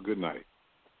 Have a good night.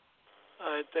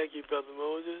 All right, thank you, Brother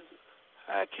Moses.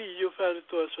 Keith, your final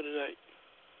thoughts for the night.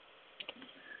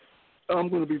 I'm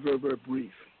going to be very, very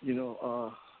brief.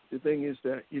 The thing is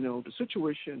that, the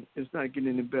situation is not getting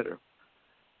any better.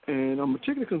 And I'm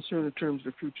particularly concerned in terms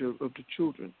of the future of the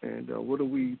children and what are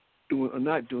we doing or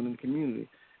not doing in the community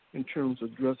in terms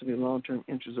of addressing the long-term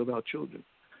interests of our children.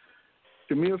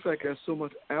 The mere fact there's so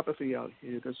much apathy out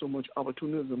here, there's so much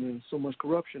opportunism and so much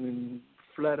corruption and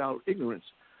flat-out ignorance.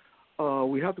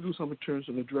 We have to do something in terms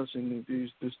of addressing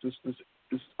this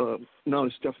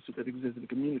knowledge deficit that exists in the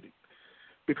community.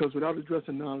 Because without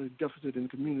addressing knowledge deficit in the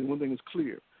community, one thing is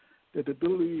clear, that the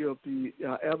ability of the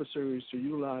adversaries to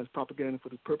utilize propaganda for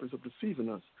the purpose of deceiving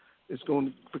us is going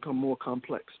to become more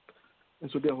complex. And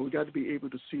so therefore, we've got to be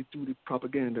able to see through the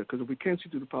propaganda, because if we can't see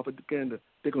through the propaganda,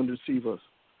 they're going to deceive us.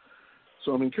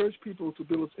 So I'm encouraging people to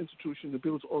build institutions, to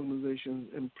build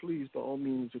organizations, and please, by all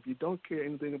means, if you don't care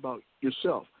anything about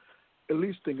yourself, at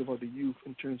least think about the youth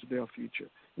in terms of their future.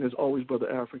 And as always, Brother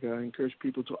Africa, I encourage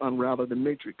people to unravel the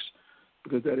matrix,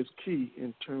 because that is key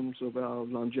in terms of our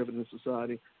longevity in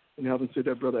society. And having said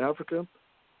that, Brother Africa,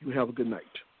 you have a good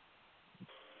night.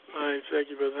 All right, thank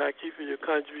you, Brother Haki, for your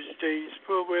contribution to today's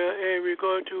program. And we're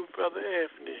going to Brother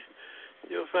Anthony.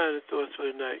 Your final thoughts for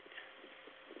tonight.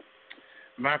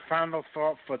 My final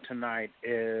thought for tonight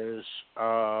is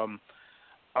the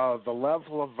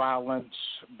level of violence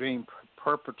being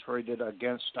perpetrated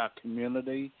against our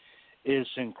community is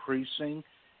increasing,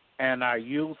 and our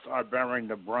youth are bearing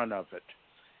the brunt of it.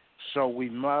 So we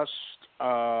must,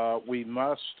 for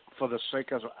the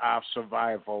sake of our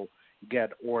survival,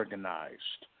 get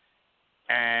organized.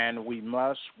 And we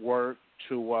must work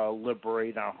to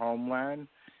liberate our homeland.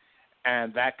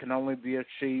 And that can only be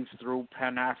achieved through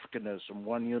Pan-Africanism,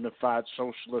 one unified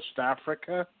socialist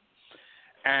Africa.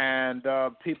 And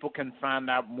people can find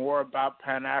out more about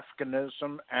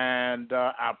Pan-Africanism and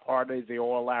our party, the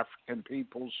All African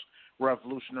People's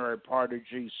Revolutionary Party,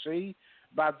 GC,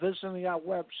 by visiting our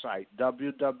website,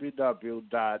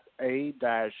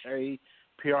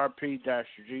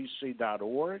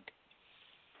 www.a-aprp-gc.org.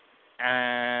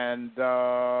 And,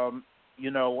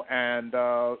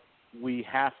 we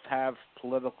have to have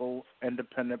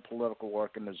independent political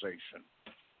organization.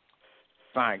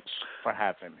 Thanks for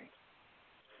having me.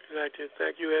 I'd like to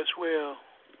thank you as well,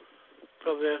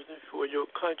 Brother Anthony, for your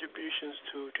contributions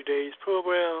to today's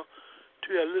program. To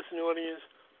our listening audience,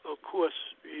 of course,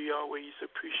 we always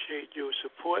appreciate your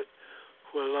support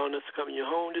for allowing us to come in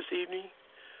your home this evening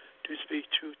to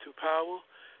speak truth to power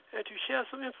and to share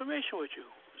some information with you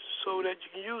so that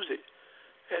you can use it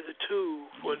as a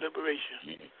tool for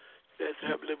liberation. That's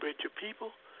to help liberate your people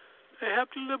and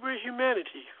help to liberate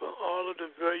humanity from all of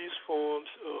the various forms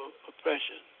of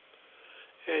oppression.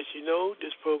 As you know,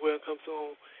 this program comes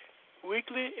on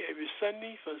weekly, every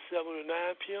Sunday from 7 to 9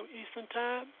 p.m. Eastern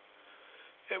Time.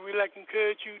 And we'd like to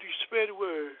encourage you to spread the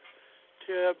word.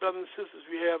 Tell our brothers and sisters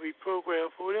we have a program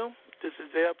for them. This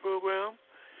is their program.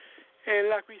 And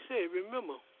like we said,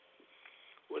 remember,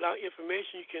 without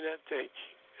information, you cannot think.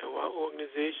 And without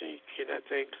organization, you cannot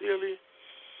think clearly.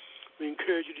 We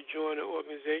encourage you to join an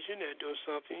organization that does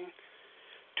something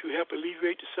to help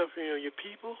alleviate the suffering of your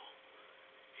people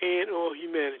and or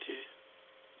humanity.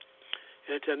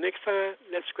 And until next time,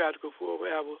 let's strive to go forward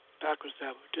ever, backwards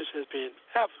ever. This has been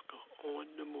Africa on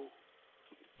the Move.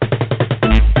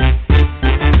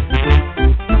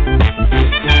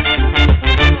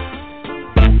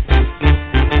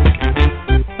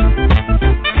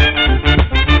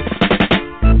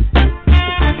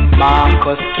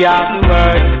 Marcus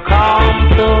Garvey come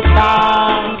to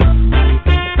town.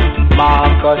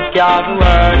 Marcus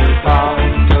Garvey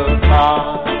come to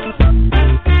town.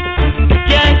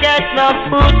 Can't get no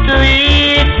food to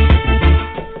eat.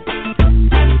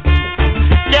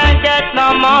 Can't get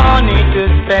no money to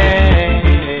spend.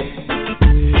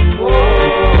 Oh,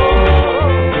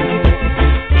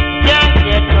 can't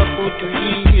get no food to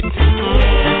eat.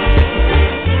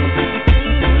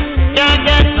 Can't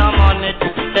get no money to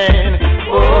spend.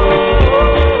 Oh,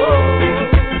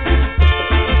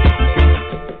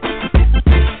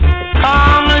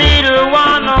 come little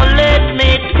one, oh, let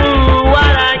me do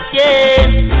what I can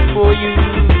for you,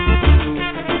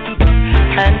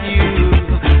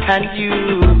 and you,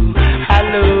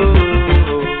 hello.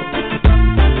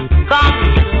 Come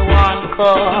little one,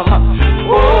 come.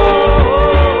 Oh,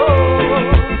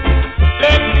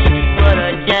 let me do what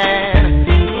I can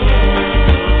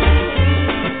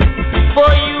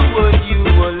for you.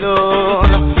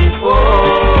 Alone. Oh,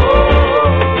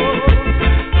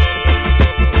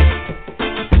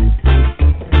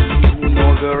 you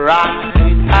know the right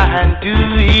hand to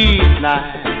his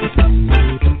life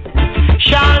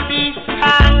shall be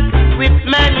found with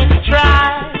many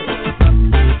strides,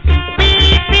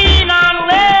 weeping and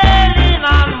wailing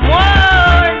and mourning.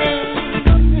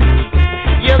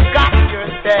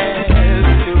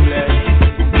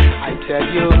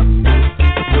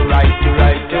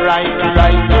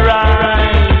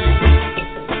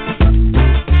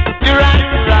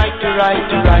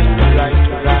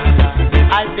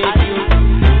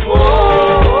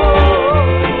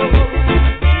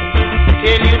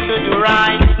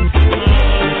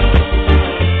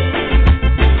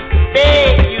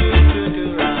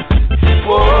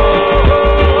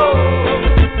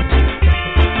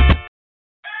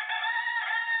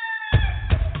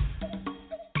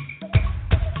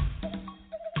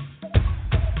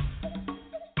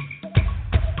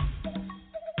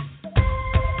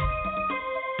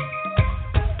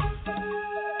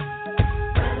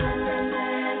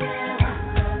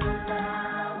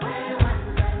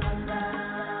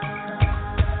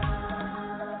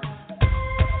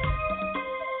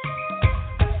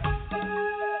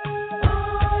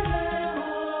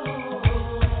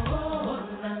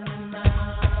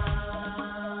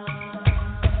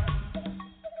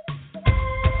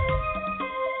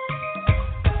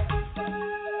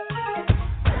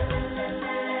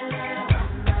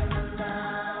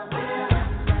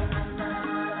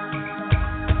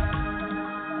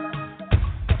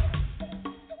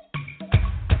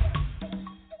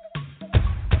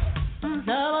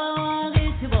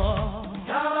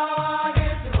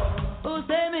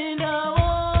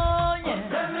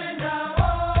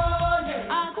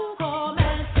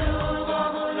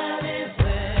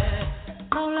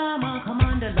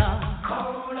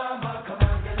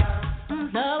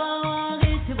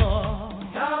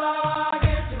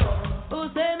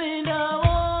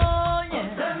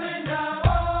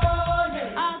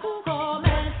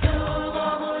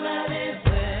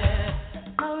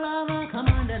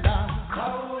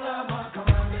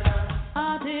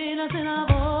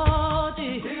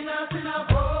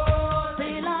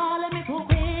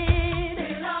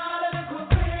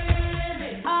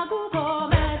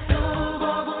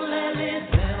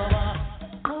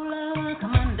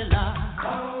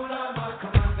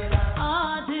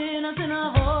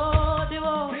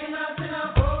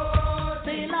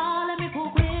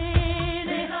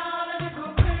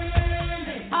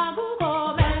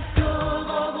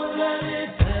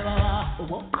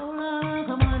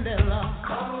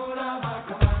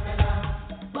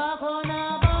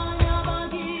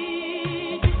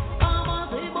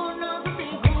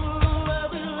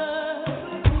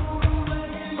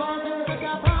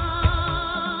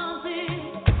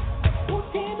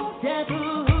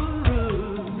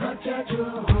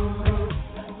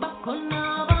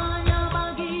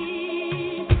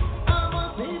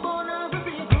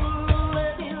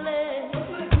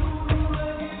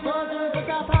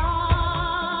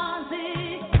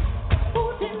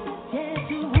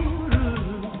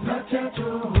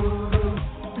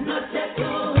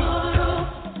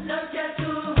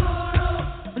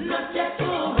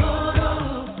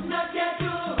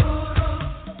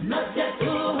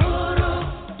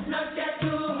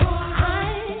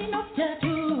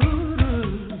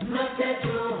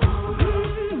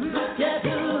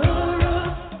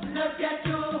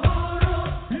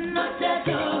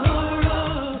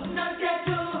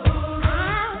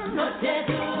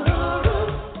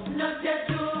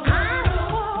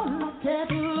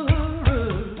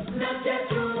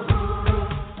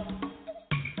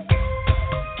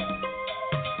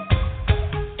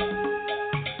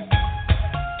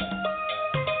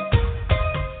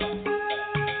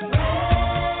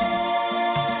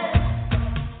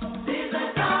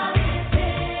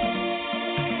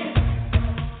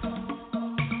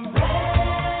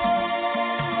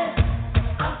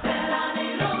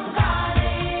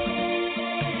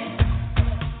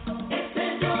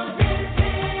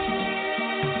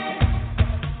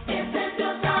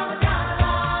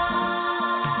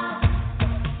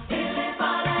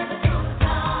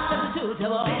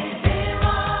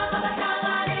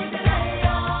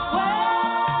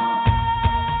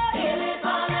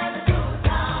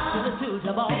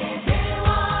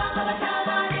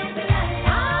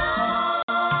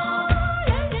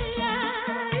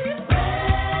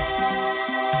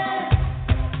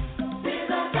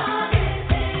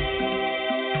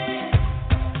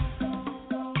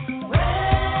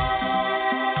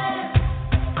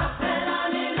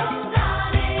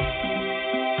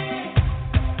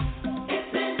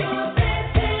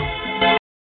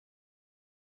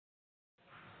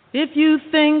 If you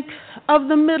think of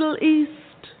the Middle East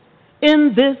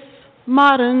in this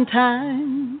modern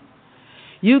time,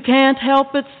 you can't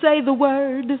help but say the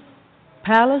word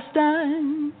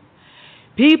Palestine.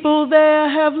 People there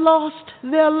have lost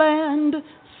their land,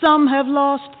 some have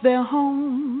lost their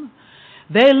home.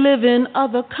 They live in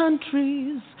other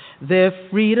countries, their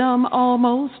freedom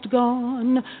almost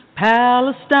gone.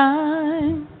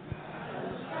 Palestine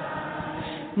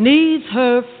needs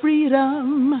her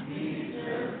freedom.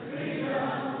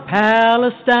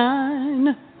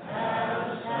 Palestine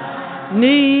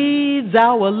needs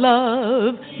our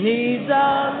love, needs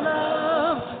our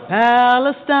love.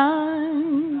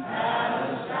 Palestine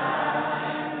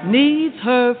needs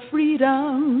her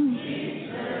freedom.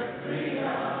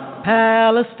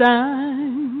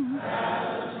 Palestine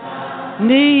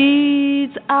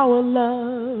needs our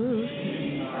love.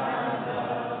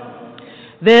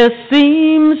 There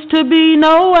seems to be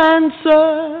no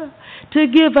answer to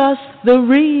give us the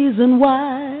reason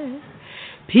why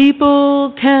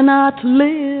people cannot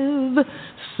live,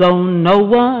 so no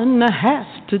one has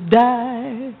to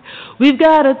die. We've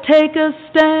got to take a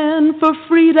stand for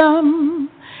freedom,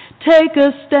 take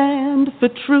a stand for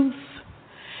truth,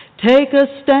 take a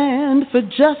stand for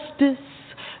justice.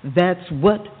 That's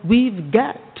what we've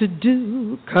got to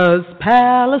do, 'cause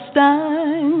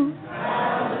Palestine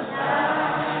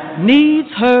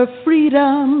needs her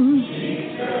freedom.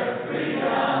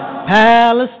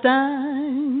 Palestine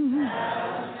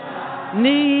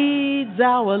needs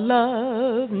our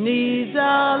love, needs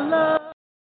our love.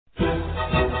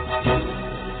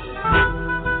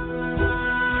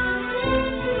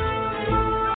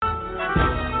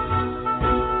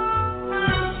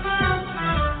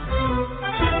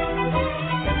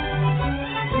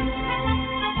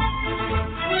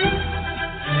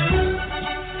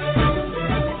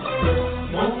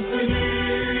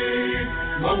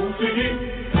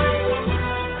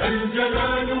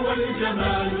 الجلال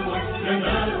والجمال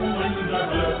والثناء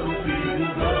والبهاء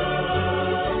فيهما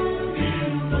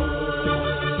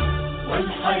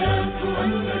والحياة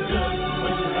والنجاة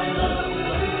والهناء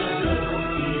والنجاة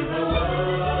في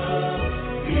هواه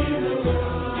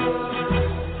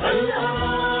هل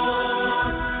أرى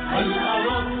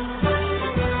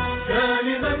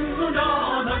سالما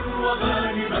منعما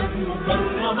وغانما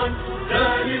مكرما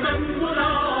سالما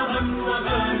منعما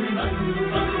وغانما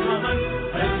مكرما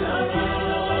هل أرى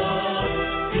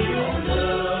في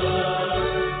علاه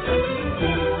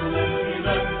تبلغ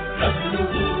إلى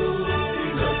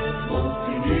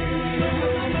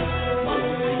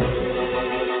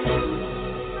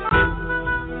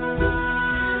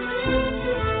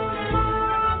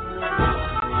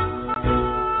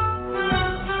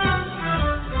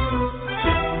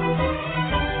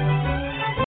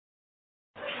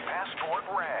Passport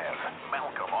Rev,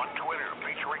 Malcolm on Twitter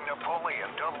featuring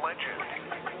Napoleon the Legend.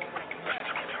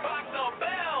 Rock the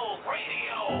Bell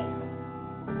Radio.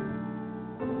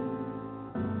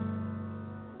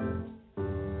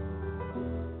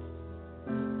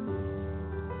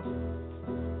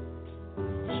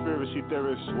 Conspiracy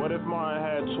theorists, what if Martin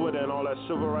had Twitter and all that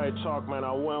civil rights talk, man?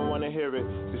 I wouldn't want to hear it.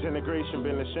 His integration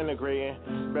been disintegrating.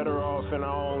 Better off in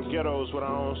our own ghettos with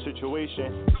our own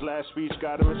situation. His last speech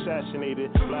got him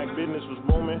assassinated. Black business was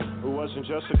booming. It wasn't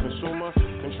just a consumer.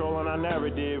 Controlling our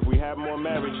narrative. We have more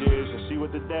marriages and see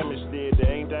what the damage did. They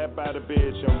ain't that bad a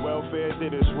bitch. And welfare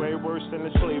did it's way worse than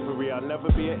the slavery. I'll never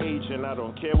be an agent. I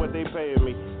don't care what they paying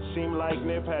me. Seem like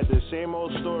Nip had the same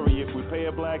old story. If we pay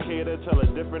a black hater, tell a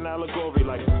different allegory.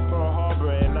 Like Pearl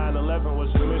Harbor and 9/11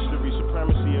 was a mystery.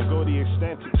 Supremacy will go the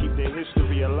extent to keep their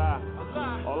history alive.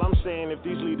 All I'm saying, if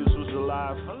these leaders was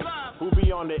alive, who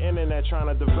be on the internet trying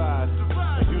to divide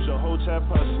and use a hotep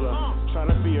hustler,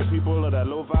 trying to fear people of that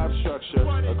low vibe structure.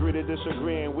 Agree to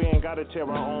disagree, and we ain't gotta tear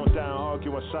our own down.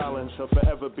 Argue in silence or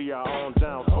forever be our own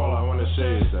downfall. All I wanna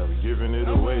say is that we're giving it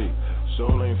away.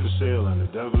 Soul ain't for sale and the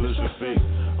devil is a fake.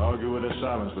 Argue with in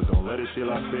silence, but don't let it seal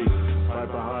our fate.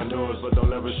 Fight behind doors, but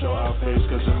don't ever show our face.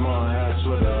 'Cause if Martin had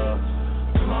Twitter,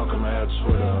 Malcolm had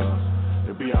Twitter,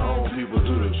 it'd be our own people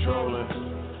do the trolling.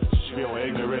 Spill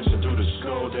ignorance and do the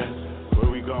scolding. Where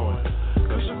we going?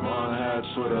 'Cause if Martin had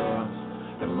Twitter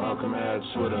and Malcolm had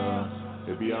Twitter,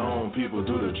 it'd be our own people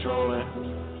do the trolling.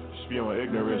 Spewing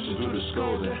ignorance and do the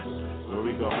scolding. Where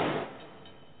we going?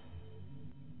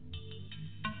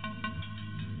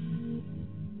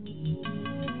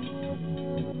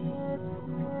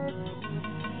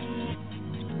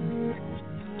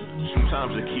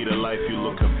 Sometimes the key to life you're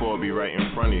looking for be right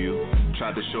in front of you.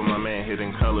 Tried to show my man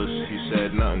hidden colors, he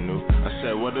said nothing new. I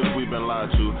said, what if we've been lied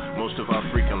to most of our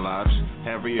freaking lives?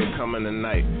 Harriet coming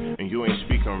tonight, and you ain't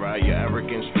speaking right, your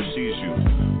arrogance precedes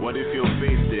you. What if your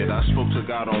faith did? I spoke to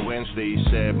God on Wednesday, he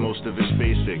said most of it's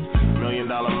basic. $1 million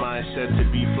mindset to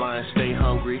be flying, stay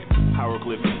hungry.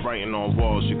 Hieroglyphic writing on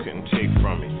walls you couldn't take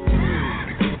from me.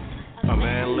 A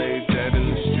man lay dead in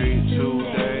the street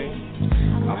today.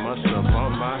 I must have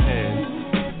bumped my head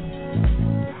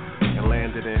and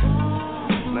landed in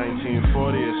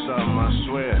 1940 or something, I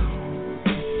swear.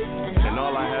 And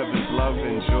all I have is love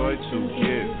and joy to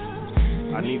give.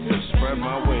 I need to spread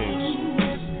my wings.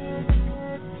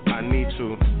 I need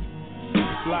to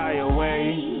fly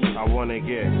away. I wanna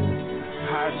get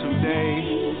high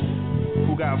today.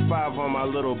 Who got 5 on my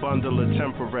little bundle of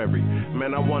temporary?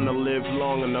 Man, I wanna live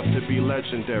long enough to be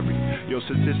legendary. Your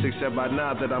statistics said by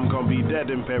now that I'm gonna be dead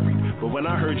and buried. But when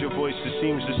I heard your voice, it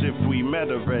seems as if we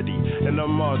met already. In a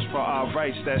march for our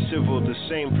rights, that civil, the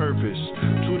same purpose.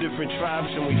 2 different tribes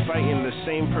and we fighting the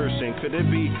same person. Could it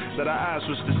be that our eyes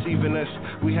was deceiving us?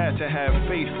 We had to have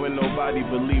faith when nobody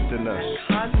believed in us.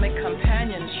 Cosmic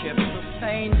companionship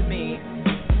sustained me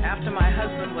after my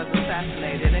husband was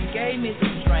assassinated and gave me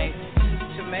the strength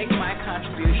to make my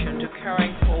contribution to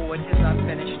carrying forward his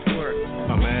unfinished work.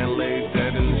 A man lay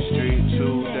dead in the street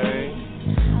today.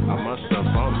 I must have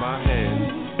bumped my head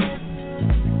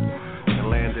and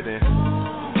landed in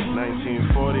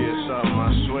 1940 or something,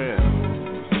 I swear.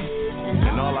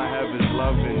 And all I have is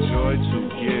love and joy to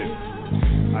give.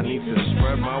 I need to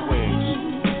spread my wings.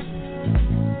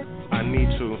 I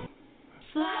need to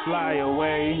fly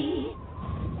away.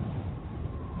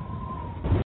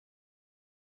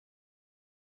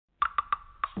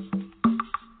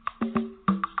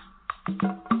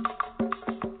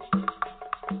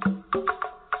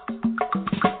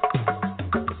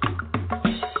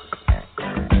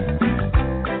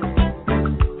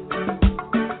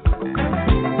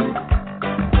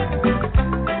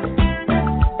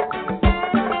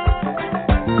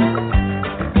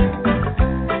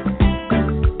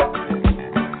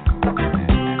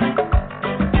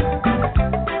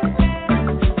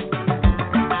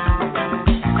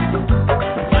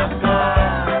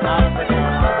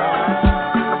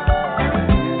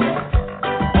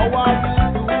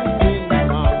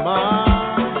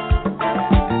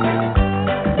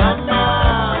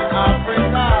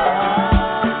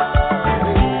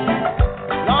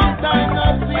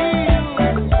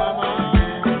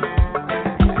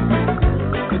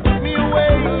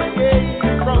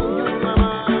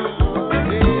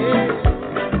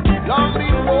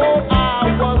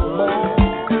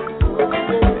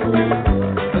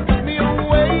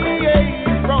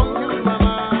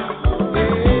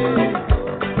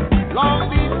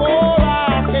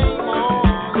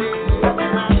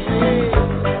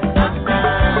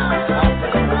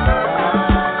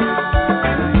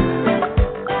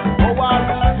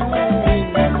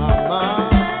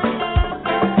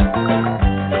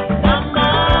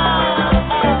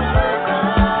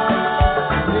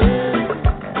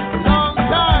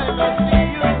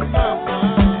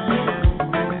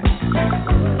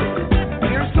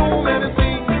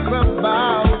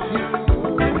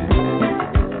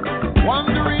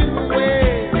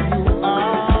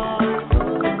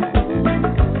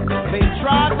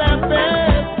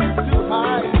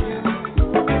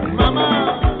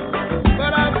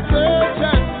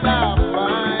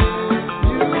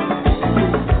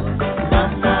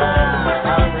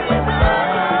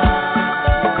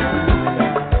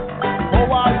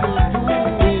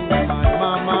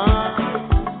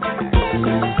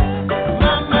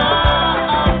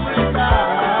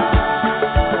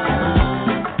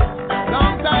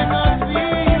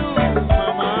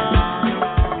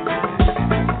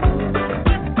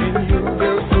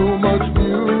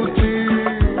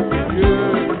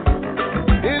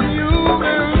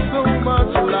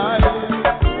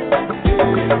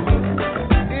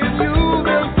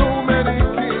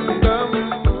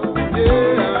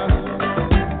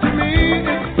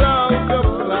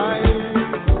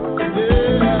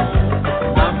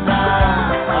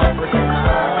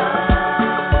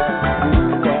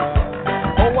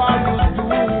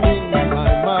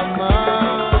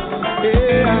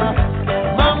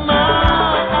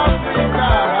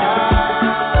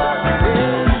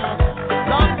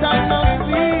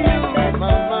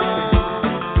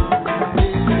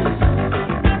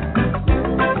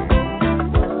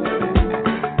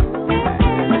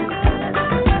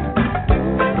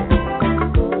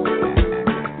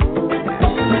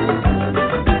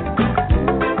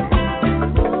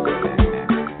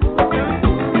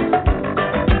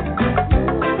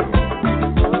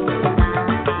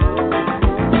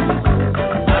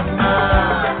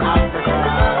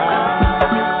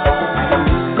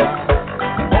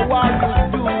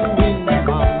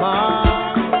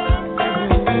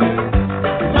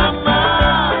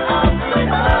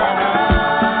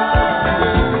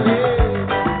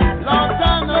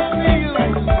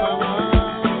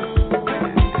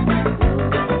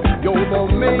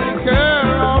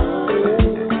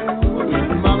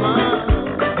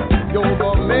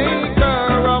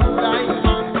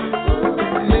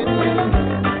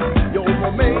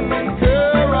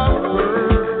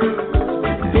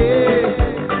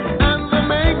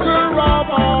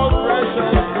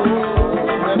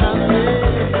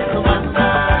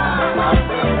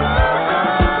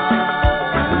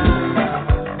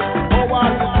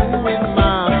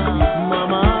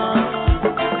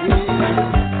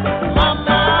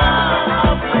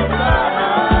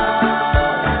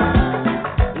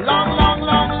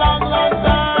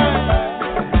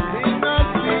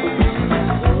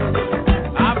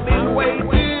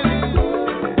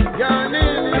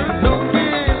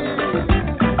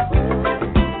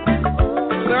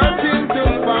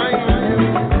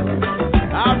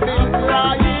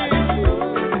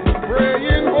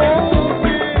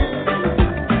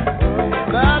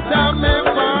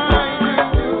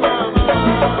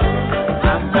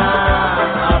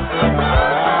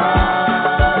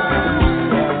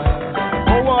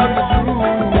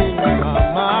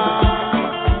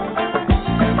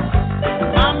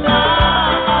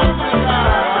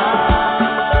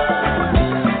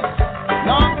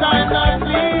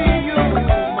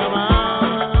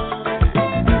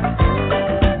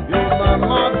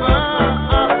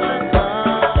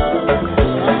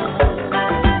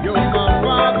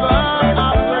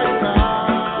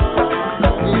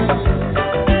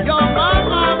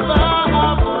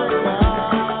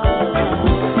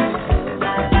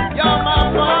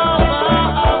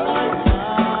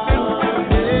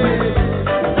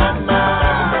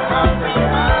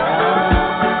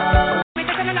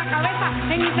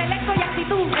 En intelecto y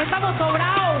actitud estamos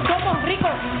sobrados, somos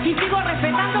ricos y sigo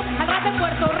respetando al rap de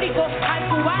Puerto Rico, al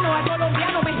cubano, al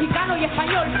colombiano, mexicano y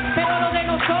español, pero lo de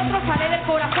nosotros sale del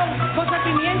corazón, con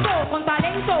sentimiento, con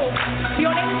talento,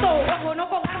 violento, ojo, no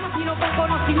con armas sino con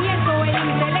conocimiento. El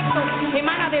intelecto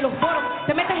emana de los foros,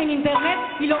 te metes en internet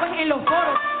y lo ves en los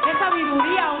foros, es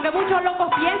sabiduría, aunque muchos locos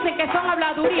piensen que son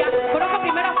habladuría, conozco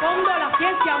primero a fondo la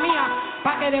ciencia mía,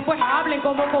 para que después hablen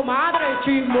como comadre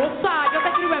chismosa. Yo te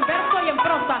escribo en verso y en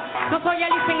prosa, no soy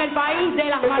Alice en el país de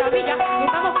las maravillas,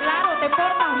 estamos claros, te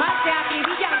portas mal, te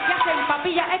acribillan, te hacen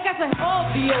papilla, es que eso es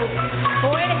obvio,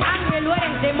 o eres ángel o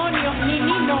eres demonio, ni,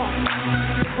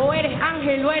 o eres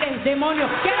ángel o eres demonio.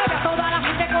 Quiero ver a toda la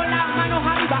gente con las manos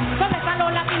arriba, ¿dónde están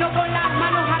los latinos con las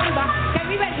manos arriba? Que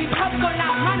vive el hip hop con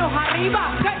las manos arriba,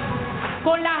 ¿qué?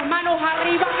 Con las manos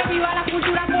arriba, que viva la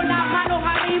cultura con las manos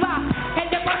arriba, el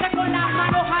deporte con las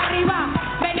manos arriba,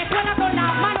 Venezuela con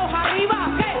las manos arriba,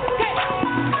 ¿qué?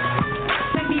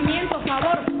 Sentimiento,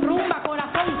 sabor, rumba,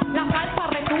 corazón, la salsa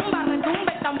retumba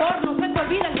el tambor, no se te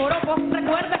olvide el joropo,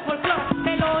 recuerda el folclore,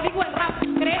 te lo digo en rap,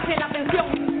 crece la tensión,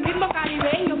 ritmo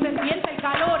caribeño, se siente el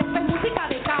calor, esto es música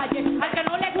de calle, al que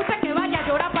no le guste que vaya a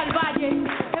llorar para el valle,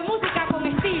 es música con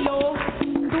estilo,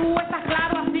 tú estás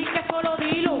claro así que solo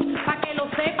dilo, pa' que lo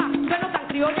sepa, sueno tan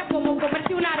criolla como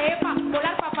comerse una arepa,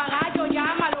 volar papagayo,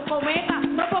 llámalo, cometa,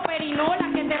 tropo perinola,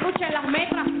 que te ruchen las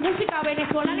metras, música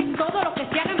venezolana es todo lo que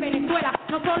se haga en Venezuela,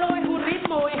 no solo es un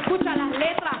ritmo, escucha las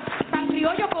letras, tan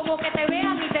criollo como que te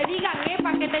vean y te digan,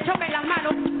 pa' que te choquen las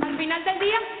manos, al final del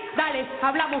día, dale,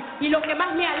 hablamos, y lo que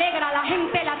más me alegra, la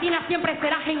gente latina siempre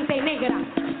será gente negra.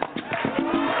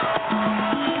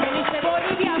 Belice,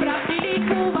 Bolivia, Brasil y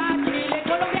Cuba, Chile,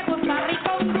 Colombia, Costa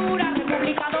Rica, Honduras,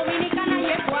 República Dominicana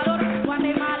y Ecuador,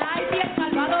 Guatemala, Haití, El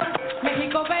Salvador,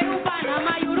 México, Perú,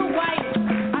 Panamá y Uruguay,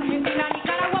 Argentina,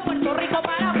 Nicaragua, Puerto Rico,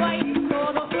 Paraguay,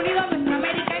 todos unidos nuestra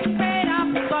América entera,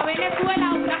 junto a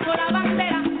Venezuela una sola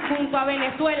bandera, junto a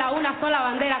Venezuela una sola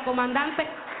bandera. Comandante,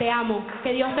 te amo,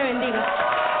 que Dios te bendiga.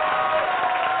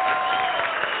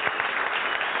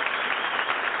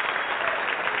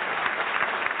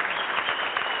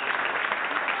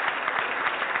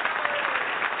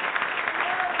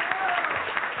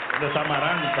 ¿Dónde está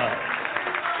Amaranta?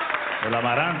 El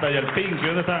Amaranta y el Pinky,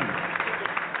 ¿dónde están?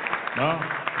 ¿No?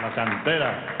 La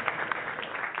cantera.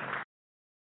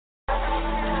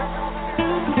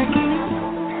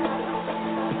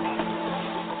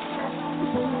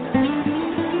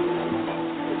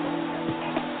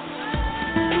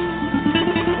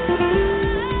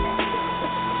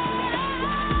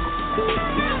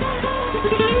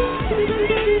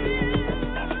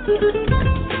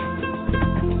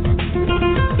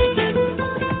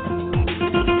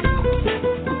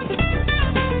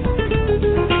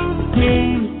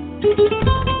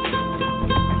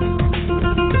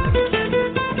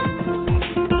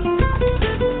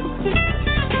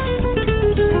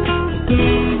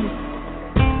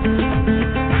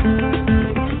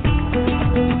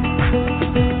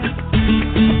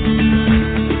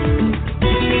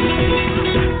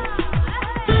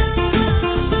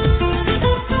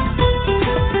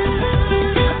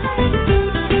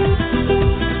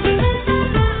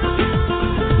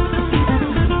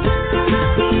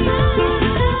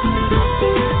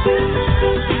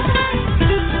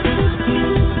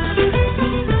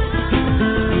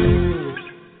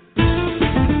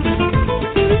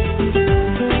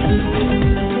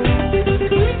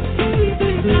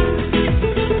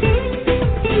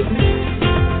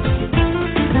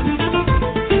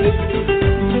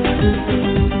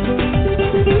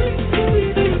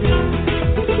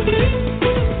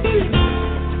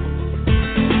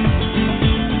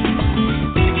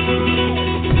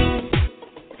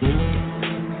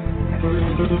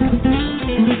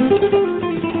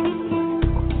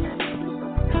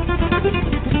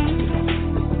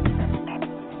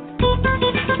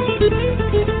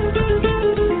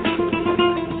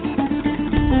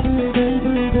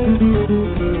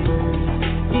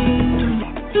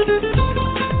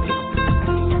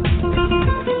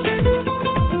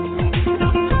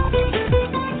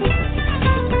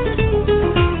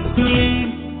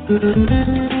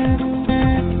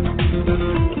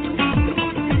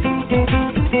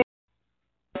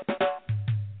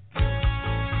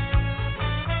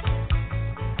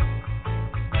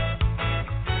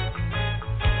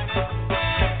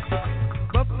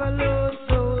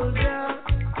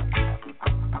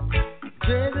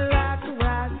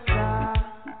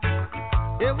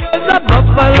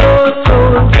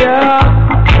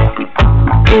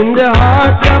 In the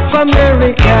heart of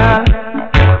America,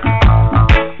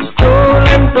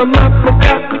 stolen from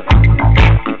Africa,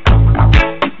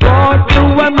 brought to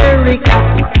America.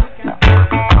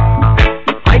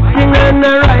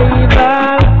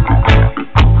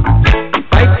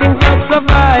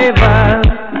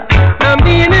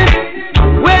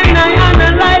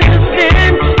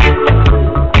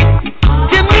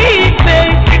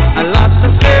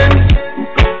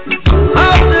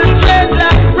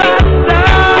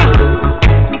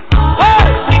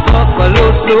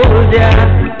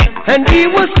 and he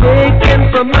was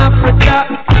taken from Africa,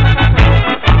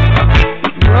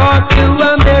 brought to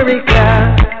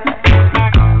America,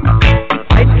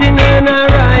 fighting an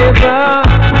arrival,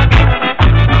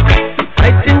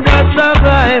 fighting the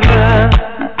survivor.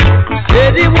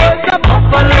 Said he was a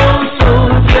buffalo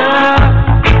soldier,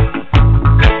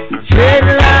 dread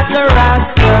like a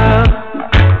rasta,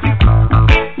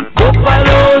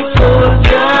 buffalo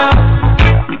soldier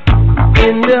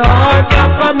in the heart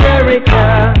of America.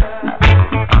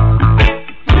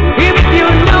 If you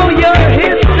know your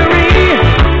history,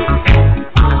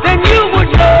 then you would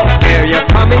know where you're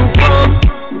coming from.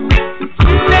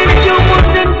 Then you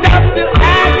wouldn't have to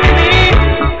ask me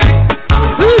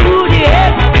who the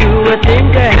heck you would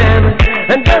think I am.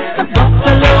 And just a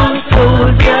buffalo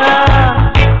soldier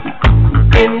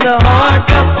in the heart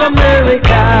of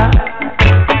America,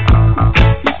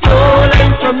 stolen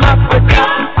from Africa,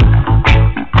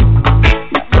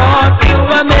 brought to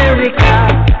America.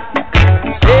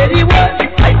 Said he was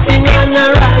fighting on a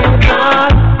rival,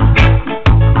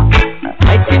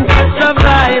 fighting for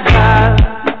survival.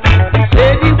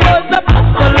 Said he was a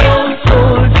buffalo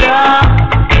soldier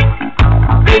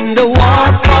in the war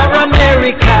for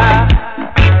America.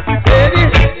 Said he,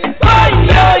 why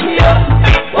yo yo,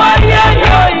 why yo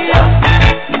yo yo,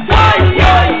 why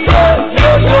yo yo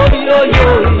yo yo yo yo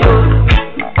yo,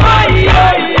 why yo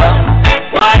yo,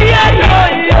 why yo yo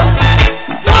yo,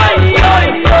 why yo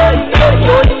yo yo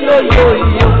yo yo yo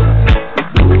yo.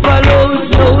 Buffalo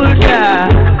soldier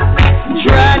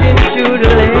tried into the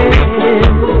land.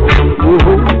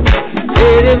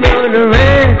 Said him on the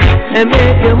red and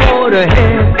make him hold the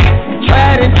hand.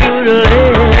 Tried into the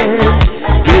land.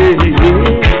 Yeah, yeah.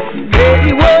 Said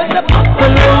he was a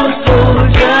buffalo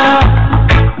soldier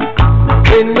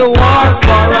in the war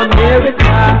for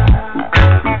America.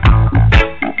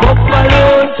 Buffalo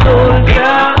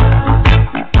soldier,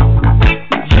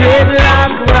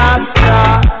 dreadlock rasta,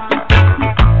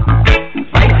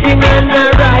 fighting an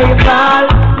arrival,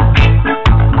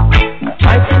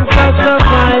 fighting for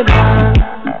survival.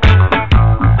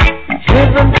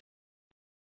 Heaven.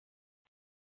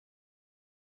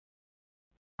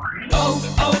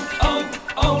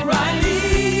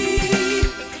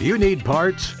 You need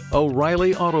parts?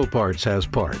 O'Reilly Auto Parts has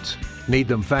parts. Need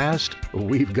them fast?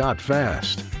 We've got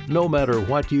fast. No matter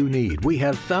what you need, we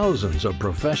have thousands of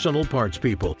professional parts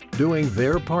people doing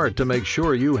their part to make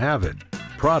sure you have it.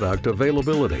 Product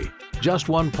availability. Just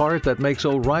one part that makes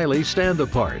O'Reilly stand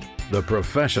apart. The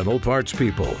professional parts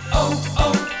people.